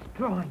will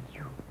destroy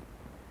you.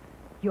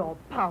 Your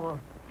power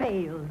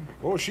fails.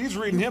 Oh, she's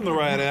reading him the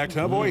riot act,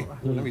 huh, boy?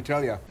 Let me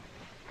tell you.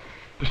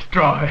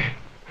 Destroy.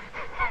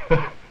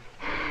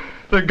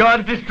 The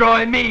gods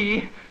destroy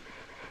me.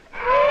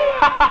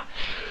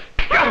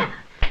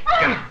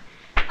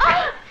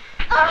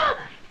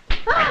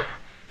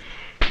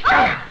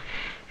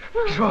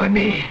 Destroy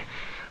me.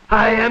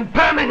 I am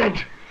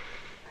permanent.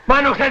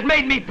 Manos has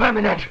made me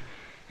permanent.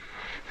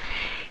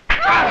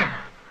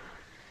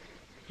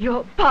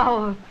 Your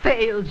power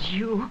fails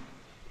you.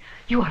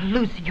 You are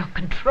losing your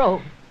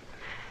control.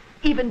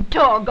 Even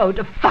Torgo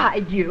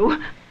defied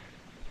you.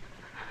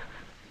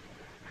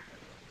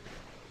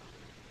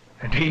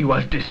 And he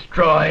was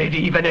destroyed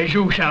even as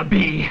you shall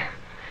be.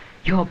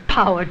 Your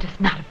power does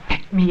not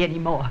affect me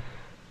anymore.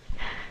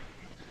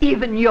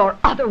 Even your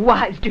other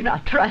wives do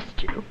not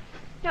trust you.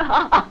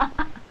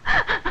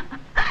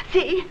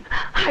 See,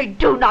 I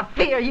do not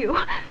fear you,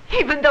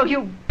 even though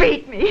you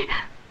beat me.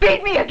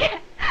 Beat me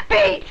again.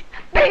 Beat!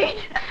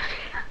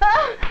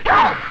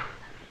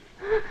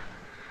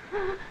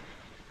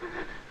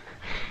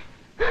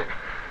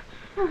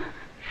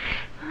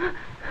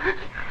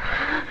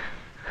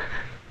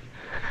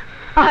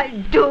 I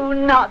do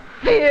not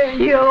fear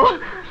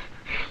you.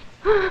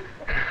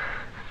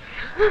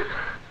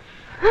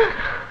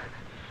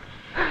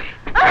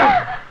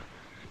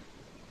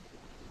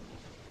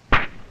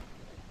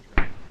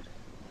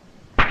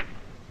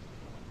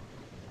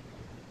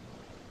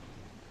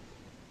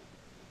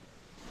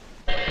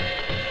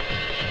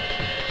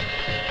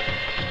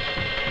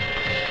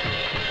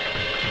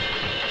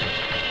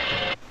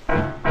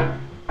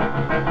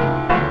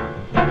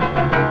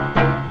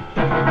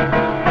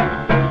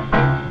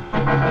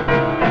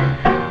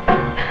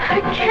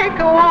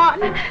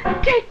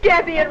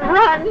 Debbie, and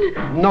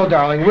run. No,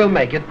 darling, we'll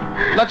make it.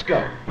 Let's go.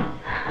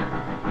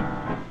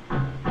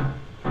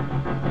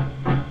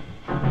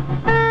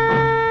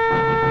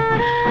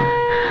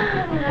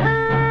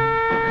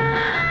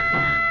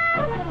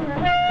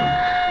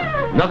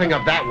 Nothing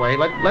up that way.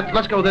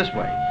 Let's go this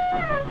way.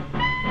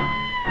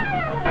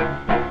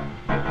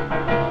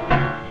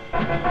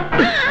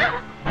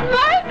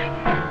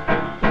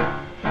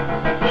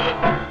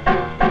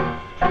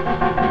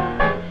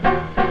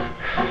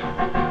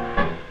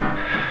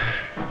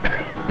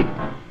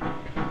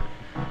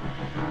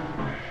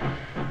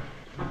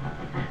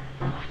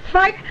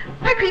 Mike,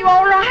 are you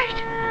all right?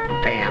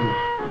 Damn.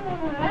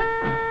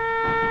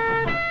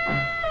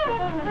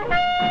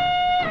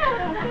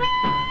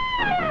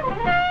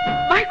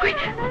 Mike, we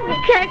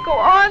can't go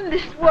on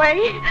this way.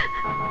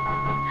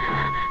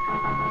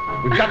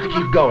 We've got to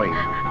keep going.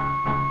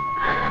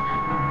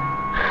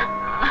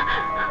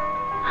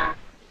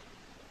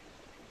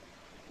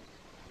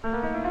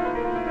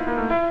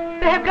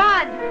 They have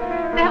gone.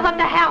 They have left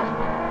the house.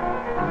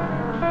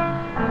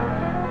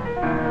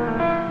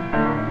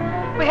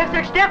 We have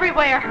searched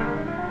everywhere.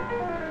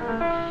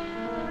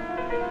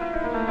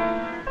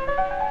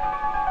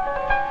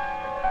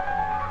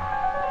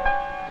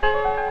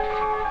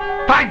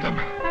 Find them.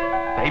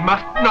 They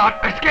must not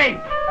escape.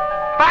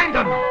 Find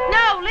them.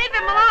 No, leave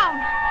them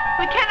alone.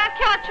 We cannot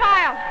kill a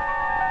child.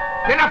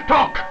 Enough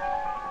talk.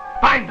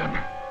 Find them.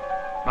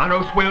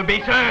 Manos will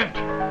be served.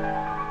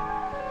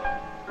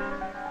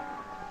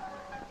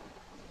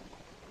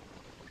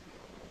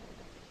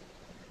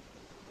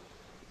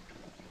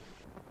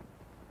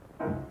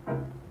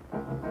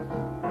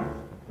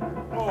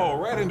 Oh,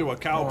 right into a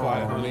cow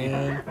pie,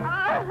 honey.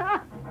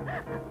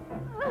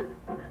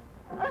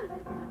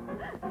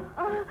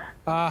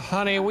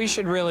 Honey, we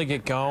should really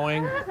get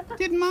going.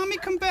 Did Mommy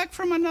come back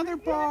from another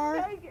bar?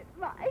 I can't make it,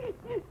 Mike.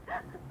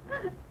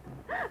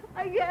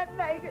 I can't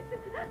make it.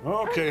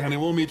 Okay, honey,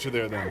 we'll meet you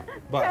there then.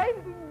 Bye.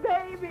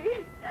 Save baby.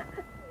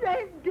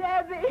 Save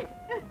Debbie.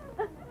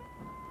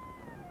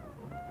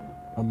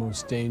 A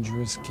most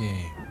dangerous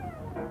game.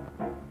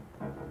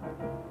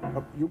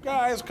 You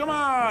guys, come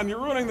on!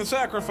 You're ruining the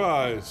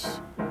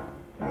sacrifice.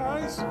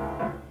 Guys?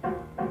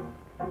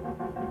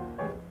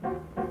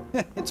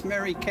 It's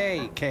Mary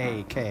Kay.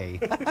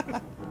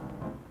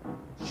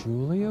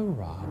 Julia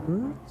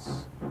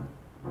Roberts?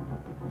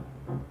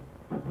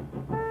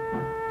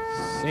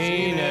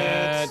 Seen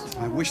it.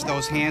 I wish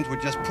those hands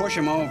would just push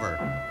him over.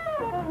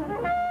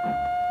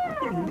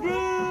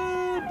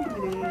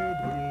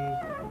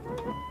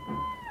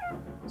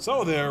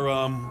 So they're,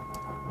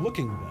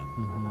 looking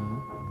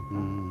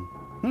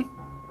then.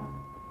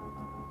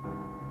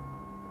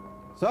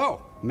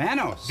 So,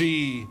 Manos.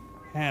 The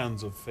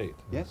hands of fate.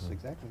 Yes,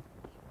 exactly.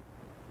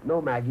 No,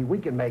 Maggie, we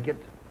can make it.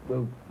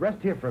 We'll rest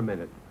here for a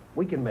minute.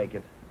 We can make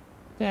it.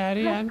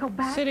 Daddy, Let's go I'm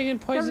back. sitting in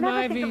poison They'll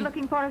never ivy. think of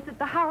looking for us at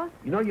the house.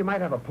 You know, you might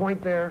have a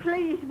point there.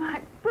 Please,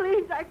 Mike,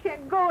 please, I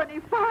can't go any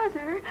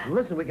farther.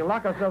 Listen, we can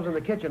lock ourselves in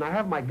the kitchen. I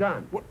have my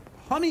gun. What?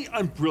 Honey,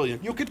 I'm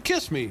brilliant. You could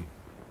kiss me.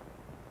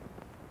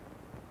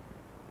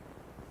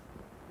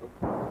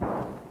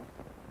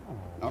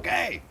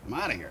 Okay, I'm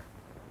out of here.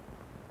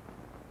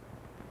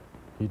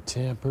 You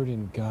tampered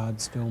in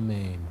God's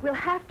domain. We'll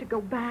have to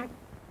go back.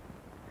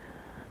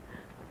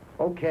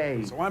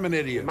 Okay. So I'm an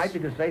idiot. It might be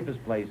the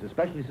safest place,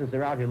 especially since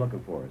they're out here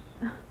looking for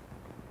us.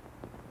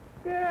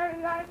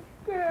 Gary, I'm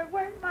scared.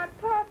 Where's my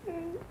puppy?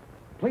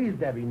 Please,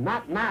 Debbie,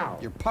 not now.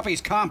 Your puppy's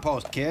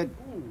compost, kid.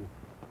 Ooh.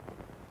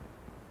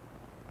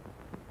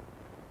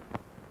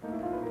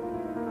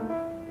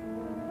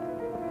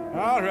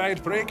 All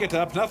right, break it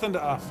up. Nothing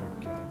to offer,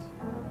 kids.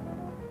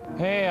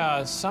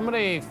 Hey,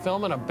 somebody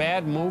filming a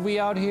bad movie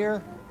out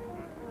here?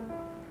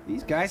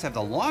 These guys have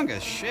the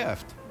longest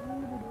shift.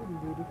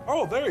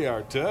 Oh, there you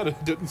are, Ted.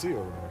 Didn't see you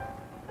over there.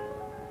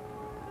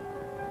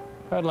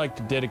 I'd like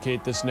to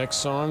dedicate this next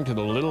song to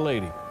the little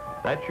lady.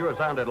 That sure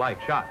sounded like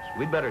shots.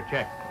 We'd better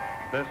check.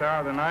 This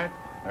hour of the night,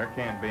 there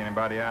can't be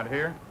anybody out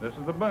here. This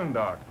is the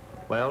boondocks.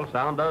 Well,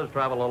 sound does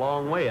travel a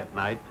long way at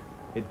night.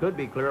 It could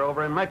be clear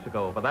over in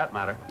Mexico, for that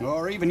matter.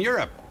 Or even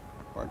Europe.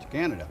 Parts of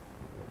Canada.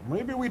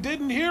 Maybe we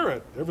didn't hear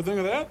it. Ever think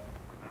of that?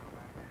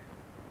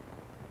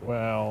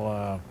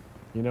 Well,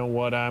 you know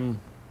what? I'm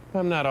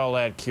not all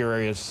that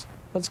curious.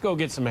 Let's go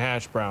get some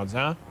hash browns,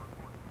 huh?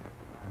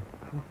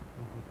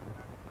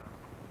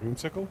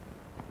 Dreamsicle?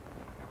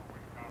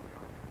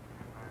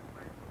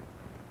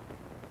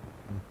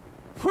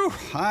 Whew,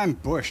 I'm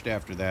bushed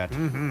after that.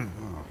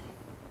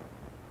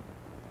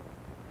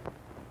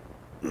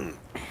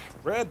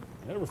 Fred,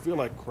 you ever feel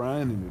like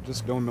crying and you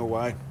just don't know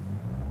why?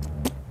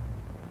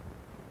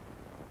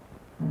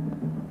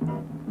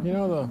 You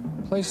know, the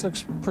place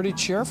looks pretty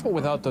cheerful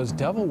without those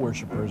devil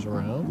worshippers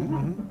around.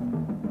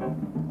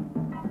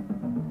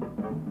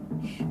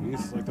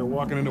 Jeez, like they're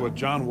walking into a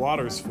John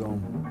Waters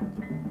film.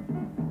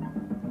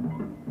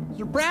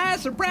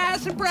 Surprise,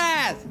 surprise,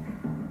 surprise!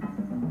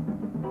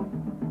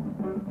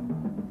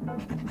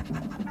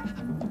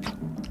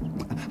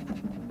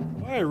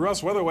 Hey,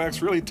 Russ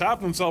Weatherwax really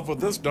topped himself with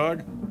this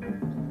dog.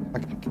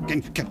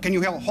 Can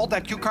you hold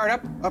that cue card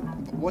up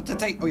what's it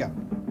say? Oh, yeah.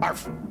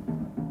 Arf.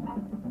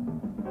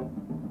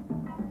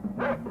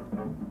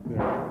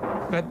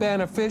 That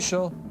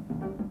beneficial.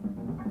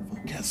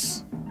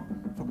 Focus.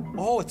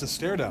 Oh, it's a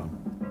stare down.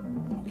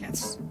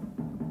 Focus.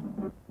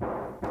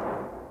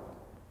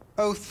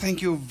 Oh,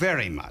 thank you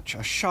very much.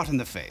 A shot in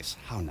the face.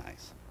 How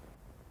nice.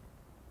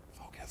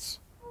 Focus.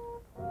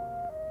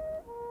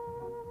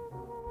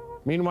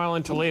 Meanwhile,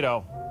 in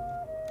Toledo.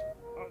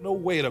 No,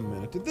 wait a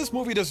minute. Did this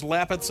movie just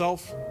lap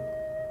itself?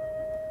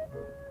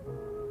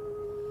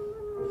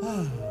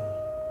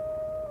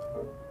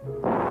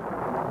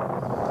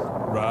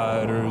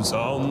 Riders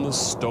on the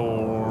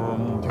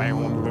storm.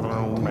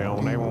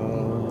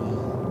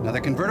 Another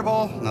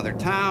convertible, another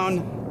town,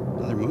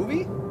 another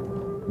movie?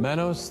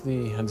 Manos,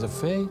 the Hands of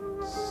Fate.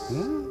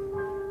 Sure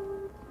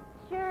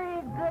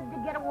is good to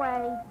get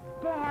away.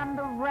 Damn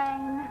the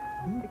rain.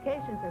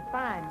 Vacations are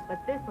fine,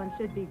 but this one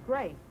should be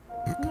great.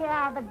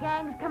 Yeah, the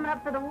gang's coming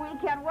up for the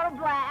weekend. What a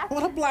blast.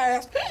 What a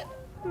blast.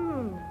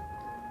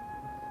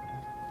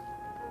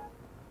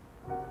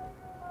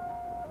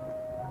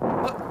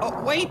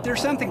 Oh, wait,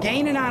 there's something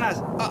gaining on us.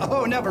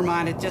 Oh, never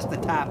mind. It's just the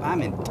top.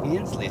 I'm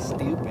intensely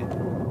stupid.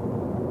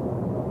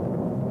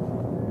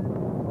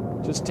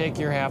 Just take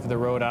your half of the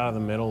road out of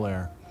the middle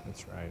there.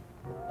 That's right.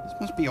 This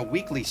must be a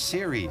weekly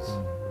series.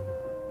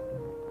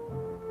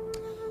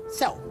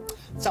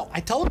 So I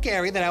told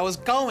Gary that I was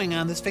going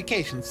on this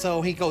vacation.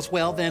 So he goes,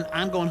 well, then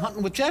I'm going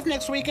hunting with Jeff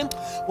next weekend.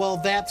 Well,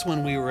 that's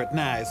when we were at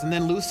Nye's. And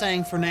then Lou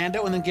sang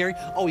Fernando, and then Gary,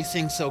 oh, he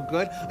sings so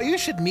good. Oh, you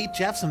should meet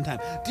Jeff sometime.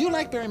 Do you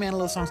like Barry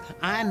Manilow's songs?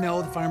 I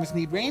know the farmers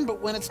need rain,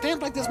 but when it's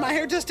damp like this, my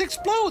hair just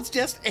explodes.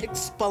 Just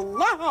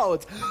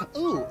explodes.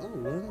 Ooh,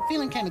 I'm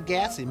feeling kind of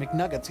gassy.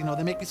 McNuggets, you know,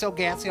 they make me so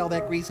gassy, all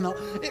that grease and all.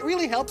 It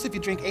really helps if you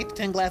drink 8 to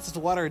 10 glasses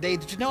of water a day.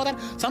 Did you know that?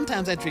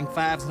 Sometimes I drink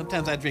 5,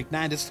 sometimes I drink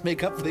 9 just to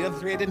make up for the other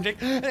 3 I didn't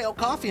drink. You know,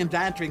 coffee and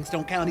diet drinks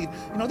don't count either.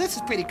 You know, this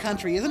is pretty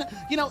country, isn't it?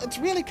 You know, it's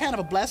really kind of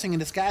a blessing in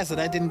disguise that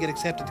I didn't get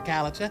accepted to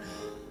college.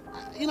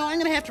 You know, I'm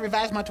going to have to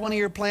revise my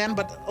 20-year plan,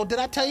 but, oh, did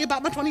I tell you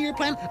about my 20-year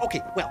plan?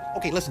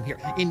 Okay, listen here.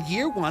 In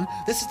year 1,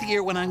 this is the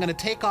year when I'm going to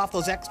take off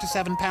those extra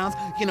 7 pounds.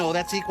 You know,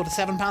 that's equal to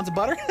 7 pounds of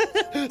butter.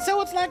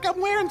 So it's like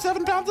I'm wearing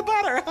 7 pounds of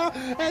butter.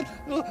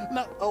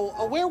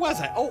 Where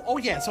was I? Oh,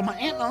 yeah, so my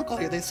aunt and uncle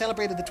here, they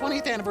celebrated the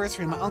 20th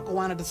anniversary, and my uncle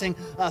wanted to sing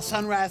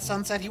Sunrise,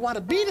 Sunset. He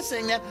wanted me to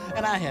sing that,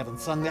 and I haven't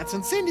sung that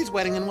since Cindy's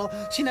wedding, and, well,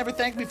 she never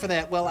thanked me for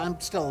that. Well, I'm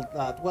still,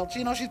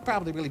 you know, she's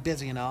probably really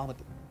busy and all, but...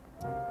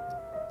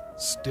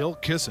 Still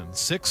kissing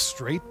 6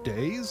 straight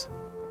days?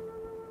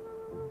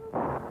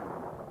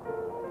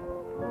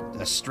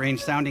 A strange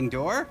sounding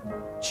door?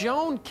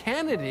 Joan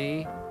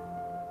Kennedy?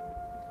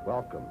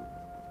 Welcome.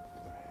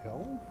 The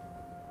hell?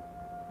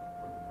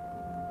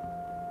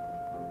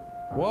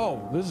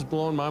 Whoa, this is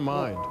blowing my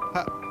mind.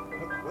 What?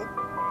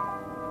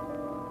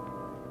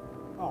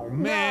 Oh,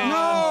 man.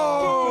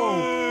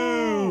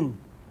 No!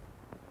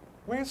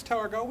 Where's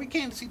Torgo? We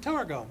came to see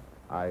Torgo.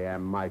 I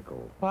am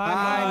Michael.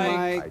 Hi,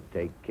 Mike. I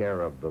take care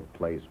of the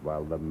place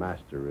while the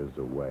master is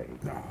away.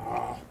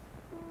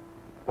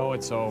 Oh,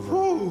 it's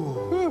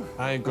over.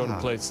 I ain't gonna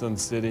play Sun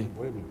City.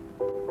 Wait a minute.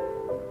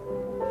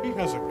 He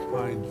has a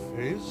kind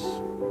face.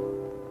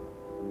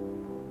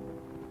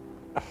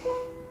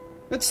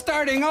 It's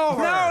starting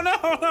over. No,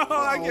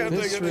 I can't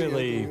This take it.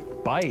 really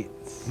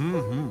bites.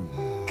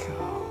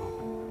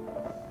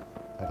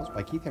 Titles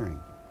by Keith Haring.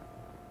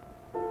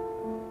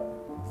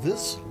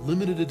 This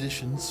limited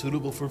edition,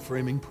 suitable for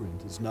framing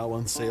print, is now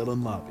on sale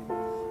in lobby,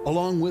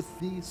 along with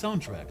the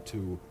soundtrack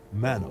to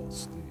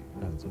Manos, the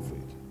Hands of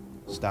Fate.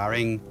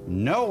 Starring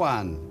no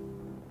one.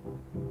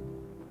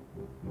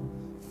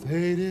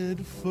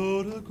 Faded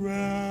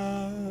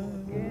photograph.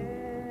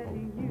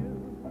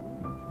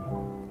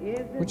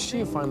 Which do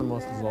you find the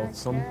most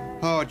loathsome?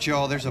 Oh,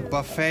 Joel, there's a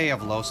buffet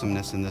of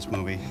loathsomeness in this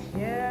movie.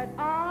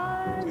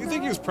 Do you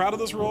think he was proud of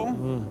this role?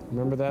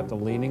 Remember that, the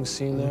leaning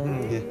scene there?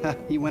 Yeah,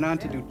 he went on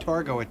to do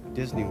Torgo at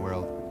Disney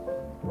World.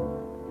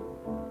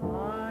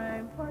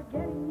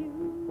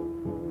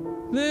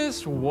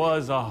 This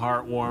was a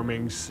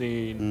heartwarming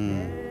scene.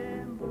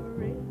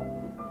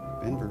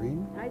 Ben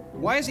Vereen?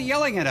 Why is he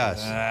yelling at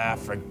us?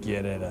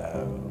 Forget it.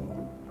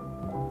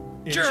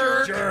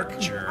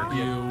 Jerk!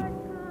 You.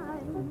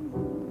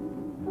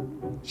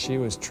 She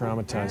was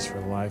traumatized for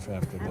life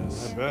after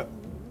this. I bet.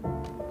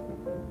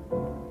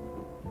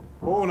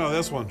 Oh, no,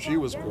 this one. She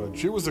was good.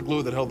 She was the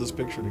glue that held this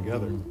picture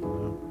together.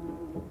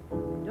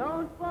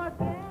 Don't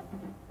forget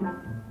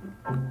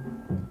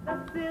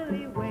the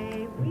silly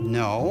way we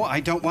No, I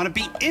don't want to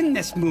be in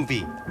this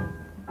movie.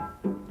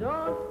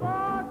 don't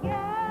forget.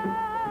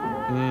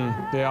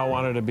 They all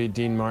wanted to be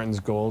Dean Martin's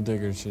gold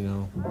diggers, you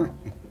know.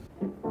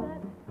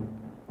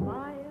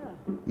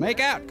 Make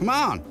out, come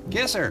on,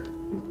 kiss her.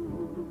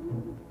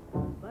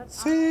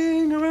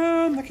 Sing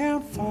around the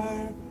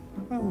campfire.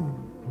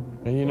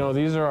 And you know,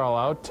 these are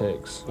all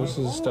outtakes. This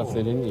is stuff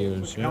they didn't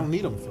use. I don't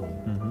need them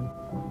filmed.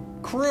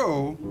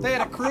 Crew? They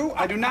had a crew?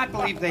 I do not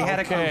believe they had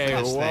a crew Okay,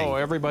 for this thing. whoa,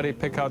 everybody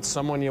pick out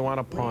someone you want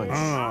to punch.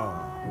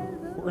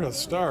 Where to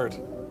start?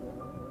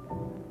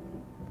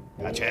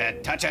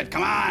 Touch it,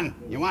 come on,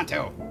 you want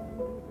to.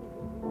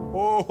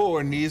 Oh,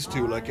 and these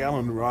two, like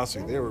Alan and Rossi,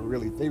 they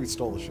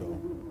stole the show.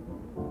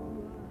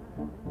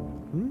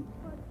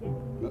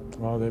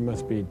 Oh, they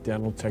must be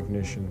dental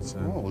technicians.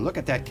 Oh, look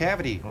at that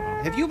cavity.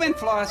 Have you been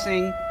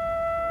flossing?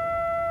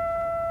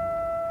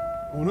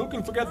 Oh, and who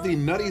can forget the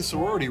nutty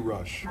sorority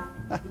rush?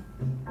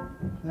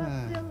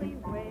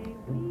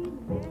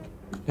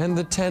 And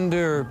the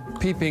tender,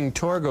 peeping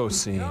Torgo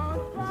scene.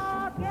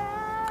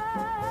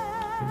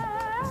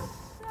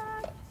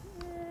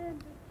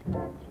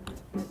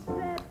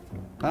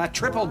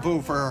 Triple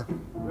boo for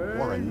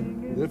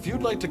Warren. If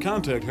you'd like to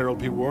contact Harold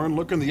P. Warren,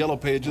 look in the yellow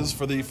pages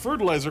for the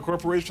Fertilizer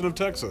Corporation of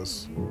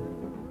Texas.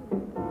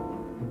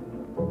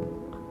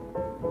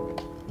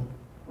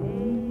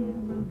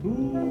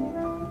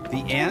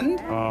 The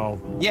end? Oh.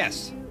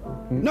 Yes.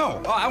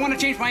 No. Oh, I want to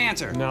change my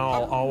answer. No,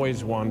 I'll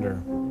always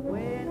wonder.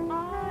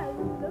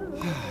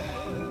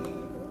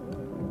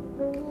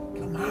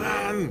 Come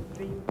on.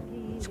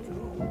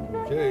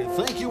 Okay,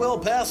 thank you, El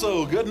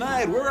Paso. Good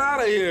night. We're out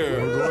of here.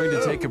 We're going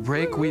to take a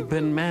break. We've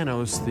been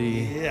Manos, the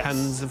Yes.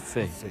 Hands of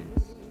Fate.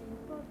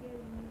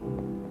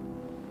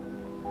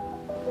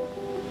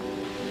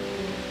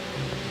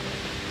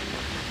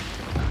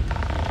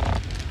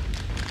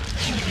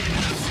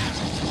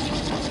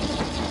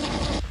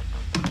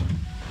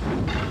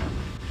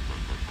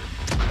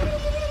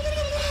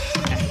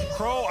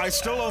 Crow, I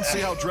still don't see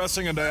how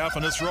dressing in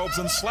diaphanous robes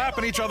and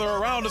slapping each other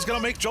around is going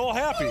to make Joel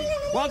happy.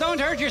 Well, don't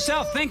hurt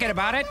yourself thinking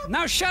about it.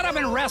 Now shut up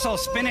and wrestle,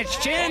 Spinach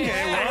Chin.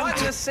 Okay, what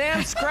the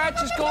Sam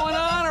Scratch is going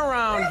on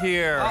around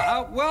here?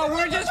 Well,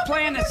 we're just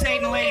playing the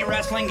Satan Lady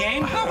wrestling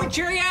game. How we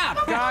cheer you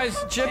up? Guys,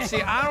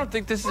 Gypsy, I don't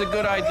think this is a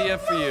good idea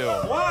for you.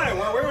 Why?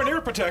 We're wearing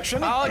ear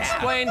protection. I'll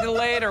explain to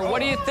later.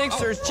 What do you think,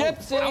 Sir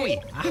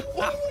Gypsy?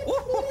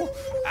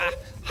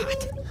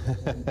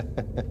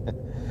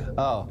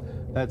 Oh,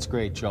 that's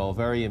great, Joel.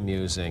 Very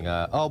amusing.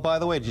 Oh, by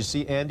the way, did you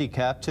see Andy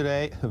Capp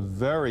today?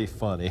 Very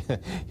funny.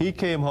 He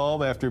came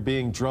home after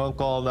being drunk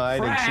all night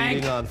Frank, and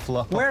cheating on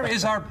Flo. Where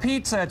is our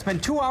pizza? It's been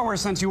 2 hours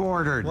since you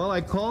ordered. Well,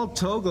 I called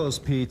Togo's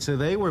Pizza.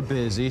 They were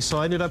busy, so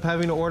I ended up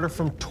having to order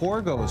from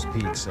Torgo's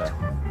Pizza.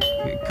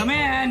 Come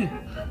in.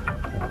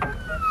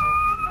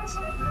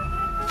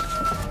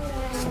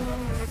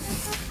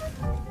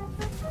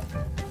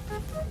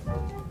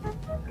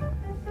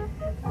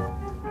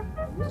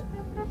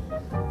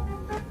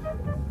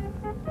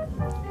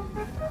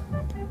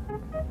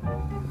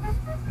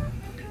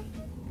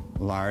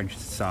 Large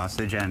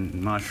sausage and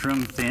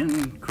mushroom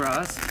thin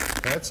crust.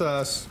 That's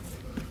us.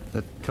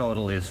 The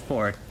total is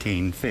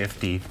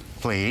 $14.50,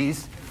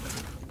 please.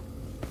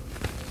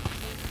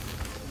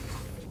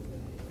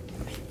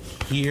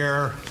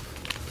 Here.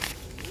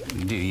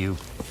 Do you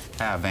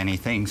have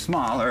anything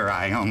smaller?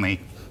 I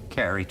only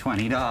carry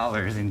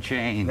 $20 in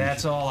change.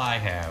 That's all I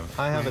have.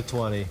 I have a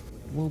 20.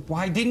 Well,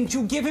 why didn't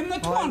you give him the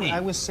 20?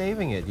 I was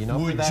saving it, you know.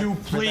 Would you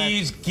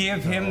please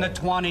give him the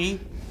 20?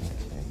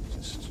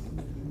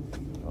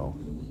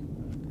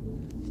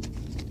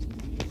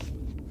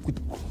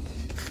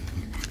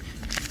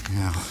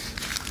 No.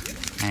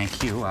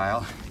 Thank you.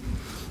 I'll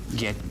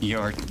get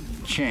your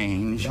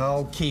change.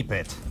 Oh, keep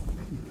it.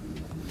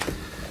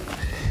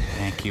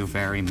 Thank you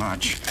very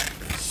much,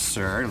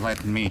 sir.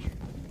 Let me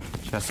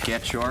just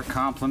get your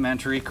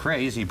complimentary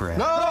crazy bread.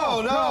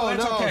 No,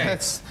 it's okay.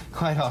 That's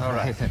quite all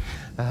right.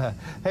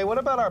 Hey, what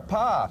about our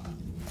pop?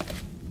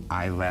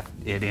 I left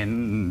it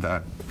in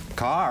the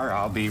car.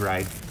 I'll be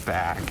right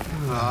back.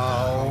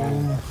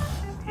 Oh.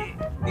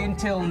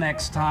 Until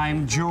next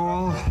time,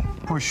 Joel.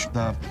 Push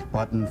the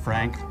button,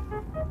 Frank.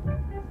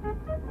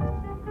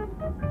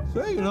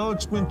 Say, you know,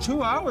 it's been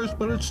 2 hours,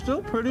 but it's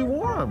still pretty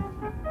warm.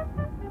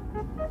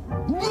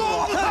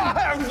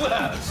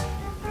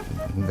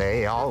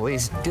 They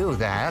always do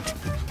that.